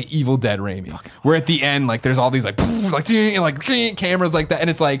Raimi. It's like Evil Dead Raimi. Where at the end, like, there's all these like, cameras like that. And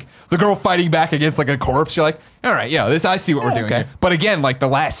it's like the girl fighting back against like a corpse. You're like, all right, yeah, I see what we're doing okay. here. But again, like the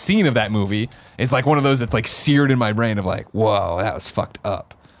last scene of that movie is like one of those that's like seared in my brain of like, whoa, that was fucked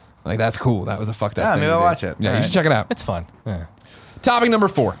up. Like, that's cool. That was a fucked up Yeah, thing. maybe to I'll do. watch it. Yeah, All you right. should check it out. It's fun. Yeah. Topic number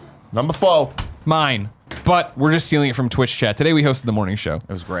 4. Number 4. Mine. But we're just stealing it from Twitch chat. Today we hosted the morning show. It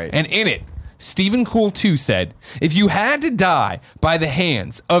was great. And in it, Stephen Cool 2 said, if you had to die by the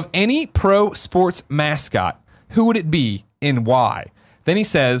hands of any pro sports mascot, who would it be and why? Then he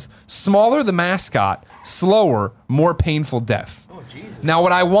says, smaller the mascot, slower, more painful death. Oh, Jesus. Now,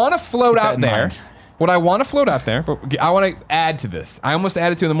 what I want to float that out in there, mind. but I want to add to this. I almost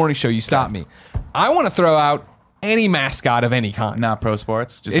added to in the morning show. You stopped me. I want to throw out any mascot of any kind. Not pro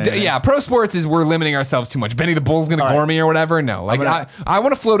sports. Just anything. Yeah, pro sports is we're limiting ourselves too much. Benny the Bull's gonna gore me or whatever. No, like I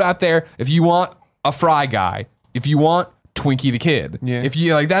want to float out there. If you want a Fry Guy, if you want Twinkie the Kid, Yeah. if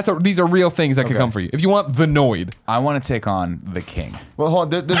you like, these are real things that could come for you. If you want the Noid, I want to take on the king. Well,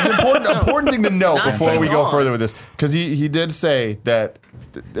 hold on. There's an important thing to note Not before we go wrong. further with this, because he did say that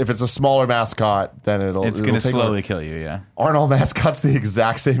if it's a smaller mascot, then It's it'll going to take slowly kill you, yeah. Aren't all mascots the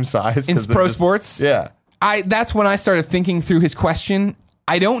exact same size? in 'Cause they're pro just- sports. Yeah. That's when I started thinking through his question.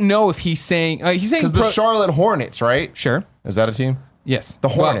 I don't know if he's saying Because the Charlotte Hornets, right? sure. Is that a team? Yes, The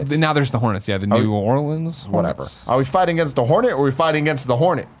Hornets. Well, now there's the Hornets. Yeah, the New Orleans Whatever. Hornets. Are we fighting against the Hornet or are we fighting against the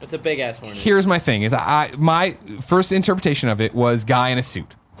Hornet? It's a big ass horn. Here's my thing: is my first interpretation of it was guy in a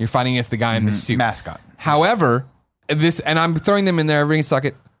suit. You're fighting against the guy in the suit. Mascot. However, and I'm throwing them in there. Everything suck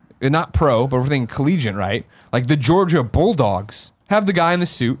it. Not pro, but we're thinking collegiate, right? Like the Georgia Bulldogs have the guy in the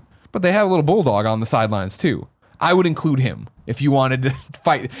suit, but they have a little bulldog on the sidelines too. I would include him if you wanted to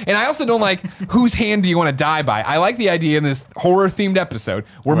fight. And I also don't like whose hand do you want to die by. I like the idea in this horror themed episode.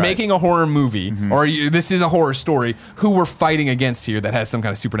 We're making a horror movie, or this is a horror story. Who we're fighting against here that has some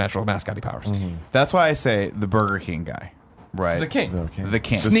kind of supernatural mascotty powers? That's why I say the Burger King guy, right? The king. The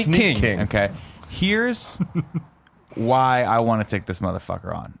king. Sneak Sneak King. King. Okay. Here's why I want to take this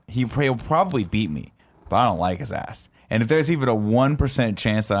motherfucker on. He'll probably beat me, but I don't like his ass. And if there's even a 1%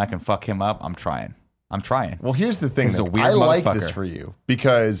 chance that I can fuck him up, I'm trying. Well, here's the thing. He's a Nick. weird I like motherfucker. this for you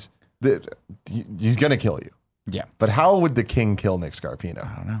because he's going to kill you. Yeah. But how would the king kill Nick Scarpino?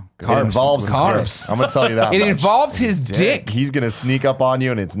 I don't know. It involves his Carbs. dick. I'm going to tell you that It much. involves his dick. He's going to sneak up on you,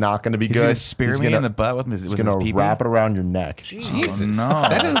 and it's not going to be He's good. going to spear He's me gonna- in the butt with his He's going to pee-pee? wrap it around your neck. Jesus, Oh, no.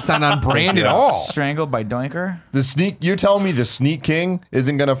 that doesn't sound on brand at all. Strangled by Doinker? You're telling me the sneak king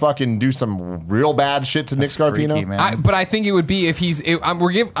isn't going to fucking do some real bad shit to Nick Scarpino? Freaky, man. But I think it would be if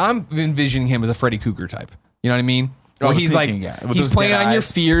I'm envisioning him as a Freddy Cougar type. You know what I mean? Where the he's like, sneaking guy with he's those playing dead on your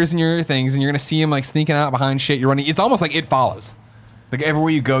eyes. fears and your things, and you're gonna see him like sneaking out behind shit. You're running. It's almost like It Follows. Like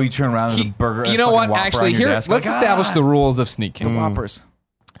everywhere you go, you turn around, there's a burger. You a know fucking what? Whopper Actually, on your here, desk. let's Like, establish the rules of Sneak King. Whoppers.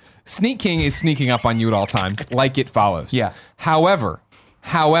 Sneak King is sneaking up on you at all times, like It Follows. Yeah.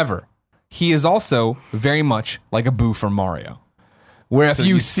 However, he is also very much like a Boo from Mario. Where if So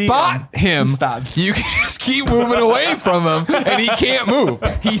you you see spot him, he stops. you can just keep moving away from him, and he can't move.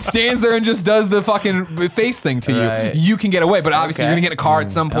 He stands there and just does the fucking face thing to Right. you. You can get away, but obviously Okay. you're gonna get in a car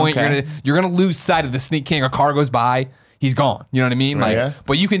at some point. Okay. You're gonna lose sight of the Sneak King. A car goes by, he's gone. You know what I mean? Like, yeah.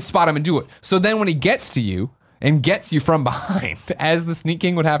 but you can spot him and do it. So then when he gets to you and gets you from behind, as the Sneak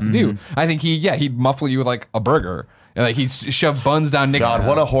King would have to do, I think he'd muffle you with like a burger. And like he'd shove buns down Nick's. God,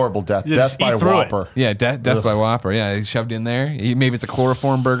 what a horrible death. Yeah, Death just by eat through it. Whopper. Yeah, death by Whopper. Yeah, he's shoved in there. Maybe it's a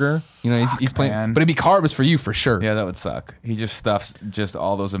chloroform burger. You know, he's playing, man. but it'd be carbs for you for sure. Yeah, that would suck. He just stuffs just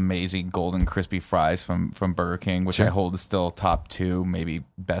all those amazing golden crispy fries from Burger King, which I hold is still top 2, maybe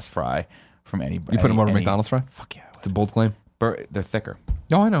best fry from any. You put them over McDonald's fry? Fuck yeah, It's a bold claim. they're thicker.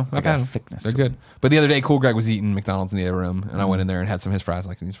 No, I know. I've got had them. thickness They're to good. But the other day, Cool Greg was eating McDonald's in the other room, and I went in there and had some of his fries.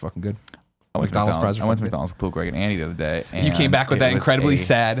 Like, these are fucking good. I went to McDonald's fries are I went fucking to good. McDonald's with Cool Greg and Andy the other day. And You came back with it that was incredibly a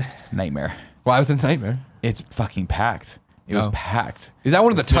sad. nightmare. Why was it a nightmare? It's fucking packed. It was Oh. packed. Is that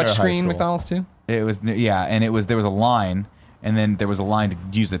one of the It's near high touchscreen school. McDonald's too? It was and there was a line, and then there was a line to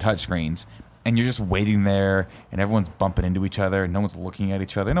use the touchscreens, and you're just waiting there, and everyone's bumping into each other, and no one's looking at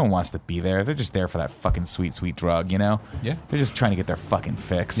each other. No one wants to be there. They're just there for that fucking sweet, sweet drug, you know? Yeah. They're just trying to get their fucking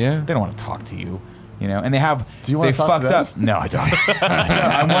fix. Yeah. They don't want to talk to you. You know, and they have. Do you want they to talk to fucked them? up? No, I don't.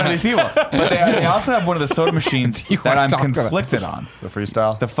 I'm one of these people. But they also have one of the soda machines you that wanna I'm talk to them? conflicted on. The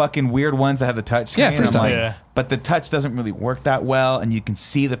freestyle. The fucking weird ones that have the touch screen. Yeah, freestyle. I'm like, Yeah. But the touch doesn't really work that well, and you can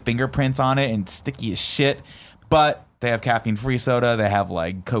see the fingerprints on it, and it's sticky as shit. But they have caffeine-free soda. They have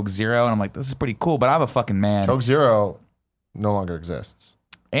like Coke Zero, and I'm like, this is pretty cool. But I'm a fucking man. Coke Zero no longer exists.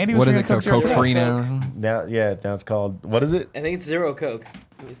 Andy was What is it? drinking Coke Zero. free now? Now it's called, what is it? I think it's Zero Coke.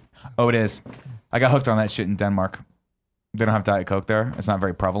 Oh, it is. I got hooked on that shit in Denmark. They don't have Diet Coke there. It's not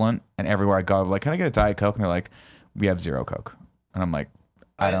very prevalent. And everywhere I go, I'm like, can I get a Diet Coke? And they're like, we have Zero Coke. And I'm like,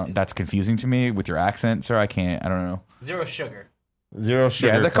 I don't. That's confusing to me with your accent, sir. I can't. I don't know. Zero sugar. Zero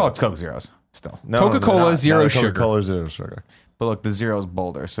sugar. Yeah, they're Coke. called Coke Zeros still. No, Coca-Cola they're not. Zero No, sugar. Coca-Cola Zero Sugar. But look, the Zero is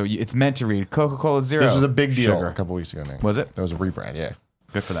bolder. So it's meant to read Coca-Cola Zero. This was a big deal Sugar. a couple weeks ago, Nick. Was it? It was a rebrand, yeah.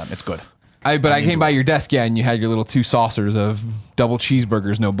 Good for them. It's good. But I came by your desk, and you had your little 2 saucers of double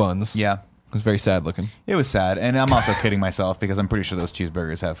cheeseburgers, no buns. Yeah. It was very sad looking. It was sad. And I'm also kidding myself because I'm pretty sure those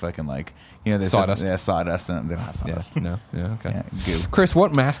cheeseburgers have fucking like, you know, they Sawdust. Yeah, sawdust. And they don't have Yes. sawdust. No. Yeah. Okay. Yeah, goo. Chris,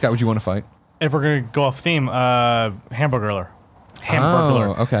 what mascot would you want to fight? If we're gonna go off theme, Hamburglar.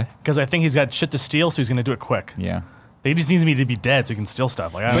 Hamburglar. Oh, okay. Because I think he's got shit to steal, so he's gonna do it quick. Yeah. He just needs me to be dead so he can steal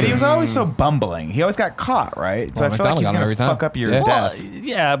stuff. Like, I But don't he was know. always so bumbling. He always got caught, right? So Well, I feel like McDonald he's got him going every to time. fuck up your Yeah. death.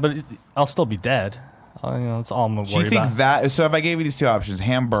 Yeah, but I'll still be dead. That's all I'm Do you worried think about. that? So if I gave you these 2 options,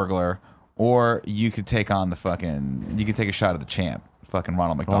 Hamburglar, or you could take on you could take a shot at the champ, fucking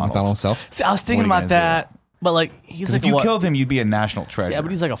Ronald McDonald. McDonald himself. See, I was thinking What are you about gonna that, but like he's Because like if you what? killed him, you'd be a national treasure. Yeah, but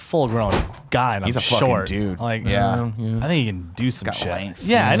he's like a full-grown guy, and He's I'm a fucking short. dude. Like, Yeah. I think he can do some got shit. length.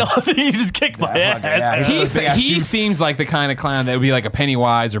 Yeah, I know. I think he just kicked my Yeah, fuck it, yeah. ass. He seems like the kind of clown that would be like a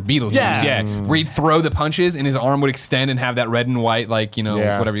Pennywise or Beetlejuice. Yeah. Yeah. Where he'd throw the punches and his arm would extend and have that red and white, like, you know,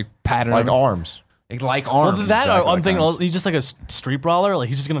 Yeah. whatever you pattern. Like on it. arms. Like Well, arms. that exactly I'm like thinking arms. he's just like a street brawler. Like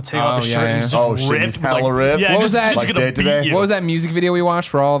he's just gonna take off the yeah, shirt yeah. and he's just Oh, shit, ripped. he's hella like, ripped? Yeah, What was just, that? Just Like gonna day to day? beat you. What was that music video we watched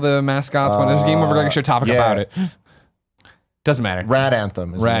for all the mascots? There's a GameOverGreggy show topic yeah. about it. Doesn't matter. Rad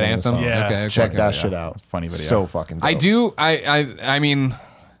Anthem. Is Rad the name of the Anthem? song. Yeah. Okay, Check okay, that yeah. shit out. Funny video. So fucking dope. I do. I mean,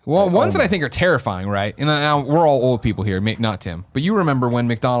 well, ones that I think are terrifying, right? And now we're all old people here, not Tim, but you remember when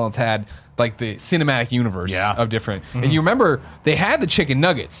McDonald's had like the cinematic universe Yeah. of different, and you remember they had the chicken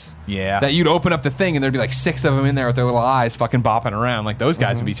nuggets. Yeah. That you'd open up the thing and there'd be like 6 of them in there with their little eyes fucking bopping around. Like those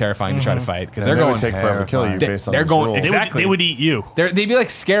guys would be terrifying to try to fight because They're they're going going. to take forever to kill you They- based on they're this going- rule. They Exactly. would eat you. They'd be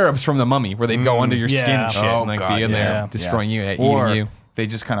like scarabs from the Mummy, where they'd go under your skin Yeah. and shit, Oh, and like God, be in yeah. there destroying you, Or eating you. they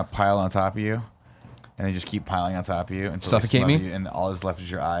just kind of pile on top of you, and they just keep piling on top of you until Suffocate they smother me? you, and all that's left is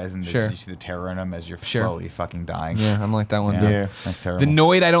your eyes, and Sure. you see the terror in them as you're Sure. slowly fucking dying. Yeah, I'm like that one. Yeah. Dude. Yeah. That's terrible. The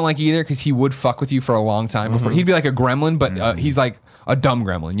Noid I don't like either because he would fuck with you for a long time before. He'd be like a gremlin, but he's like a dumb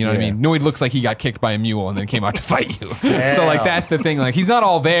gremlin. You know what I Yeah. mean? Noid looks like he got kicked by a mule and then came out to fight you. So like that's the thing. Like he's not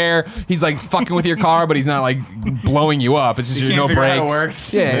all there. He's like fucking with your car, but he's not like blowing you up. It's just You your no can't figure out brakes. how it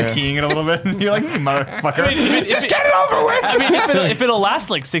works. Yeah. Just keying it a little bit. You're like, motherfucker. Just get it over with. I mean, if it'll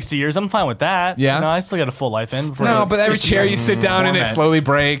last like 60 years, I'm fine with that. Yeah. You know, I still got a full life in. before No, it's but every 60 chair years. you sit down in, it Format. slowly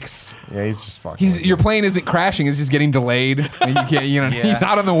breaks. Yeah, he's just fucking. Your plane isn't crashing; it's just getting delayed. And you can't, Yeah. he's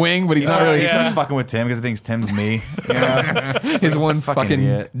not on the wing, but he's not really. He's not fucking with Tim because he thinks Tim's me. You know? His one fucking fucking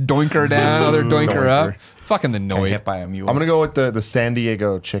idiot. doinker down, other doinker up. Fucking the Got Noid. hit by a mule. I'm gonna go with the San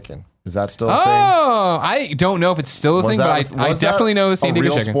Diego chicken. Is that still a thing? Oh, I don't know if it's still a thing, but I was definitely that know the San Diego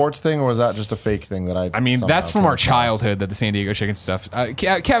a real chicken. sports thing, or was that just a fake thing that I? I mean, somehow that's from came our across? childhood that the San Diego chicken stuff.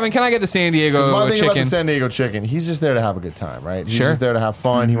 Kevin, can I get the San Diego My thing about chicken? the San Diego chicken, he's just there to have a good time, right? He's Sure. just there to have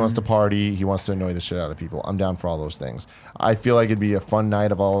fun. He wants to party. He wants to annoy the shit out of people. I'm down for all those things. I feel like it'd be a fun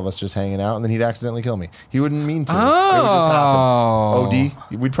night of all of us just hanging out, and then he'd accidentally kill me. He wouldn't mean to. It would just Oh. happen.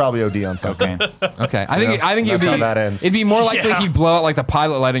 OD. We'd probably OD on something. Okay, I think it'd That's be. how that ends. It'd be more likely Yeah. he'd blow out like the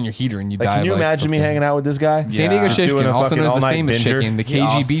pilot light on your heater and you Like, die. can you of, like, imagine me something. hanging out with this guy? San Diego Just chicken, doing a also fucking known as the all-night famous binger? chicken, the He KGB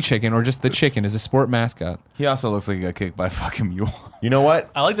also- chicken, or just the chicken, is a sport mascot. He also looks like he got kicked by a fucking mule. You know what?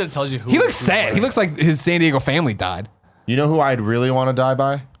 I like that it tells you who. He looks who's sad. playing. He looks like his San Diego family died. You know who I'd really want to die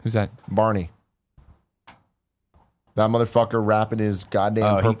by? Who's that? Barney. That motherfucker wrapping his goddamn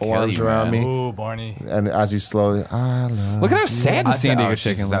Oh, he'd purple kill arms you, around man. me. Ooh, Barney. And as he's slowly, I love. Look at how sad the San Diego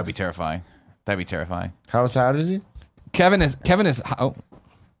chicken That'd be looks. terrifying. That'd be terrifying. How sad is he? Kevin is. Oh,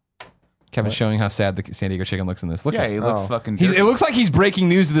 Kevin's showing how sad the San Diego chicken looks in this. Look Yeah, at he looks fucking. it looks like he's breaking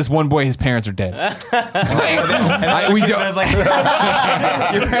news to this one boy. His parents are dead. We don't. Like,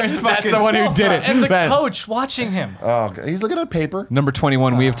 your parents fucking. That's the one who did it. And the Man. coach watching him. Oh, God. He's looking at paper. Number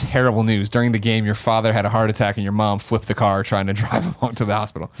 21, we have terrible news. During the game, your father had a heart attack and your mom flipped the car trying to drive him home to the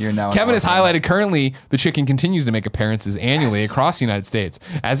hospital. You're now Kevin has an highlighted currently the chicken continues to make appearances annually across the United States.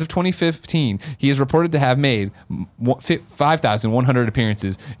 As of 2015, he is reported to have made 5,100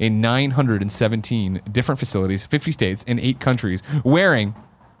 appearances in 917 different facilities, 50 states, and 8 countries, wearing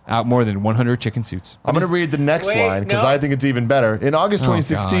out more than 100 chicken suits. I'm going to read the next Wait, line because no. I think it's even better. In August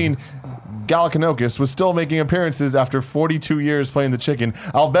 2016, Galicanocus was still making appearances after 42 years playing the chicken.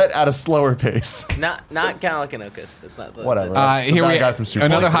 I'll bet at a slower pace. Not Galicanocus. That's not the Whatever. that's- The Here bad we guy from Super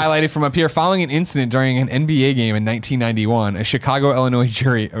another Bowl. highlighted from up here. Following an incident during an NBA game in 1991, a Chicago, Illinois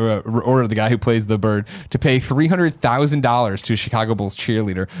jury ordered the guy who plays the bird to pay $300,000 to a Chicago Bulls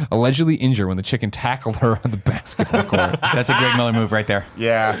cheerleader, allegedly injured when the chicken tackled her on the basketball court. That's a Greg Miller move right there.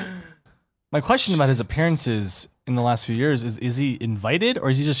 Yeah. My question about his appearances in the last few years is he invited or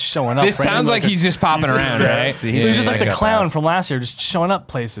is he just showing up? This sounds randomly? like he's just popping around, right? See, So he's just yeah, like I the got clown that. from last year, just showing up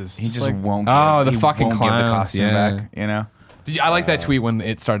places. He It's just like, won't. Oh, the he fucking won't give the clowns, costume yeah. back. You know. I like that tweet when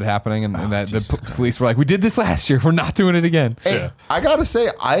it started happening and that the police were like, "We did this last year. We're not doing it again." Hey, I got to say,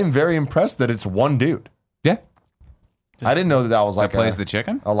 I'm very impressed that it's one dude. Yeah. I didn't know that was like That plays the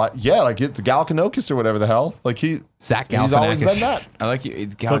chicken. a lot. Yeah, like it's Galicanocus or whatever the hell. Like Zach he's always been Galifianakis. that. I like you.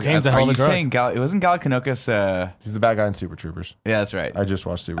 Cocaine's a Are hell of you a drug. saying it wasn't Galicanocus? He's the bad guy in Super Troopers. Yeah, that's right. I just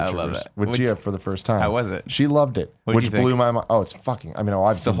watched Super I Troopers love that. with Which- Gia for the first time. How was it? She loved it, What did which you think? blew my mind. Oh, it's fucking. I mean,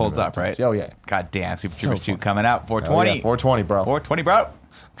 I've Still seen it holds many up, right? times. Oh yeah. God damn, Super So Troopers 2 fun. coming out. Oh, 420. yeah. 420, bro. 420, bro. I'm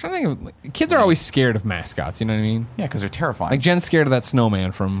trying to think of kids are always scared of mascots. You know what I mean? Yeah, because they're terrifying. Like Jen's scared of that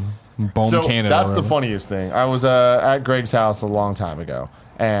snowman from Bohm, So Canada. that's or the whatever. funniest thing. I was at Greg's house a long time ago,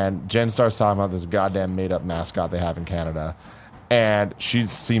 and Jen starts talking about this goddamn made-up mascot they have in Canada, and she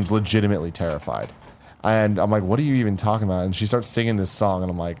seems legitimately terrified. And I'm like, "What are you even talking about?" And she starts singing this song,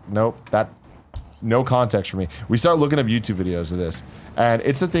 and I'm like, "Nope, no context for me." We start looking up YouTube videos of this, and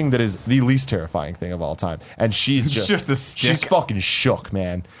it's a thing that is the least terrifying thing of all time. And she's It's just a she's stick. fucking shook,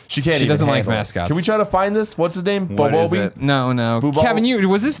 man. She can't. She even doesn't like handle it. mascots. Can we try to find this? What's his name? What is Bobobi? it? No. Boo-bo- Kevin,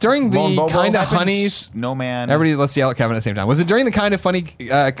 was this during the Bon Bobo? Kind of Happens- Honeys? No man. Everybody, let's yell at Kevin at the same time. Was it during the Kind of Funny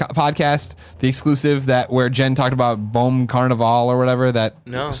podcast, the exclusive that where Jen talked about Bohm Carnival or whatever, that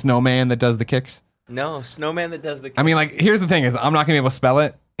No. snowman that does the kicks? No, snowman that does the. I mean, like, here's the thing: is I'm not gonna be able to spell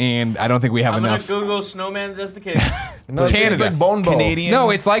it, and I don't think we have I'm enough. gonna Google snowman that does the kick. No, it's Canada. like Bon Bo. Canadian. No,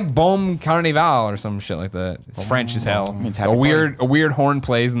 it's like Bohm Carnival or some shit like that. It's French as hell. Means A happy weird horn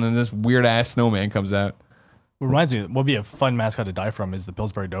plays, and then this weird ass snowman comes out. What reminds me, what would be a fun mascot to die from is the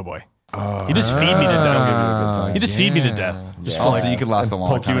Pillsbury Doughboy. You just feed me to That'll give you a good death. time. You just feed me to death. Just for Also, like, you could last a long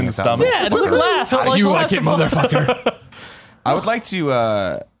poke time. you in the with that stomach. one. yeah, just like laugh. How do you like it, motherfucker? I would like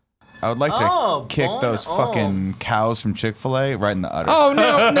to. I would like to Oh, kick Bon- those fucking cows from Chick-fil-A right in the udder. Oh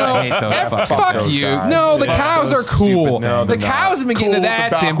no! I hate those fucking Fuck those you! guys. No, the Fuck cows are those cool. stupid names. The No, cows have been getting cool to with that.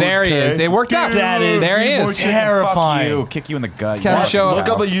 the Tim. There he backwards is. K. It worked out. That is there he More is. chicken. terrifying. Fuck you. Kick you in the gut. Can I You show- Look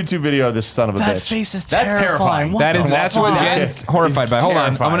up a YouTube video of this son of a that bitch. face is That's terrifying. terrifying. What That's the what fuck? Jen's horrified by. Hold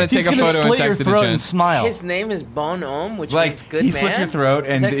on, I'm gonna take He's a gonna photo and slit your text it to throat Jen. and smile. His name is Bon Homme, which like means good he man. slits your throat,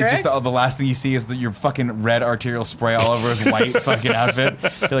 and Is that it just correct? the last thing you see is your fucking red arterial spray all over his white fucking outfit.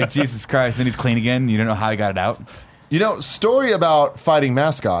 You're like, Jesus Christ! Then he's clean again. You don't know how he got it out. You know, story about fighting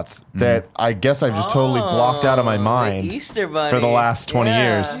mascots that I guess I've just totally blocked out of my the mind Easter Bunny. for the last 20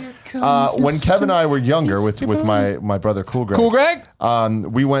 Yeah. years. When Kevin and I were younger with my brother Cool Greg. Cool, Greg.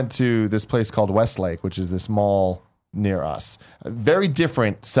 We went to this place called Westlake, which is this mall near us. A very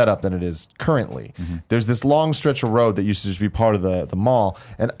different setup than it is currently. There's this long stretch of road that used to just be part of the mall.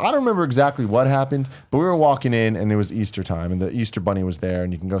 And I don't remember exactly what happened, but we were walking in and it was Easter time and the Easter Bunny was there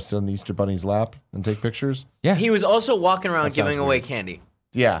and you can go sit on the Easter Bunny's lap and take pictures. Yeah, He was also walking around That sounds giving away weird. candy.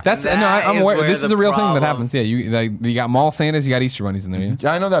 Yeah. that's That no. I'm is aware. where This is the a real thing that problem- happens. Yeah, you got mall Santas, you got Easter bunnies in there. Yeah?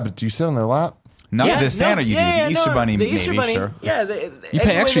 Yeah, I know that, but do you sit on their lap? Not Yeah, the Santa, you do. The Easter Bunny, the maybe, Easter Bunny, sure. Yeah, You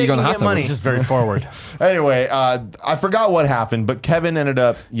pay extra, you go in the hot tub. money. It's just very forward. Anyway, I forgot what happened, but Kevin ended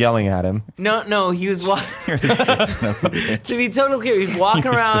up yelling at him. No, he was walking. To be totally clear, he's walking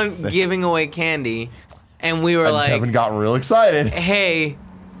You're so around sick. giving away candy, and we were And like, Kevin got real excited. "Hey,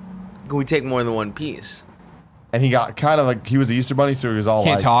 can we take more than one piece?" And he got kind of like, he was the Easter Bunny, so he was all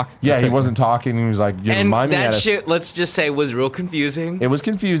Can't like, talk? Yeah, he wasn't talking. He was like, you And remind me that of shit, let's just say, was real confusing. It was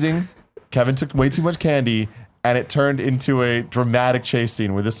confusing. Kevin took way too much candy, and it turned into a dramatic chase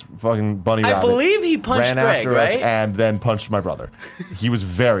scene with this fucking bunny I rabbit. believe he punched ran Greg, after us right? and then punched my brother. He was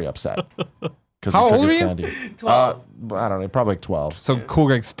very upset. because How we took old his are you? candy. 12. I don't know, probably like 12. So Cool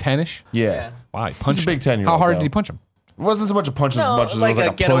Greg's 10ish. Yeah. Wow, he punched He's a big him. 10-year-old, How hard though. did he punch him? It wasn't so much a punch as No, much as like it was a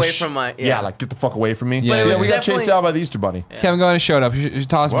like a get push. away from my- yeah, yeah. like get the fuck away from me. Yeah, But it was we got definitely- chased out by the Easter Bunny. Kevin, go ahead and show it up. You should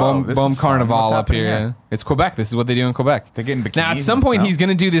toss Whoa, this Bum is fun. Carnival What's up here. happening Yeah. It's Quebec. This is what they do in Quebec. They're getting Now, at bikinis some and point, stuff. he's going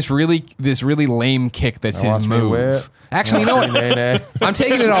to do this really lame kick that's his Watch me move. whip. Actually, you know what? Nay, nay. I'm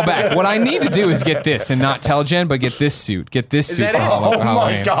taking it all back. What I need to do is get this and not tell Jen, but get this suit. Get this suit that for it? Halloween. Oh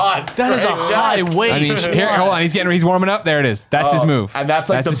my god, That is a high waist. I mean, here, hold on. He's warming up. There it is. That's his move. And that's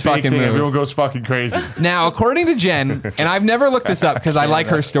like his the big fucking thing. move. Everyone goes fucking crazy. Now, according to Jen, and I've never looked this up because I like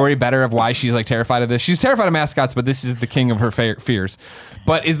her story better of why she's like terrified of this. She's terrified of mascots, but this is the king of her fears.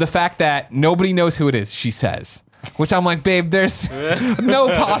 But is the fact that nobody knows who it is, she says. Which I'm like, babe, there's no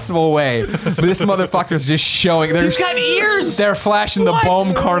possible way. But this motherfucker's just showing. He's got ears. They're flashing the What?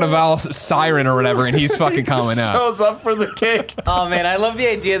 Baume Carnival siren or whatever, and he's fucking coming out. Shows up for the kick. Oh man, I love the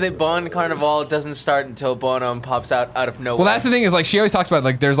idea that Bon Carnival doesn't start until Bonhomme pops out of nowhere. Well, that's the thing is like she always talks about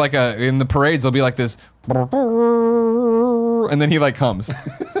like there's like in the parades there'll be like this, and then he like comes.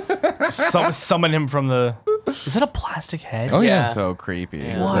 Summon him from the. Is that a plastic head? Oh yeah. Yeah. So creepy.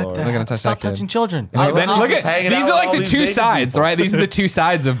 What? Lord. The Look at him hell? touch Stop that kid. touching children. Like, then, look at hanging these out are with like all the these two naked sides, people. right? These are the two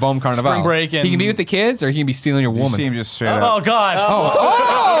sides of Baume Carnival. Spring break he and- can be with the kids, or he can be stealing your You see woman. him just straight Oh up. God.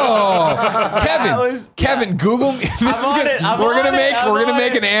 Oh, Kevin, was- Kevin, Google. This is on gonna, it, I'm we're gonna on it, make I'm we're gonna on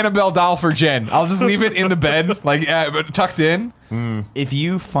make it. an Annabelle doll for Jen. I'll just leave it in the bed, like tucked in. If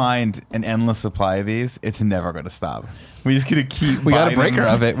you find an endless supply of these, it's never going to stop. We're just going to keep. We got a buying breaker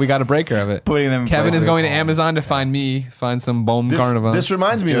them. of it. We got a breaker of it. Putting them in Kevin is places. going to Amazon to find some Baume Carnival. This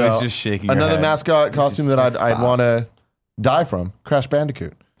reminds me Joey's though, just shaking her another head. mascot costume that I'd Stop. want to die from. Crash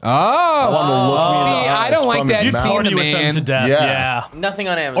Bandicoot. Oh, want him to look me in see, the I eyes don't like from that. his You've mouth. seen the Argue with them man. to death. Yeah. Yeah. nothing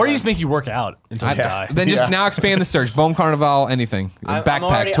on Amazon. Or you just make you work out until you die. Then just Yeah. now expand the search. Baume Carnival, anything. I'm Backpack,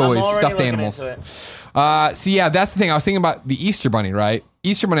 already toys, looking stuffed into animals. it. See, yeah, that's the thing. I was thinking about the Easter Bunny, right?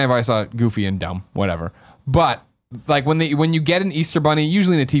 Easter Bunny, I've always thought goofy and dumb, whatever. But like when you get an Easter Bunny,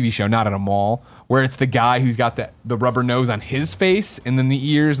 usually in a TV show, not at a mall, where it's the guy who's got the rubber nose on his face and then the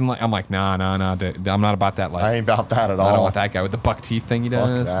ears, and like I'm like, nah, dude, I'm not about that life. I ain't about that at I don't all. want that guy with the buck teeth thing he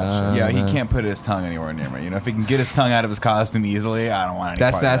does. that Nah. shit. Yeah, he can't put his tongue anywhere near me. You know, if he can get his tongue out of his costume easily, I don't want any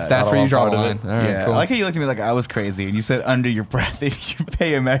That's part of that. that's I where don't you draw want the part line. of All right, Yeah, cool. I like how you looked at me like I was crazy, and you said under your breath, if you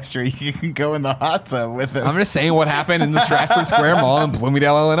pay him extra, you can go in the hot tub with him. I'm just saying what happened in the Stratford Square Mall in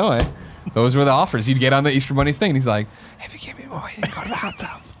Bloomingdale, Illinois. Those were the offers. You'd get on the Easter Bunny's thing, and he's like, if you give me more, you can go to the hot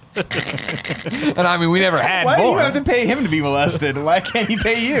tub. And I mean, we never had Why do more. you have to pay him to be molested? Why can't he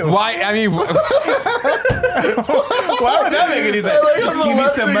pay you? Why? I mean, Why would that make any sense? like Give me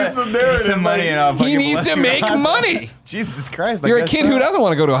some, molesting is the give me narrative, some money like- and I'll he fucking needs molest to you in a make hot tub. money. Jesus Christ. I You're a guess kid so. who doesn't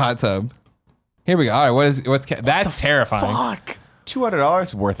want to go to a hot tub. Here we go. All right, that's terrifying. Fuck.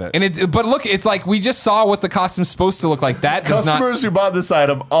 $200 worth it. And but look, it's like we just saw what the costume's supposed to look like. That does not Customers who bought this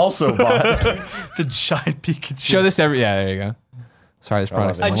item also bought. The giant Pikachu. show this every. Yeah, there you go. Sorry, this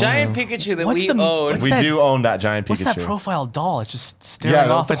product's A giant Pikachu that we own. We do own that giant What's that Pikachu. profile doll? It's just staring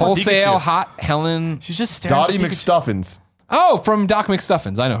Yeah, off the at the wholesale Pikachu. hot Helen. She's just staring Dottie at the Pikachu. McStuffins. Oh, from Doc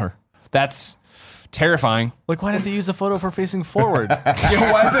McStuffins. I know her. That's terrifying. Like, why didn't they use a photo of her facing forward?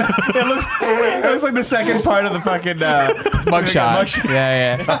 Yeah, why is it? It looks like the second part of the fucking Mugshot.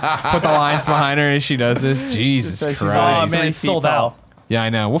 Yeah. Put the lines behind her as she does this. Jesus She's Christ. Oh, already man, 3 it's feet sold tall. out. Yeah, I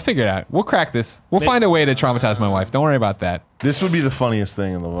know. We'll figure it out. We'll crack this. We'll find a way to traumatize my wife. Don't worry about that. This would be the funniest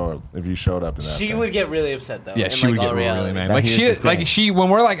thing in the world if you showed up in that. She thing. would get really upset though. Yeah, in, she like, would get all really reality. mad. Now, Like here's the thing. when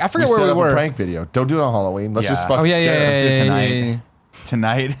we're like, I We forget set where we up a were. prank video. Don't do it on Halloween. Let's just Yeah. fucking Oh yeah, scare yeah, us. yeah, tonight. yeah, yeah.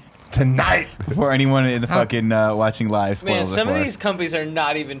 Tonight, Tonight. before anyone in the fucking watching live Man, spoils it some for of her. these companies are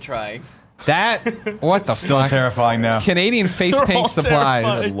not even trying. That what the Still fuck? terrifying now. Canadian face They're paint all supplies.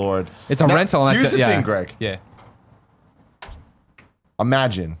 terrifying. Lord. It's a Now, rental. and here's that- the yeah. thing, Greg. Yeah.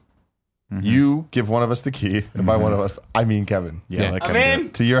 Imagine you give one of us the key, and by one of us, I mean Kevin, Yeah. like I'm Kevin did.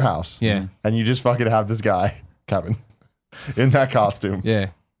 in. to your house. Yeah. And you just fucking have this guy, Kevin, in that costume, Yeah.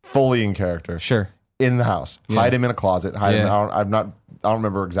 fully in character, Sure. in the house. Yeah. Hide him in a closet. Hide him. Yeah. I don't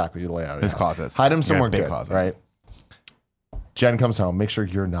remember exactly the layout. Of His house. closets. Hide him You got a somewhere big good, closet. right? Jen comes home. Make sure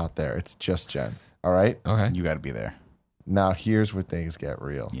you're not there. It's just Jen. All right. Okay. You got to be there. Now here's where things get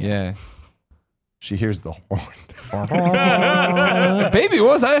real. Yeah. She hears the horn. Baby,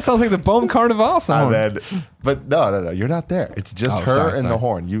 what was that? It sounds like the Baume Carnival song. And then, but no, you're not there. It's just Oh, her sorry, and sorry. the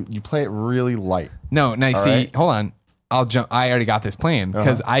horn. You play it really light. No, now you see, right. hold on. I'll jump. I already got this plan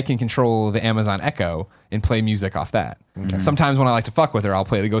because I can control the Amazon Echo and play music off that. Sometimes when I like to fuck with her, I'll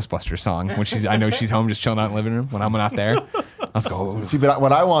play the Ghostbusters song when I know she's home, just chilling out in the living room when I'm not there. Let's go. See, but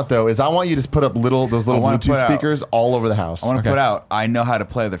what I want though is I want you to just put up those little wanna Bluetooth put out- speakers all over the house. I want to Okay. put out, I know how to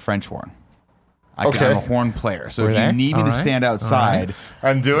play the French horn. Okay. I'm a horn player. So if there? you need me All to right. stand outside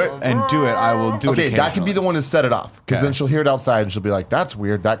And do it. I will do it. Okay, that could be the one to set it off, because Okay. then she'll hear it outside and she'll be like, "That's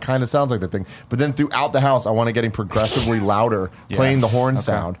weird. That kind of sounds like the thing." But then throughout the house, I want it getting progressively louder, playing the horn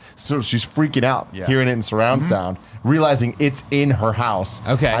sound. So she's freaking out, hearing it in surround sound, realizing it's in her house.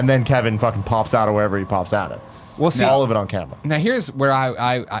 Okay. and then Kevin fucking pops out of wherever he pops out of. We'll see. All of it on camera. Now here's where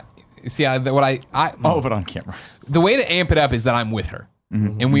I see what I All of it on camera. the way to amp it up is that I'm with her.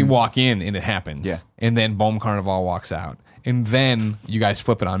 And we walk in and it happens. Yeah. And then Bohm Carnival walks out. And then you guys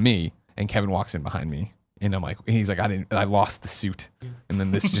flip it on me and Kevin walks in behind me. And I'm like, he's like, I lost the suit. And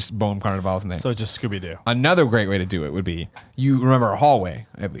then this just Bohm Carnival's in there. So it's just Scooby-Doo. Another great way to do it would be, you remember a hallway,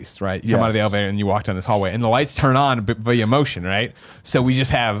 at least, right? You come out of the Yes. elevator and you walk down this hallway and the lights turn on via motion, right? So we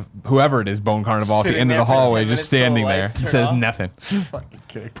just have whoever it is, Bone Carnival at the Sitting end of there the for 10 hallway, minutes just till the standing there. lights It turn says off. nothing. Fucking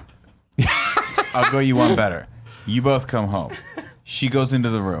kick. I'll go you one better. You both come home. She goes into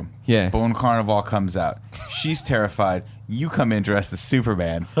the room. Yeah. Bone Carnival comes out. She's terrified. You come in dressed as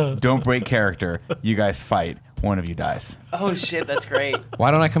Superman. Don't break character. You guys fight. One of you dies. Oh shit, that's great.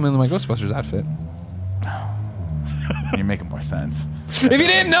 Why don't I come in with my Ghostbusters outfit? You're making more sense. If you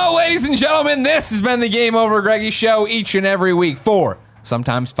didn't know, ladies and gentlemen, this has been the Game Over Greggy Show each and every week. 4,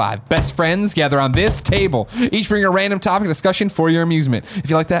 sometimes 5 best friends gather on this table. Each bring a random topic discussion for your amusement. If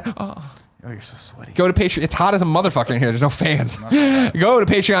you like that, Oh, you're so sweaty. go to Patreon. It's hot as a motherfucker in here. There's no fans. Go to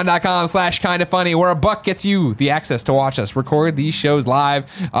patreon.com/kindafunny, where $1 gets you the access to watch us record these shows live.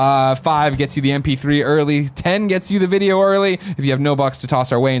 5 gets you the MP3 early. 10 gets you the video early. If you have no bucks to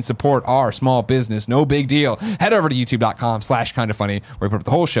toss our way and support our small business, no big deal. Head over to youtube.com/kindafunny, where we put up the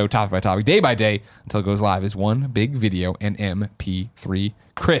whole show topic by topic, day by day, until it goes live as one big video and MP3.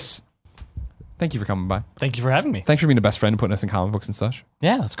 Kris, thank you for coming by. Thank you for having me. Thanks for being a best friend and putting us in comic books and such.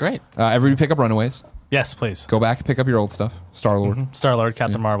 Yeah, that's great. Everybody pick up Runaways. Yes, please. Go back and pick up your old stuff. Star-Lord. Star-Lord,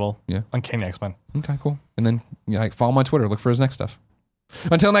 Captain Marvel, Yeah. Uncanny X-Men. Okay, cool. And then follow him on Twitter. Look for his next stuff.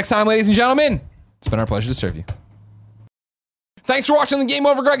 Until next time, ladies and gentlemen, it's been our pleasure to serve you. Thanks for watching the Game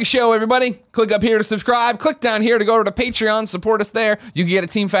Over Greggy Show, everybody. Click up here to subscribe. Click down here to go to Patreon. Support us there. You can get a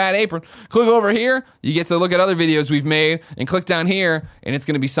Team Fat apron. Click over here. You get to look at other videos we've made. And click down here, and it's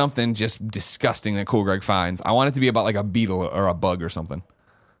going to be something just disgusting that Cool Greg finds. I want it to be about like a beetle or a bug or something.